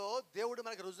దానిలో దేవుడు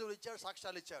మనకి రుజువులు ఇచ్చాడు,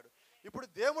 సాక్ష్యాలు ఇచ్చాడు. ఇప్పుడు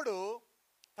దేవుడు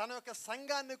తన యొక్క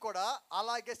సంఘాన్ని కూడా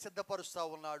అలాగే సిద్ధపరుస్తూ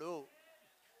ఉన్నాడు.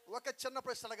 ఒక చిన్న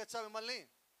ప్రశ్న అడగచ్చా మిమ్మల్ని?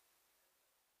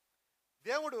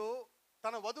 దేవుడు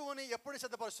తన వధువుని ఎప్పుడు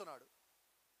సిద్ధపరుస్తున్నాడు?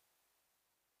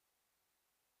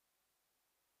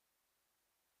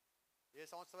 ఏ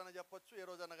సంవత్సరమైనా చెప్పొచ్చు, ఏ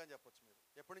రోజైనా కానీ చెప్పొచ్చు.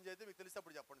 మీరు ఎప్పటి నుంచి అయితే మీకు తెలిస్తే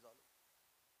అప్పుడు చెప్పండి చాలు.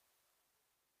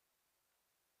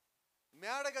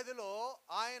 మేడగదిలో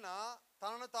ఆయన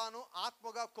తనను తాను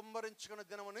ఆత్మగా కుమ్మరించుకున్న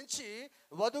దినం నుంచి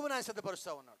వధువుని ఆయన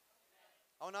సిద్ధపరుస్తూ ఉన్నాడు.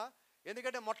 అవునా?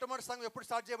 ఎందుకంటే మొట్టమొదటి సంఘం ఎప్పుడు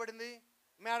స్టార్ట్ చేయబడింది?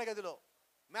 మేడగదిలో.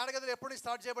 మేడగదిలో ఎప్పుడు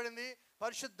స్టార్ట్ చేయబడింది?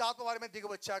 పరిశుద్ధాత్మ వారి మీద దిగి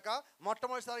వచ్చాక,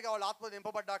 మొట్టమొదటిసారిగా వాళ్ళ ఆత్మ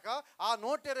నింపబడ్డాక ఆ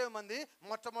 120 మంది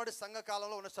మొట్టమొదటి సంఘ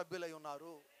కాలంలో ఉన్న సభ్యులై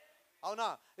ఉన్నారు. అవునా?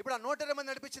 ఇప్పుడు ఆ 120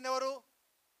 మంది నడిపించింది ఎవరు?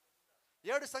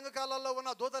 7 సంఘ కాలాల్లో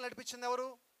ఉన్న దూతలు నడిపించింది ఎవరు?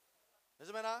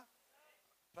 నిజమేనా?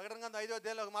 ప్రకటన గ్రంథం 5వ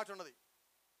అధ్యాయంలో ఒక మాట ఉన్నది.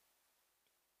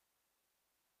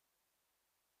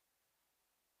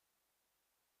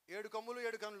 ఏడు కొమ్ములు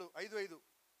 7 కన్నులు 5:5.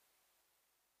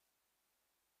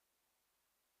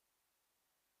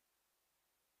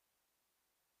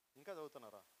 ఇంకా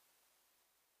చదువుతున్నారా?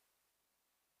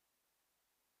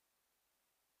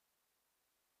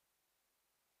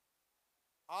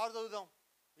 ఆరు చదువుదాం,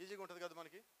 ఈజీగా ఉంటుంది కదా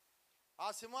మనకి. ఆ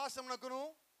సింహాసనమునకును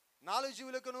 4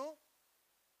 జీవులకును,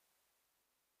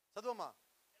 చదువమ్మా,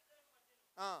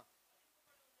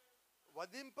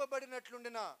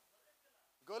 వధింపబడినట్లుండిన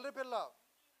గొర్రెపిల్ల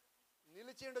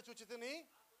నిలిచిండ చూచితిని.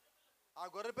 ఆ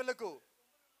గొర్రెపిల్లకు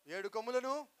 7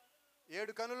 కొమ్ములను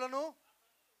 7 కనులను,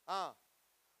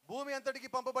 భూమి అంతటికి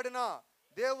పంపబడిన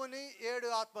దేవుని 7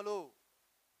 ఆత్మలు.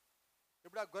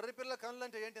 ఇప్పుడు ఆ గొర్రెపిల్ల కనులు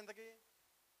అంటే ఏంటి? ఇంతకీ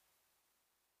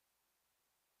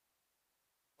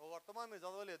ఓ వర్తమానం మీరు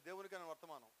చదవలేదు, దేవునికి అనే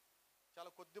వర్తమానం. చాలా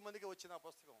కొద్ది మందికి వచ్చింది ఆ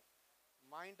పుస్తకం.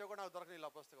 మా ఇంట్లో కూడా నాకు దొరకలేదు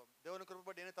ఆ పుస్తకం. దేవుని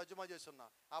కృపబట్టి నేనే తర్జుమా చేస్తున్నా.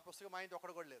 ఆ పుస్తకం మా ఇంటి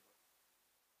ఒక్కడ కూడా లేదు.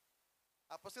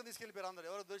 ఆ పుస్తకం తీసుకెళ్ళిపోయారు అందరూ.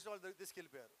 ఎవరో దోషిన వాళ్ళు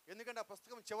తీసుకెళ్ళిపోయారు. ఎందుకంటే ఆ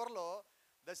పుస్తకం చివరిలో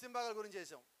దశంభాగాల గురించి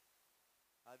చేసాం.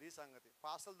 అది సంగతి.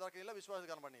 పాస్టర్లు దొరకనిలా, విశ్వాసం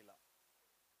కనబడినిలా.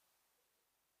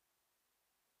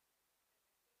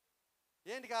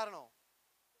 ఏంటి కారణం?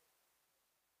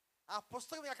 ఆ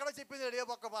పుస్తకం ఎక్కడ చెప్పింది ఏ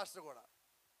ఒక్క పాస్టర్ కూడా.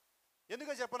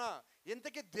 ఎందుకో చెప్పనా?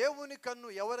 ఇంతకీ దేవుని కన్ను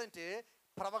ఎవరంటే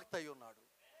ప్రవక్త అయి ఉన్నాడు.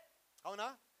 అవునా?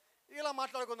 ఇలా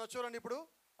మాట్లాడుకుందాం. చూడండి, ఇప్పుడు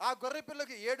ఆ గొర్రె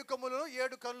పిల్లకి 7 కొమ్ములు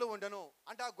 7 కన్నులు ఉండను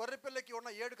అంటే ఆ గొర్రె పిల్లకి ఉన్న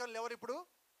 7 కన్నులు ఎవరు? ఇప్పుడు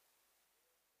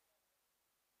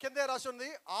కిందే రాసి ఉంది,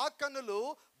 ఆ కన్నులు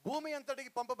భూమి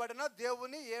అంతటికి పంపబడిన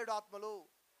దేవుని 7 ఆత్మలు.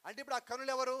 అంటే ఇప్పుడు ఆ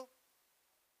కన్నులు ఎవరు?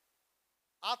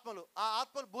 ఆత్మలు. ఆ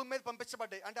ఆత్మలు భూమి మీద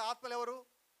పంపించబడ్డాయి. అంటే ఆత్మలు ఎవరు?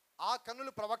 ఆ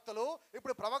కన్నులు ప్రవక్తలు.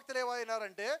 ఇప్పుడు ప్రవక్తలు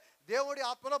ఏమైనారంటే దేవుడి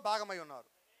ఆత్మలో భాగమై ఉన్నారు.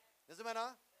 నిజమేనా?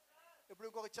 ఇప్పుడు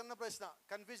ఇంకొక చిన్న ప్రశ్న,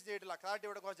 కన్ఫ్యూజ్ చేయట్లా, క్లారిటీ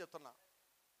ఇవ్వడం కోసం చెప్తున్నా.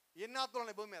 ఎన్ని ఆత్మలు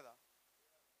ఉన్నాయి భూమి మీద?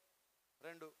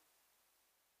 2.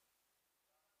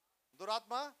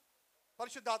 దురాత్మ,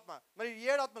 పరిశుద్ధాత్మ. మరి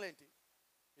 7 ఆత్మలు ఏంటి?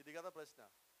 ఇది కదా ప్రశ్న.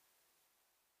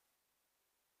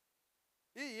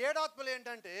 ఈ 7 ఆత్మలు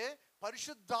ఏంటంటే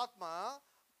పరిశుద్ధాత్మ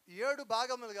 7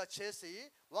 భాగములుగా చేసి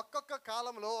ఒక్కొక్క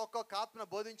కాలంలో ఒక్కొక్క ఆత్మను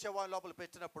బోధించే వాళ్ళ లోపల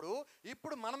పెట్టినప్పుడు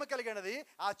ఇప్పుడు మనము కలిగినది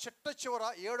ఆ చిట్ట చివర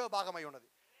 7వ భాగమై ఉన్నది.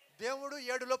 దేవుడు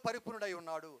 7లో పరిపూర్ణుడై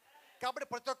ఉన్నాడు. కాబట్టి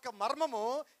ప్రతి ఒక్క మర్మము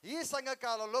ఈ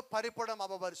సంఘకాలంలో పరిపూర్ణం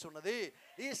అవ్వవలసి ఉన్నది.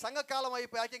 ఈ సంఘకాలం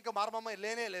అయిపోయాక ఇంకా మర్మమే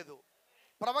లేనే లేదు.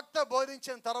 ప్రవక్త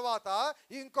బోధించిన తర్వాత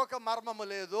ఇంకొక మర్మము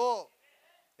లేదు.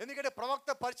 ఎందుకంటే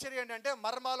ప్రవక్త పరిచర్య ఏంటంటే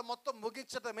మర్మాలు మొత్తం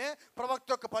ముగించడమే ప్రవక్త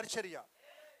యొక్క పరిచర్య.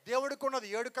 దేవుడికి ఉన్నది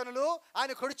 7 కన్నులు,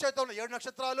 ఆయన కుడి చేతిలో ఉన్న 7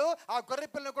 నక్షత్రాలు. ఆ గొర్రె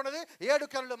పిల్లకు ఉన్నది 7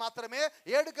 కన్నులు మాత్రమే.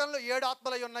 7 కన్నులు 7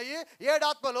 ఆత్మలై ఉన్నాయి. 7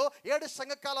 ఆత్మలు 7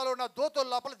 సంఘకాలాల్లో ఉన్న దూతల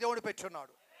లోపల దేవుడు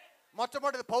పెట్టున్నాడు.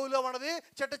 మొట్టమొదటిది పౌలులో ఉన్నది,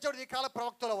 చిట్ట చివరిది ఈ కాల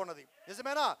ప్రవక్తలో ఉన్నది.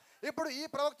 నిజమేనా? ఇప్పుడు ఈ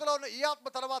ప్రవక్తలో ఉన్న ఈ ఆత్మ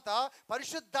తర్వాత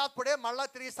పరిశుద్ధాత్ముడే మళ్ళా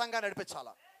తిరిగి సంఘాన్ని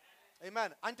నడిపించాలా.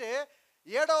 ఆమేన్. అంటే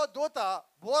 7వ దూత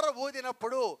బోర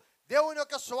ఊదినప్పుడు దేవుని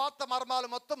యొక్క స్వార్థ మర్మాలు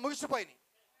మొత్తం ముగిసిపోయినాయి.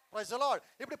 Praise the lord.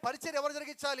 ఇప్పుడు పరిచర్య ఎవరు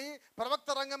జరిగించాలి? ప్రవక్త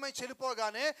రంగమే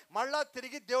చెల్లిపోగానే మళ్ళా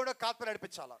తిరిగి దేవుడి యొక్క ఆత్మ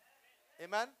నడిపించాలా.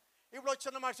 ఆమేన్. ఇప్పుడు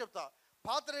చిన్న మాట చెప్తా.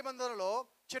 పాత నిబంధనలో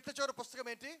చిట్ట చివరి పుస్తకం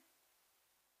ఏంటి?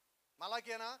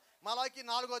 మలాకీనా? మలాకీ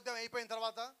 4వ అధ్యాయం అయిపోయిన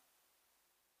తర్వాత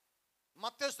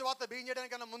మత్తయి సువార్త బిగిన్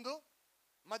చేయడానికన్నా ముందు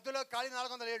మధ్యలో ఖాళీ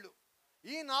 400 ఏళ్ళు.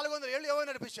 ఈ 400 ఏళ్ళు ఎవరు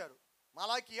నడిపించారు?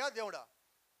 మలాకీయా, దేవుడా?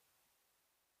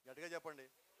 గట్టిగా చెప్పండి.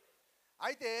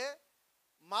 అయితే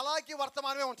మలాకీ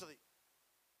వర్తమానమే ఉంటుంది.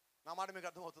 నా మాట మీకు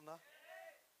అర్థమవుతుందా?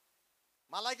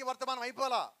 మలాకీ వర్తమానం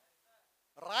అయిపోలా,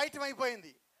 రాయటం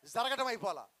అయిపోయింది, జరగటం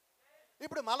అయిపోలా.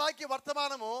 ఇప్పుడు మలాకీ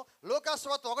వర్తమానము లూకాసు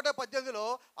వార్త 1:18లో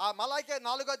ఆ మలాకీ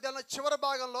 4వ అధ్యాయంలో చివరి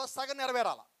భాగంలో సగం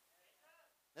నెరవేరాల.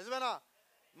 నిజమేనా?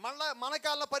 మళ్ళా మన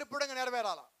కాలంలో పరిపూర్ణంగా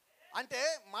నెరవేరాల. అంటే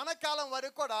మన కాలం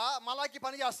వరకు కూడా మలాకీ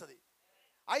పనిచేస్తుంది.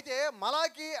 అయితే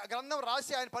మలాకీ గ్రంథం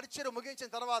రాసి ఆయన పరిచయం ముగించిన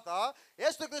తర్వాత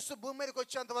యేసుక్రీస్తు భూమి మీదకి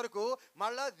వచ్చేంత వరకు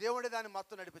మళ్ళా దేవుడి దాన్ని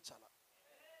మొత్తం నడిపించాలి.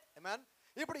 ఆమేన్.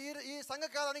 ఇప్పుడు ఈ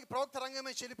సంఘకాలానికి ప్రవక్త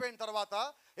రంగమే చెల్లిపోయిన తర్వాత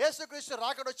యేసుక్రీస్తు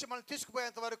రాకడొచ్చి మనం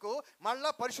తీసుకుపోయేంత వరకు మళ్ళా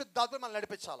పరిశుద్ధాత్మ మనం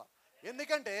నడిపించాలి.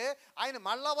 ఎందుకంటే ఆయన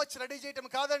మళ్ళా వచ్చి రెడీ చేయటం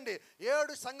కాదండి,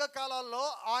 7 సంఘకాలాల్లో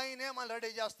ఆయనే మనం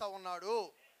రెడీ చేస్తూ ఉన్నాడు.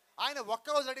 ఆయన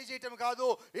ఒక్కరోజు రెడీ చేయటం కాదు,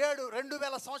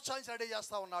 2000 సంవత్సరాల నుంచి రెడీ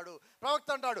చేస్తూ ఉన్నాడు. ప్రవక్త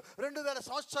అంటాడు 2000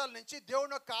 సంవత్సరాల నుంచి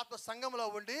దేవుని యొక్క ఆత్మ సంఘంలో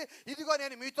ఉండి ఇదిగో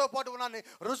నేను మీతో పాటు ఉన్నాను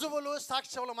రుజువులు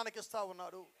సాక్ష్యములు మనకిస్తూ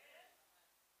ఉన్నారు.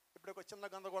 ఇప్పుడు ఒక చిన్న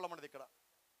గందరగోళం ఉన్నది ఇక్కడ,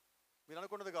 మీరు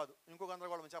అనుకున్నది కాదు, ఇంకో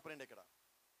గందరగోళం చెప్పనండి. ఇక్కడ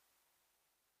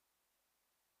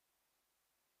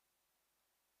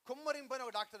కుమ్మరింపు అని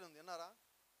ఒక డాక్టర్ ఉంది, విన్నారా?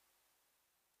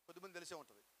 కొద్దిమంది తెలిసే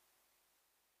ఉంటుంది.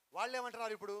 వాళ్ళు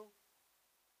ఏమంటున్నారు, ఇప్పుడు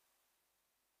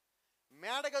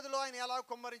మేడగదిలో ఆయన ఎలా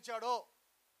కుమ్మరించాడో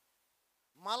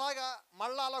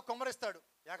మళ్ళా అలా కుమ్మరిస్తాడు.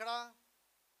 ఎక్కడ?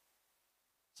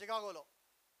 చికాగోలో.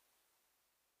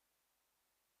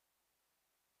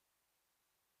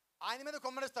 ఆయన మీద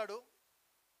కుమ్మరిస్తాడు,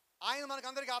 ఆయన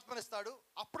మనకందరికీ ఆత్మనిస్తాడు,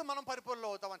 అప్పుడు మనం పరిపూర్ణలో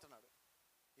అవుతామంటున్నాడు.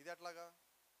 ఇది ఎట్లాగా?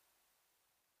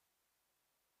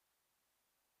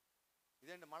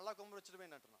 ఇదేంటి మళ్ళా కుమ్మరించడం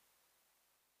ఏంటి అంటున్నా?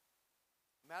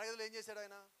 మేడగదిలో ఏం చేశాడు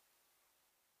ఆయన?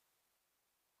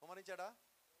 కుమ్మరించాడా?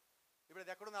 ఇప్పుడు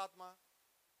అది ఎక్కడుంది? ఆత్మ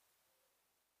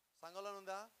సంఘంలో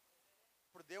ఉందా?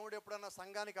 ఇప్పుడు దేవుడు ఎప్పుడన్నా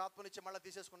సంఘానికి ఆత్మనిచ్చి మళ్ళీ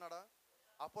తీసేసుకున్నాడా?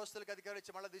 అపోస్తలుకి అధికారం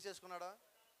ఇచ్చి మళ్ళీ తీసేసుకున్నాడా?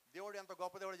 దేవుడు ఎంత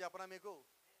గొప్ప దేవుడు చెప్పనా మీకు?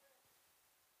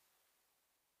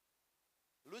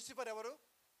 లూసిఫర్ ఎవరు?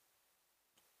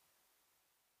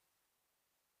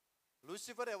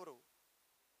 లూసిఫర్ ఎవరు?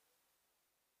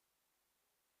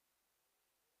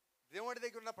 దేవుడి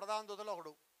దగ్గర ఉన్న ప్రధాన దూతలో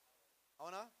ఒకడు,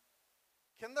 అవునా?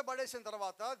 కింద పడేసిన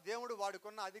తర్వాత దేవుడు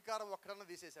వాడుకున్న అధికారం ఒక్కడన్నా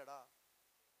తీసేశాడా?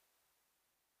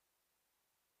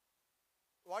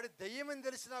 వాడి దయ్యమని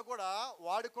తెలిసినా కూడా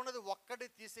వాడుకున్నది ఒక్కటి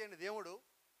తీసేయండి దేవుడు,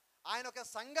 ఆయన ఒక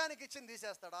సంఘానికి ఇచ్చింది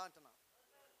తీసేస్తాడా అంటున్నా.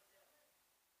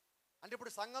 అంటే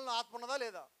ఇప్పుడు సంఘంలో ఆత్మ ఉన్నదా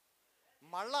లేదా?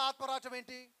 మళ్ళా ఆత్మరాటం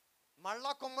ఏంటి?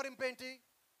 మళ్ళా కుమ్మరింపు ఏంటి?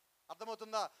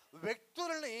 అర్థమవుతుందా?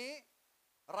 వ్యక్తుల్ని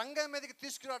రంగం మీదకి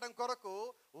తీసుకురావడం కొరకు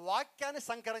వాక్యాన్ని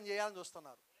సంకరం చేయాలని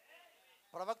చూస్తున్నారు.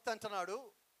 ప్రవక్త అంటున్నాడు,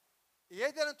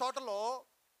 ఏదైనా తోటలో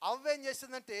అవ్వేం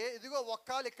చేసిందంటే ఇదిగో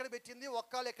ఒక్కాలు ఎక్కడ పెట్టింది,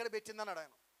 ఒక్కాలు ఎక్కడ పెట్టింది అన్నాడు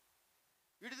ఆయన.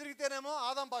 ఇటు తిరిగితేనేమో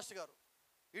ఆదాం పాస్టర్ గారు,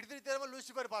 ఇటు తిరిగితేనేమో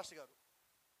లూసిఫర్ పాస్టర్ గారు.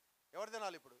 ఎవరు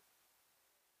తినాలి ఇప్పుడు?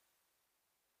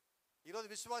 ఈరోజు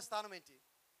విశ్వాస స్థానం ఏంటి?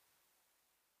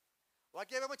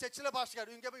 ఒకేమో చర్చిలో పాస్టర్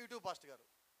గారు, ఇంకేమో యూట్యూబ్ పాస్టర్ గారు.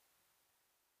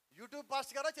 యూట్యూబ్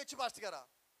పాస్టర్ గారా, చర్చి పాస్టర్ గారా?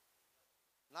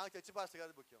 నాకు చర్చి పాస్టర్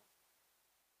గారు ముఖ్యం.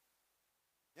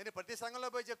 నేను ప్రతి సంఘంలో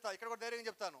పోయి చెప్తా, ఇక్కడ కూడా ధైర్యంగా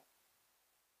చెప్తాను,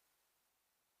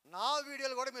 నా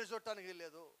వీడియోలు కూడా మీరు చూడటానికి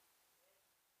వెళ్ళలేదు.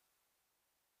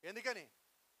 ఎందుకని?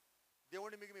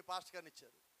 దేవుడిని మీకు మీ పాస్టర్ గారిని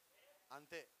ఇచ్చారు,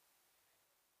 అంతే.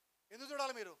 ఎందుకు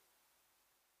చూడాలి మీరు?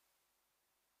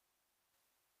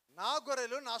 నా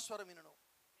గొర్రెలు నా స్వరం వినను.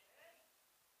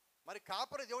 మరి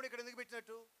కాపరి దేవుడు ఇక్కడ ఎందుకు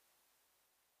పెట్టినట్టు?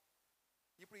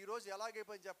 ఇప్పుడు ఈరోజు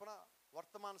ఎలాగైపోయింది చెప్పనా?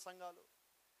 వర్తమాన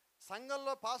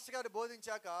సంఘంలో పాస్టర్ గారు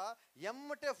బోధించాక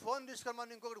ఎమ్మటే ఫోన్ తీసుకొని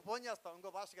మనం ఇంకొకటి ఫోన్ చేస్తాం,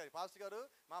 ఇంకో పాస్టర్ గారు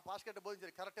మా పాస్టర్ గారు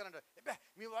బోధించారు కరెక్టే అంటాడు.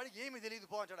 మీ వాడికి ఏమి తెలియదు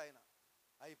పో అంటాడు ఆయన.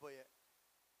 అయిపోయే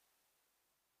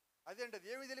అదేంటది,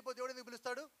 ఏమి తెలియపో దేవుడు ఎందుకు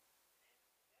పిలుస్తాడు?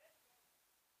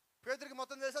 పేతురికి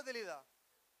మొత్తం తెలుసా తెలియదా?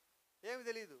 ఏమి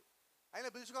తెలియదు, అయినా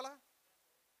పిలుచుకోవాలా?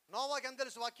 నోవాకి ఎంత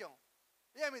తెలుసు వాక్యం?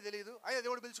 ఏమీ తెలియదు, అయినా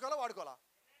దేవుడు పిలుచుకోవాలా, వాడుకోవాలా?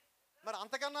 మరి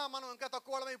అంతకన్నా మనం ఇంకా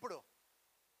తక్కువ వాళ్ళమే ఇప్పుడు.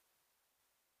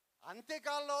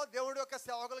 అంత్యకాలంలో దేవుడు యొక్క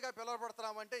సేవకులుగా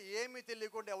పిలువబడుతున్నామంటే ఏమీ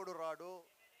తెలియకుండా ఎవడు రాడు.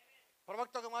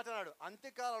 ప్రవక్త ఒక మాట అన్నాడు,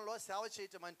 అంత్యకాలంలో సేవ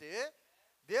చేయటం అంటే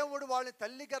దేవుడు వాళ్ళని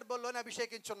తల్లి గర్భంలోనే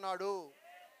అభిషేకించున్నాడు.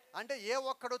 అంటే ఏ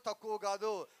ఒక్కడు తక్కువ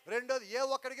కాదు. రెండోది, ఏ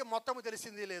ఒక్కడికి మొత్తము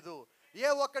తెలిసింది లేదు, ఏ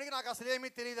ఒక్కడికి నాకు అసలు ఏమీ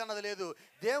తెలియదు అన్నది లేదు.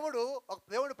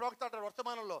 దేవుడు ప్రవక్త అంటాడు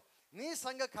వర్తమానంలో, నీ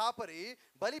సంఘ కాపరి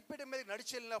బలిపీఠం మీద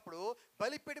నడిచి వెళ్ళినప్పుడు,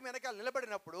 బలిపీఠం వెనకాల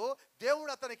నిలబడినప్పుడు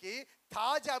దేవుడు అతనికి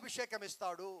తాజా అభిషేకం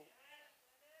ఇస్తాడు.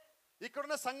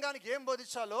 ఇక్కడున్న సంఘానికి ఏం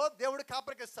బోధించాలో దేవుడు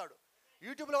కాపరికి ఇస్తాడు.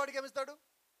 యూట్యూబ్లో వాడికి ఏమిస్తాడు?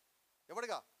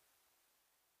 ఎవడుగా?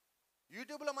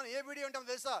 యూట్యూబ్లో మనం ఏ వీడియో ఉంటామో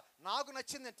తెలుసా? నాకు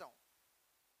నచ్చింది వింటాం,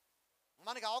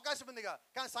 మనకి అవకాశం ఉందిగా.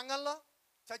 కానీ సంఘంలో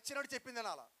చచ్చినట్టు చెప్పింది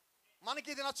అనాలా, మనకి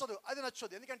ఇది నచ్చదు అది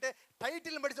నచ్చదు. ఎందుకంటే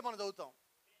టైటిల్ని బట్టి మనం చదువుతాం,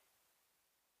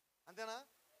 అంతేనా?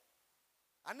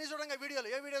 అన్నీ చూడంగా వీడియోలు.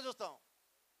 ఏ వీడియో చూస్తాం?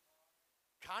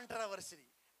 కాంట్రవర్సరీ,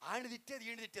 ఆయన తిట్టేది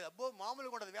ఈయన తిట్టేది, అబ్బో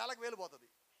మామూలుగా ఉండదు, వేలకు వేలు పోతుంది.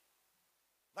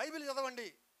 బైబిల్ చదవండి,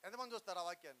 ఎంతమంది చూస్తారు ఆ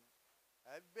వాక్యాన్ని?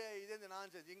 అబ్బే ఇదేంది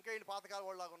నాన్సెన్స్, ఇంకా వీళ్ళు పాతకాల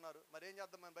వాళ్ళలాగా ఉన్నారు. మరి ఏం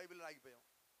చేద్దాం, మనం బైబిల్ని ఆగిపోయాం.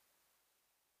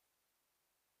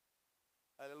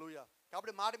 హల్లెలూయా.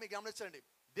 కాబట్టి మాట మీకు గమనించండి,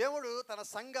 దేవుడు తన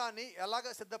సంఘాన్ని ఎలాగ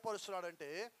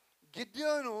సిద్ధపరుస్తున్నాడంటే,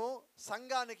 గిద్యోను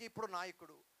సంఘానికి ఇప్పుడు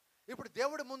నాయకుడు. ఇప్పుడు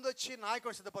దేవుడు ముందు వచ్చి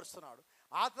నాయకుడు సిద్ధపరుస్తున్నాడు,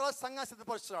 ఆ తర్వాత సంఘాన్ని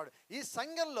సిద్ధపరుస్తున్నాడు. ఈ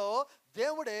సంఘంలో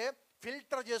దేవుడే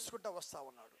ఫిల్టర్ చేసుకుంటూ వస్తూ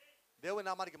ఉన్నాడు. దేవుని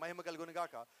నామానికి మహిమ కలుగును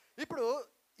గాక. ఇప్పుడు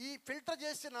ఈ ఫిల్టర్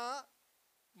చేసిన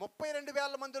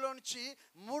 32,000 మందిలో నుంచి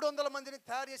 300 మందిని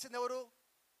తయారు చేసింది ఎవరు?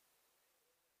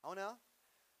 అవునా?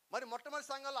 మరి మొట్టమొదటి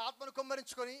సంఘంలో ఆత్మను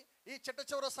కుమ్మరించుకొని ఈ చిట్ట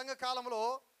చివరి సంఘ కాలంలో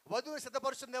వధువుని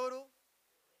సిద్ధపరుస్తుంది ఎవరు?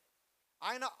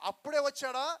 ఆయన అప్పుడే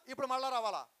వచ్చాడా, ఇప్పుడు మళ్ళా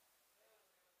రావాలా?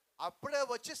 అప్పుడే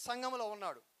వచ్చి సంఘంలో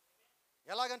ఉన్నాడు.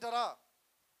 ఎలాగంటారా?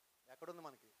 ఎక్కడుంది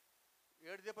మనకి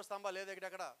 7 దీపస్తంభాలు? లేదు,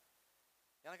 ఎక్కడెక్కడ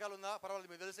వెనకాల ఉందా? పర్వాలేదు,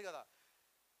 మీకు తెలుసు కదా.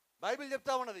 బైబిల్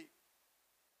చెప్తా ఉన్నది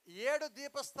 7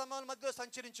 దీపస్తంభాల మధ్యలో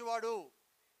సంచరించేవాడు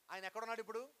ఆయన ఎక్కడున్నాడు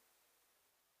ఇప్పుడు?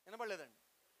 వినబడలేదండి.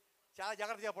 చాలా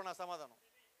జాగ్రత్త చెప్పండి నా సమాధానం.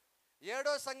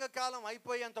 7వ సంఘ కాలం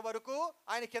అయిపోయేంత వరకు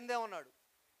ఆయన కిందే ఉన్నాడు.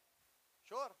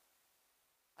 షూర్.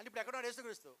 అంటే ఇప్పుడు ఎక్కడున్నాడు?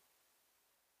 యేసుక్రీస్తు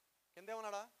కిందే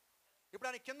ఉన్నాడా? ఇప్పుడు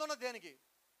ఆయన కింద ఉన్నది దేనికి?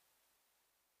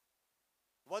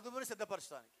 వధువుని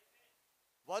సిద్ధపరచడానికి.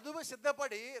 వధువు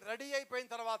సిద్ధపడి రెడీ అయిపోయిన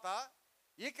తర్వాత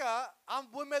ఇక ఆమె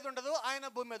భూమి మీద ఉండదు, ఆయన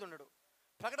భూమి మీద ఉండడు.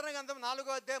 ప్రకటన గ్రంథం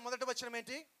 4వ అధ్యాయం మొదటి వచనం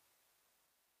ఏంటి?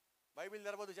 బైబిల్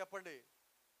తెరవద్దు, చెప్పండి.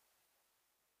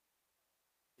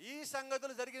 ఈ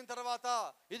సంగతులు జరిగిన తర్వాత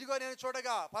ఇదిగో నేను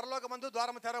చూడగా పరలోకమందు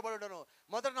ద్వారము తెరవబడును.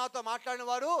 మొదట నాతో మాట్లాడిన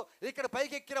వారు ఇక్కడ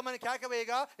పైకి ఎక్కిరమని కేక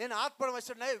వేయగా నేను ఆత్మను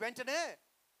వచ్చినాయి, వెంటనే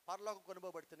పరలోకం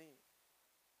కొనుకోబడుతుంది.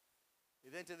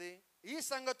 ఇదేంటిది? ఈ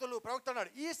సంగతులు ప్రవక్త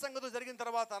అన్నాడు. ఈ సంగతులు జరిగిన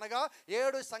తర్వాత అనగా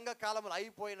 7 సంఘ కాలములు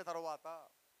అయిపోయిన తర్వాత,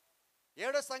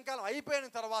 7 సంఘకాలం అయిపోయిన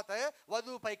తర్వాతే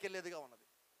వధువు పైకి వెళ్ళేదిగా ఉన్నది.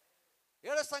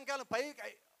 7 సంఘకాలం పైకి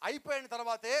అయిపోయిన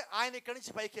తర్వాతే ఆయన ఇక్కడి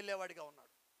నుంచి పైకి వెళ్ళేవాడిగా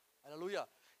ఉన్నాడు. హల్లెలూయా.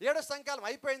 7 సంఘకాలం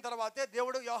అయిపోయిన తర్వాతే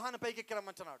దేవుడు యోహాను పైకి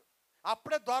ఎక్కిరమ్మంటున్నాడు.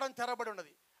 అప్పుడే ద్వారం తెరబడి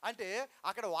ఉన్నది. అంటే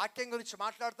అక్కడ వాక్యం గురించి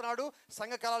మాట్లాడుతున్నాడు,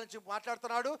 సంఘకాల నుంచి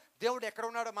మాట్లాడుతున్నాడు, దేవుడు ఎక్కడ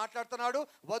ఉన్నాడో మాట్లాడుతున్నాడు,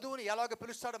 వధువుని ఎలాగ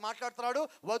పిలుస్తాడో మాట్లాడుతున్నాడు,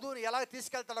 వధువుని ఎలా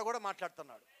తీసుకెళ్తాడో కూడా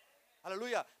మాట్లాడుతున్నాడు.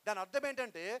 హల్లెలూయా. దాని అర్థం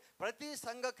ఏంటంటే ప్రతి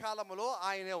సంఘకాలములో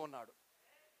ఆయనే ఉన్నాడు.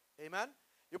 ఆమేన్.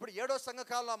 ఇప్పుడు 7వ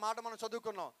సంఘకాలంలో మాట మనం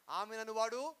చదువుకున్నాం. ఆమెనను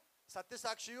వాడు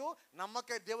సత్యసాక్షియు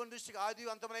నమ్మక దేవుని దృష్టికి ఆది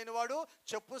అంతమైన వాడు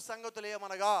చెప్పు సంగతులు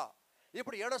ఏమనగా.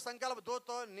 ఇప్పుడు 7వ సంఘకాలం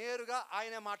దూతతో నేరుగా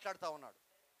ఆయనే మాట్లాడుతూ ఉన్నాడు.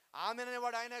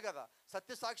 ఆమెననేవాడు ఆయనే కదా,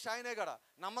 సత్యసాక్షి ఆయనే కదా,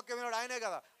 నమ్మకమైనవాడు ఆయనే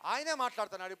కదా, ఆయనే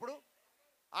మాట్లాడుతున్నాడు. ఇప్పుడు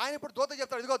ఆయన ఇప్పుడు దూత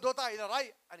చెప్తాడు, ఇదిగో దూత ఇలా రాయ్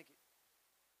అనికి,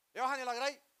 యోహాను ఇలాగ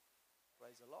రాయ్.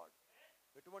 Praise the lord.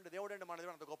 ఎటువంటి దేవుడు అండి మన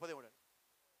దేవుడు, అంత గొప్ప దేవుడు అండి.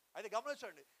 అయితే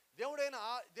గమనించండి,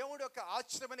 దేవుడు యొక్క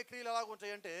ఆశ్చర్యమైన క్రియలు ఎలాగ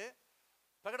ఉంటాయంటే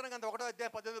ప్రకటన గ్రంథం 1వ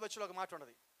అధ్యాయం 18వ వచనంలో ఒక మాట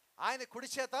ఉన్నది. ఆయన కుడి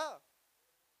చేత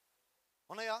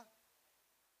ఉన్నాయా?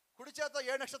 కుడి చేత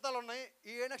 7 నక్షత్రాలు ఉన్నాయి.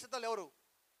 ఈ 7 నక్షత్రాలు ఎవరు?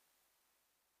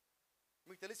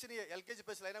 మీకు తెలిసిన ఎల్కేజీ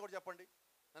ప్లేస్లు అయినా కూడా చెప్పండి,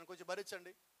 నన్ను కొంచెం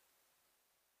భరించండి.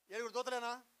 7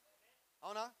 దూతలేనా?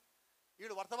 అవునా?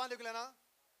 వీడు వర్తమానికులేనా?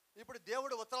 ఇప్పుడు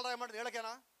దేవుడు ఉత్తరాలు రాయమంటే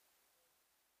వీళ్ళకేనా?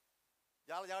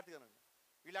 చాలా జాగ్రత్తగానండి.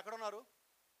 వీళ్ళు ఎక్కడున్నారు?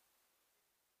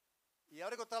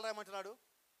 ఎవరికి ఉత్తరాలు రాయమంటున్నాడు?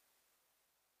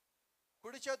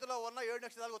 కుడి చేతిలో ఉన్న 7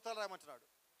 నక్షత్రాలకు ఉత్తరాలు రాయమంటున్నాడు.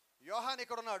 యోహాను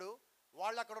ఎక్కడున్నాడు?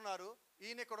 వాళ్ళు ఎక్కడున్నారు?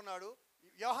 ఈయన ఎక్కడున్నాడు?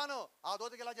 యోహాను ఆ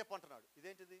దూతకి ఎలా చెప్పంటున్నాడు.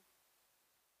 ఇదేంటిది?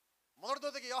 మొదటి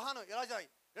దూతకి యోహాను ఎలా రాయి,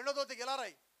 రెండో దూతకి ఎలా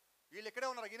రాయి, వీళ్ళు ఇక్కడే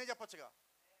ఉన్నారు, ఈయనే చెప్పొచ్చుగా.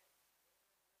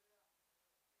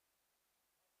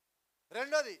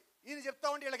 రెండోది ఈయన చెప్తా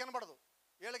ఉంటే వీళ్ళకి కనబడదు,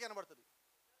 వీళ్ళకి కనబడుతుంది.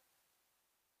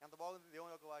 ఎంత బాగుంది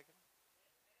దేవుని యొక్క వాక్యం.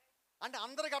 అంటే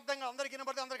అందరికి అర్థం కాదు, అందరికి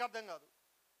వినబడితే అందరికి అర్థం కాదు.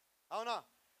 అవునా?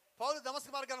 పౌలు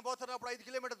దమస్కు మార్గాన్ని పోతున్నప్పుడు 5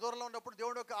 కిలోమీటర్ దూరంలో ఉన్నప్పుడు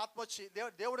దేవుడు యొక్క ఆత్మ వచ్చి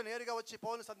దేవుడు నేరుగా వచ్చి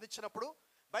పౌలుని సంధించినప్పుడు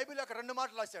బైబిల్ యొక్క 2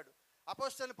 మాటలు రాశాడు.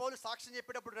 అపోస్తలుని పౌలు సాక్ష్యం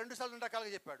చెప్పేటప్పుడు 2 సార్లు 2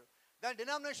 రకాలుగా చెప్పాడు. దాని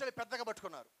డినామినేషన్లు పెద్దగా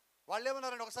పట్టుకున్నారు. వాళ్ళు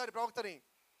ఏమన్నారంటే, ఒకసారి ప్రవక్తని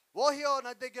ఓహియో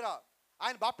నది దగ్గర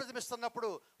ఆయన బాప్టిజం ఇస్తున్నప్పుడు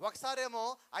ఒకసారేమో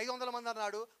 500 మంది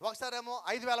అన్నాడు, ఒకసారేమో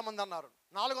 5000 మంది అన్నారు,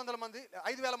 400 మంది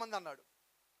 5000 మంది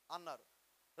అన్నారు.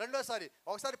 రెండోసారి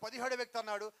ఒకసారి 17 వ్యక్తి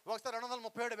అన్నాడు, ఒకసారి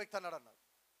 237 వ్యక్తి అన్నారు.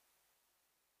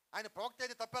 ఆయన ప్రవక్త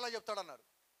అయితే తప్పేలా చెప్తాడన్నారు.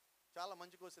 చాలా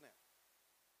మంచి క్వశ్చనే.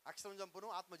 అక్షరం చంపును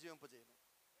ఆత్మజీవింపు చేయను.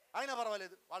 అయినా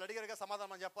పర్వాలేదు, వాళ్ళు అడిగారుగా, సమాధానం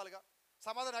మనం చెప్పాలిగా.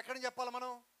 సమాధానం ఎక్కడి నుంచి చెప్పాలి? మనం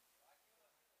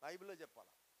బైబిల్లో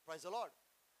చెప్పాలి. Praise the lord.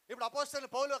 ఇప్పుడు అపోస్తలుని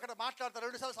పౌలు అక్కడ మాట్లాడతారు,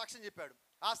 2 సార్లు సాక్ష్యం చెప్పాడు.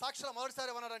 ఆ సాక్ష్యంలో మొదటిసారి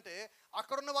ఏమన్నాడంటే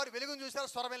అక్కడున్న వారు వెలుగును చూశారు,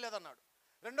 స్వరం లేదన్నాడు.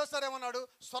 రెండోసారి ఏమన్నాడు?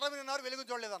 స్వరం విన్నారు, వెలుగును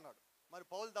చూడలేదన్నాడు. మరి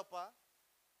పౌలు తప్ప?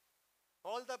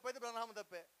 పౌలు తప్పైతే బ్రహ్నాం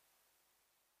తప్పే.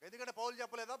 ఎందుకంటే పౌలు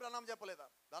చెప్పలేదా, బ్రహ్నాం చెప్పలేదా?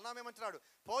 బ్రహ్నాం ఏమంటున్నాడు?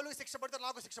 పౌలుకి శిక్ష పడితే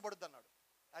నాకు శిక్ష పడుద్ది అన్నాడు.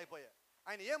 అయిపోయా.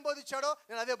 ఆయన ఏం బోధించాడో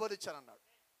నేను అదే బోధించాను అన్నాడు.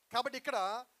 కాబట్టి ఇక్కడ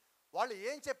వాళ్ళు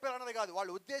ఏం చెప్పారు అన్నది కాదు, వాళ్ళ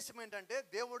ఉద్దేశం ఏంటంటే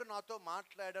దేవుడు నాతో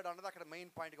మాట్లాడాడు అన్నది అక్కడ మెయిన్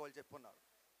పాయింట్గా వాళ్ళు చెప్పుకున్నారు.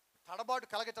 తడబాటు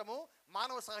కలగటము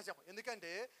మానవ సహజం.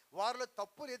 ఎందుకంటే వారిలో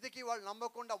తప్పులు ఎదికి వాళ్ళు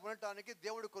నమ్మకుండా ఉండటానికి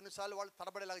దేవుడు కొన్నిసార్లు వాళ్ళు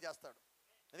తడబడేలాగా చేస్తాడు.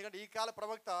 ఎందుకంటే ఈ కాల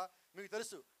ప్రవక్త మీకు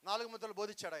తెలుసు, 4 ముద్రలు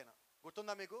బోధించాడు ఆయన.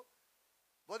 గుర్తుందా మీకు?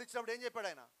 బోధించినప్పుడు ఏం చెప్పాడు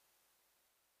ఆయన?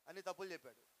 అన్ని తప్పులు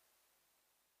చెప్పాడు.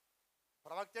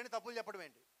 ప్రవక్త ఏంటి తప్పులు చెప్పడం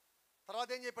ఏంటి? తర్వాత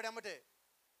ఏం చెప్పాడు ఎమ్మటే?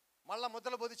 మళ్ళా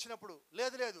ముద్రలు బోధించినప్పుడు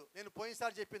లేదు నేను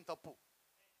పోయినసారి చెప్పింది తప్పు,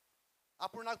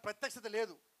 అప్పుడు నాకు ప్రత్యక్షత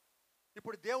లేదు,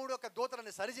 ఇప్పుడు దేవుడు ఒక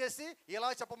దూతని సరిచేసి ఇలా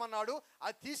చెప్పమన్నాడు,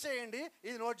 అది తీసేయండి,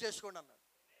 ఇది నోట్ చేసుకోండి అన్నాడు.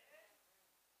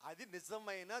 అది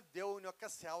నిజమైన దేవుని యొక్క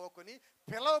సేవకుని,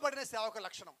 పిలవబడిన సేవకు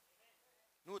లక్షణం.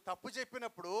 నువ్వు తప్పు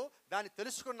చెప్పినప్పుడు దాన్ని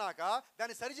తెలుసుకున్నాక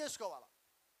దాన్ని సరి చేసుకోవాలి.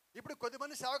 ఇప్పుడు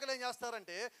కొద్దిమంది సేవకులు ఏం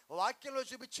చేస్తారంటే వాక్యంలో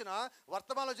చూపించిన,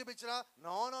 వర్తమానంలో చూపించిన,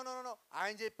 నో నో నో నో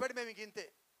ఆయన చెప్పాడు, మేము ఇంక ఇంతే.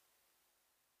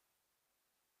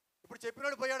 ఇప్పుడు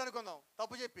చెప్పినాడు పోయాడు అనుకుందాం,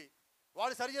 తప్పు చెప్పి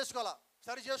వాడు సరి చేసుకోవాలా,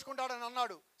 సరి చేసుకుంటాడని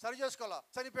అన్నాడు, సరి చేసుకోవాలా,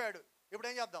 చనిపోయాడు. ఇప్పుడు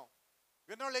ఏం చేద్దాం?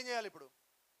 విన్నోళ్ళు ఏం చేయాలి? ఇప్పుడు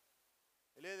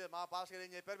లేదు, మా పాస్టర్ గారు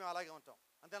ఏం చెప్పారు మేము అలాగే ఉంటాం,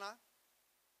 అంతేనా?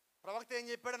 ప్రవక్త ఏం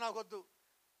చెప్పాడు నాకు వద్దు,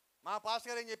 మా పాస్టర్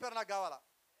గారు ఏం చెప్పారు నాకు కావాలా.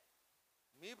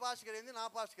 మీ పాస్టర్ గారు ఏంది, నా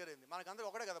పాస్టర్ గారు ఏంది, మనకందరూ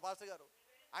ఒకటే కదా పాస్టర్ గారు.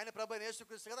 ఆయన ప్రభు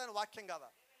యేసుక్రీస్తు కదా, ఆయన వాక్యం కదా.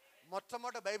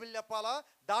 మొట్టమొదట బైబిల్ చెప్పాలా,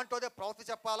 దాంట్లోదే ప్రవక్త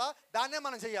చెప్పాలా, దాన్నే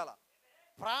మనం చెయ్యాలా.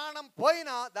 ప్రాణం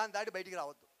పోయినా దాన్ని దాటి బయటికి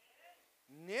రావద్దు.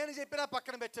 నేను చెప్పినా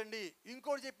పక్కన పెట్టండి,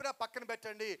 ఇంకోటి చెప్పినా పక్కన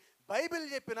పెట్టండి, బైబిల్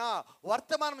చెప్పినా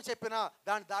వర్తమానం చెప్పినా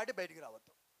దాన్ని దాటి బయటికి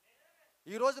రావద్దు.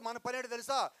 ఈరోజు మన పని ఏంటి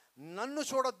తెలుసా? నన్ను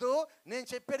చూడొద్దు, నేను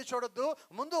చెప్పేది చూడొద్దు,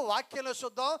 ముందు వాక్యంలో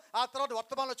చూద్దాం, ఆ తర్వాత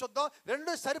వర్తమానంలో చూద్దాం.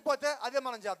 రెండు సరిపోతే అదే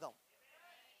మనం చేద్దాం.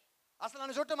 అసలు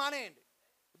నన్ను చూడటం మానేయండి.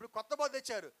 ఇప్పుడు కొత్త బోధ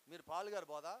తెచ్చారు, మీరు పాలు గారు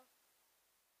బోధ,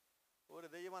 ఓరి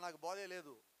దెయ్యమా నాకు బోధే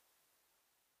లేదు.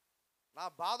 నా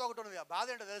బాధ ఒకటి ఉన్నది, ఆ బాధ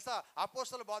ఏంటో తెలుసా?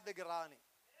 అపోస్తలుల బోధ దగ్గర రా అని.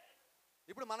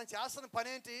 ఇప్పుడు మనం చేస్తున్న పని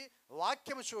ఏంటి?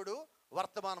 వాక్యం చూడు,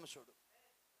 వర్తమానం చూడు.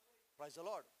 Praise the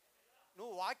lord.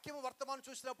 నువ్వు వాక్యం వర్తమానం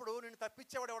చూసినప్పుడు నిన్ను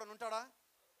తప్పించేవాడు ఎవడని ఉంటాడా?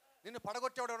 నిన్ను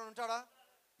పడగొట్టేవాడు ఎవడని ఉంటాడా?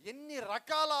 ఎన్ని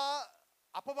రకాల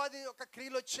అపవాది యొక్క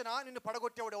క్రియలు వచ్చినా నిన్ను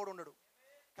పడగొట్టేవాడు ఎవడు ఉండడు.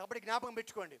 కాబట్టి జ్ఞాపకం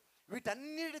పెట్టుకోండి,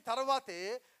 వీటన్నిటి తర్వాతే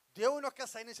దేవుని యొక్క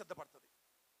సైన్యం సిద్ధపడుతుంది.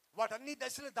 వాటన్ని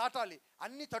దశలు దాటాలి,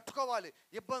 అన్నీ తట్టుకోవాలి,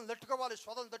 ఇబ్బందులు తట్టుకోవాలి,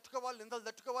 శోధనలు తట్టుకోవాలి, నిందలు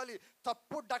తట్టుకోవాలి,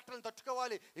 తప్పు డాక్టర్లను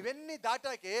తట్టుకోవాలి. ఇవన్నీ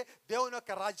దాటాకే దేవుని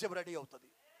యొక్క రాజ్యం రెడీ అవుతుంది.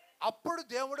 అప్పుడు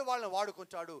దేవుడు వాళ్ళని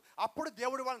వాడుకుంటాడు, అప్పుడు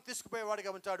దేవుడు వాళ్ళని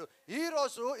తీసుకుపోయేవాడిగా ఉంటాడు.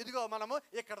 ఈరోజు ఇదిగో మనము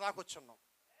ఇక్కడ దాకొచ్చున్నాం.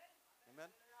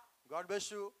 ఆమేన్. God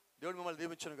bless you. దేవుడు మిమ్మల్ని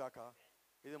దీవించును గాక.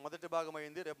 ఇది మొదటి భాగం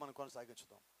అయింది, రేపు మనం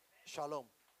కొనసాగించుదాం. షాలోమ్.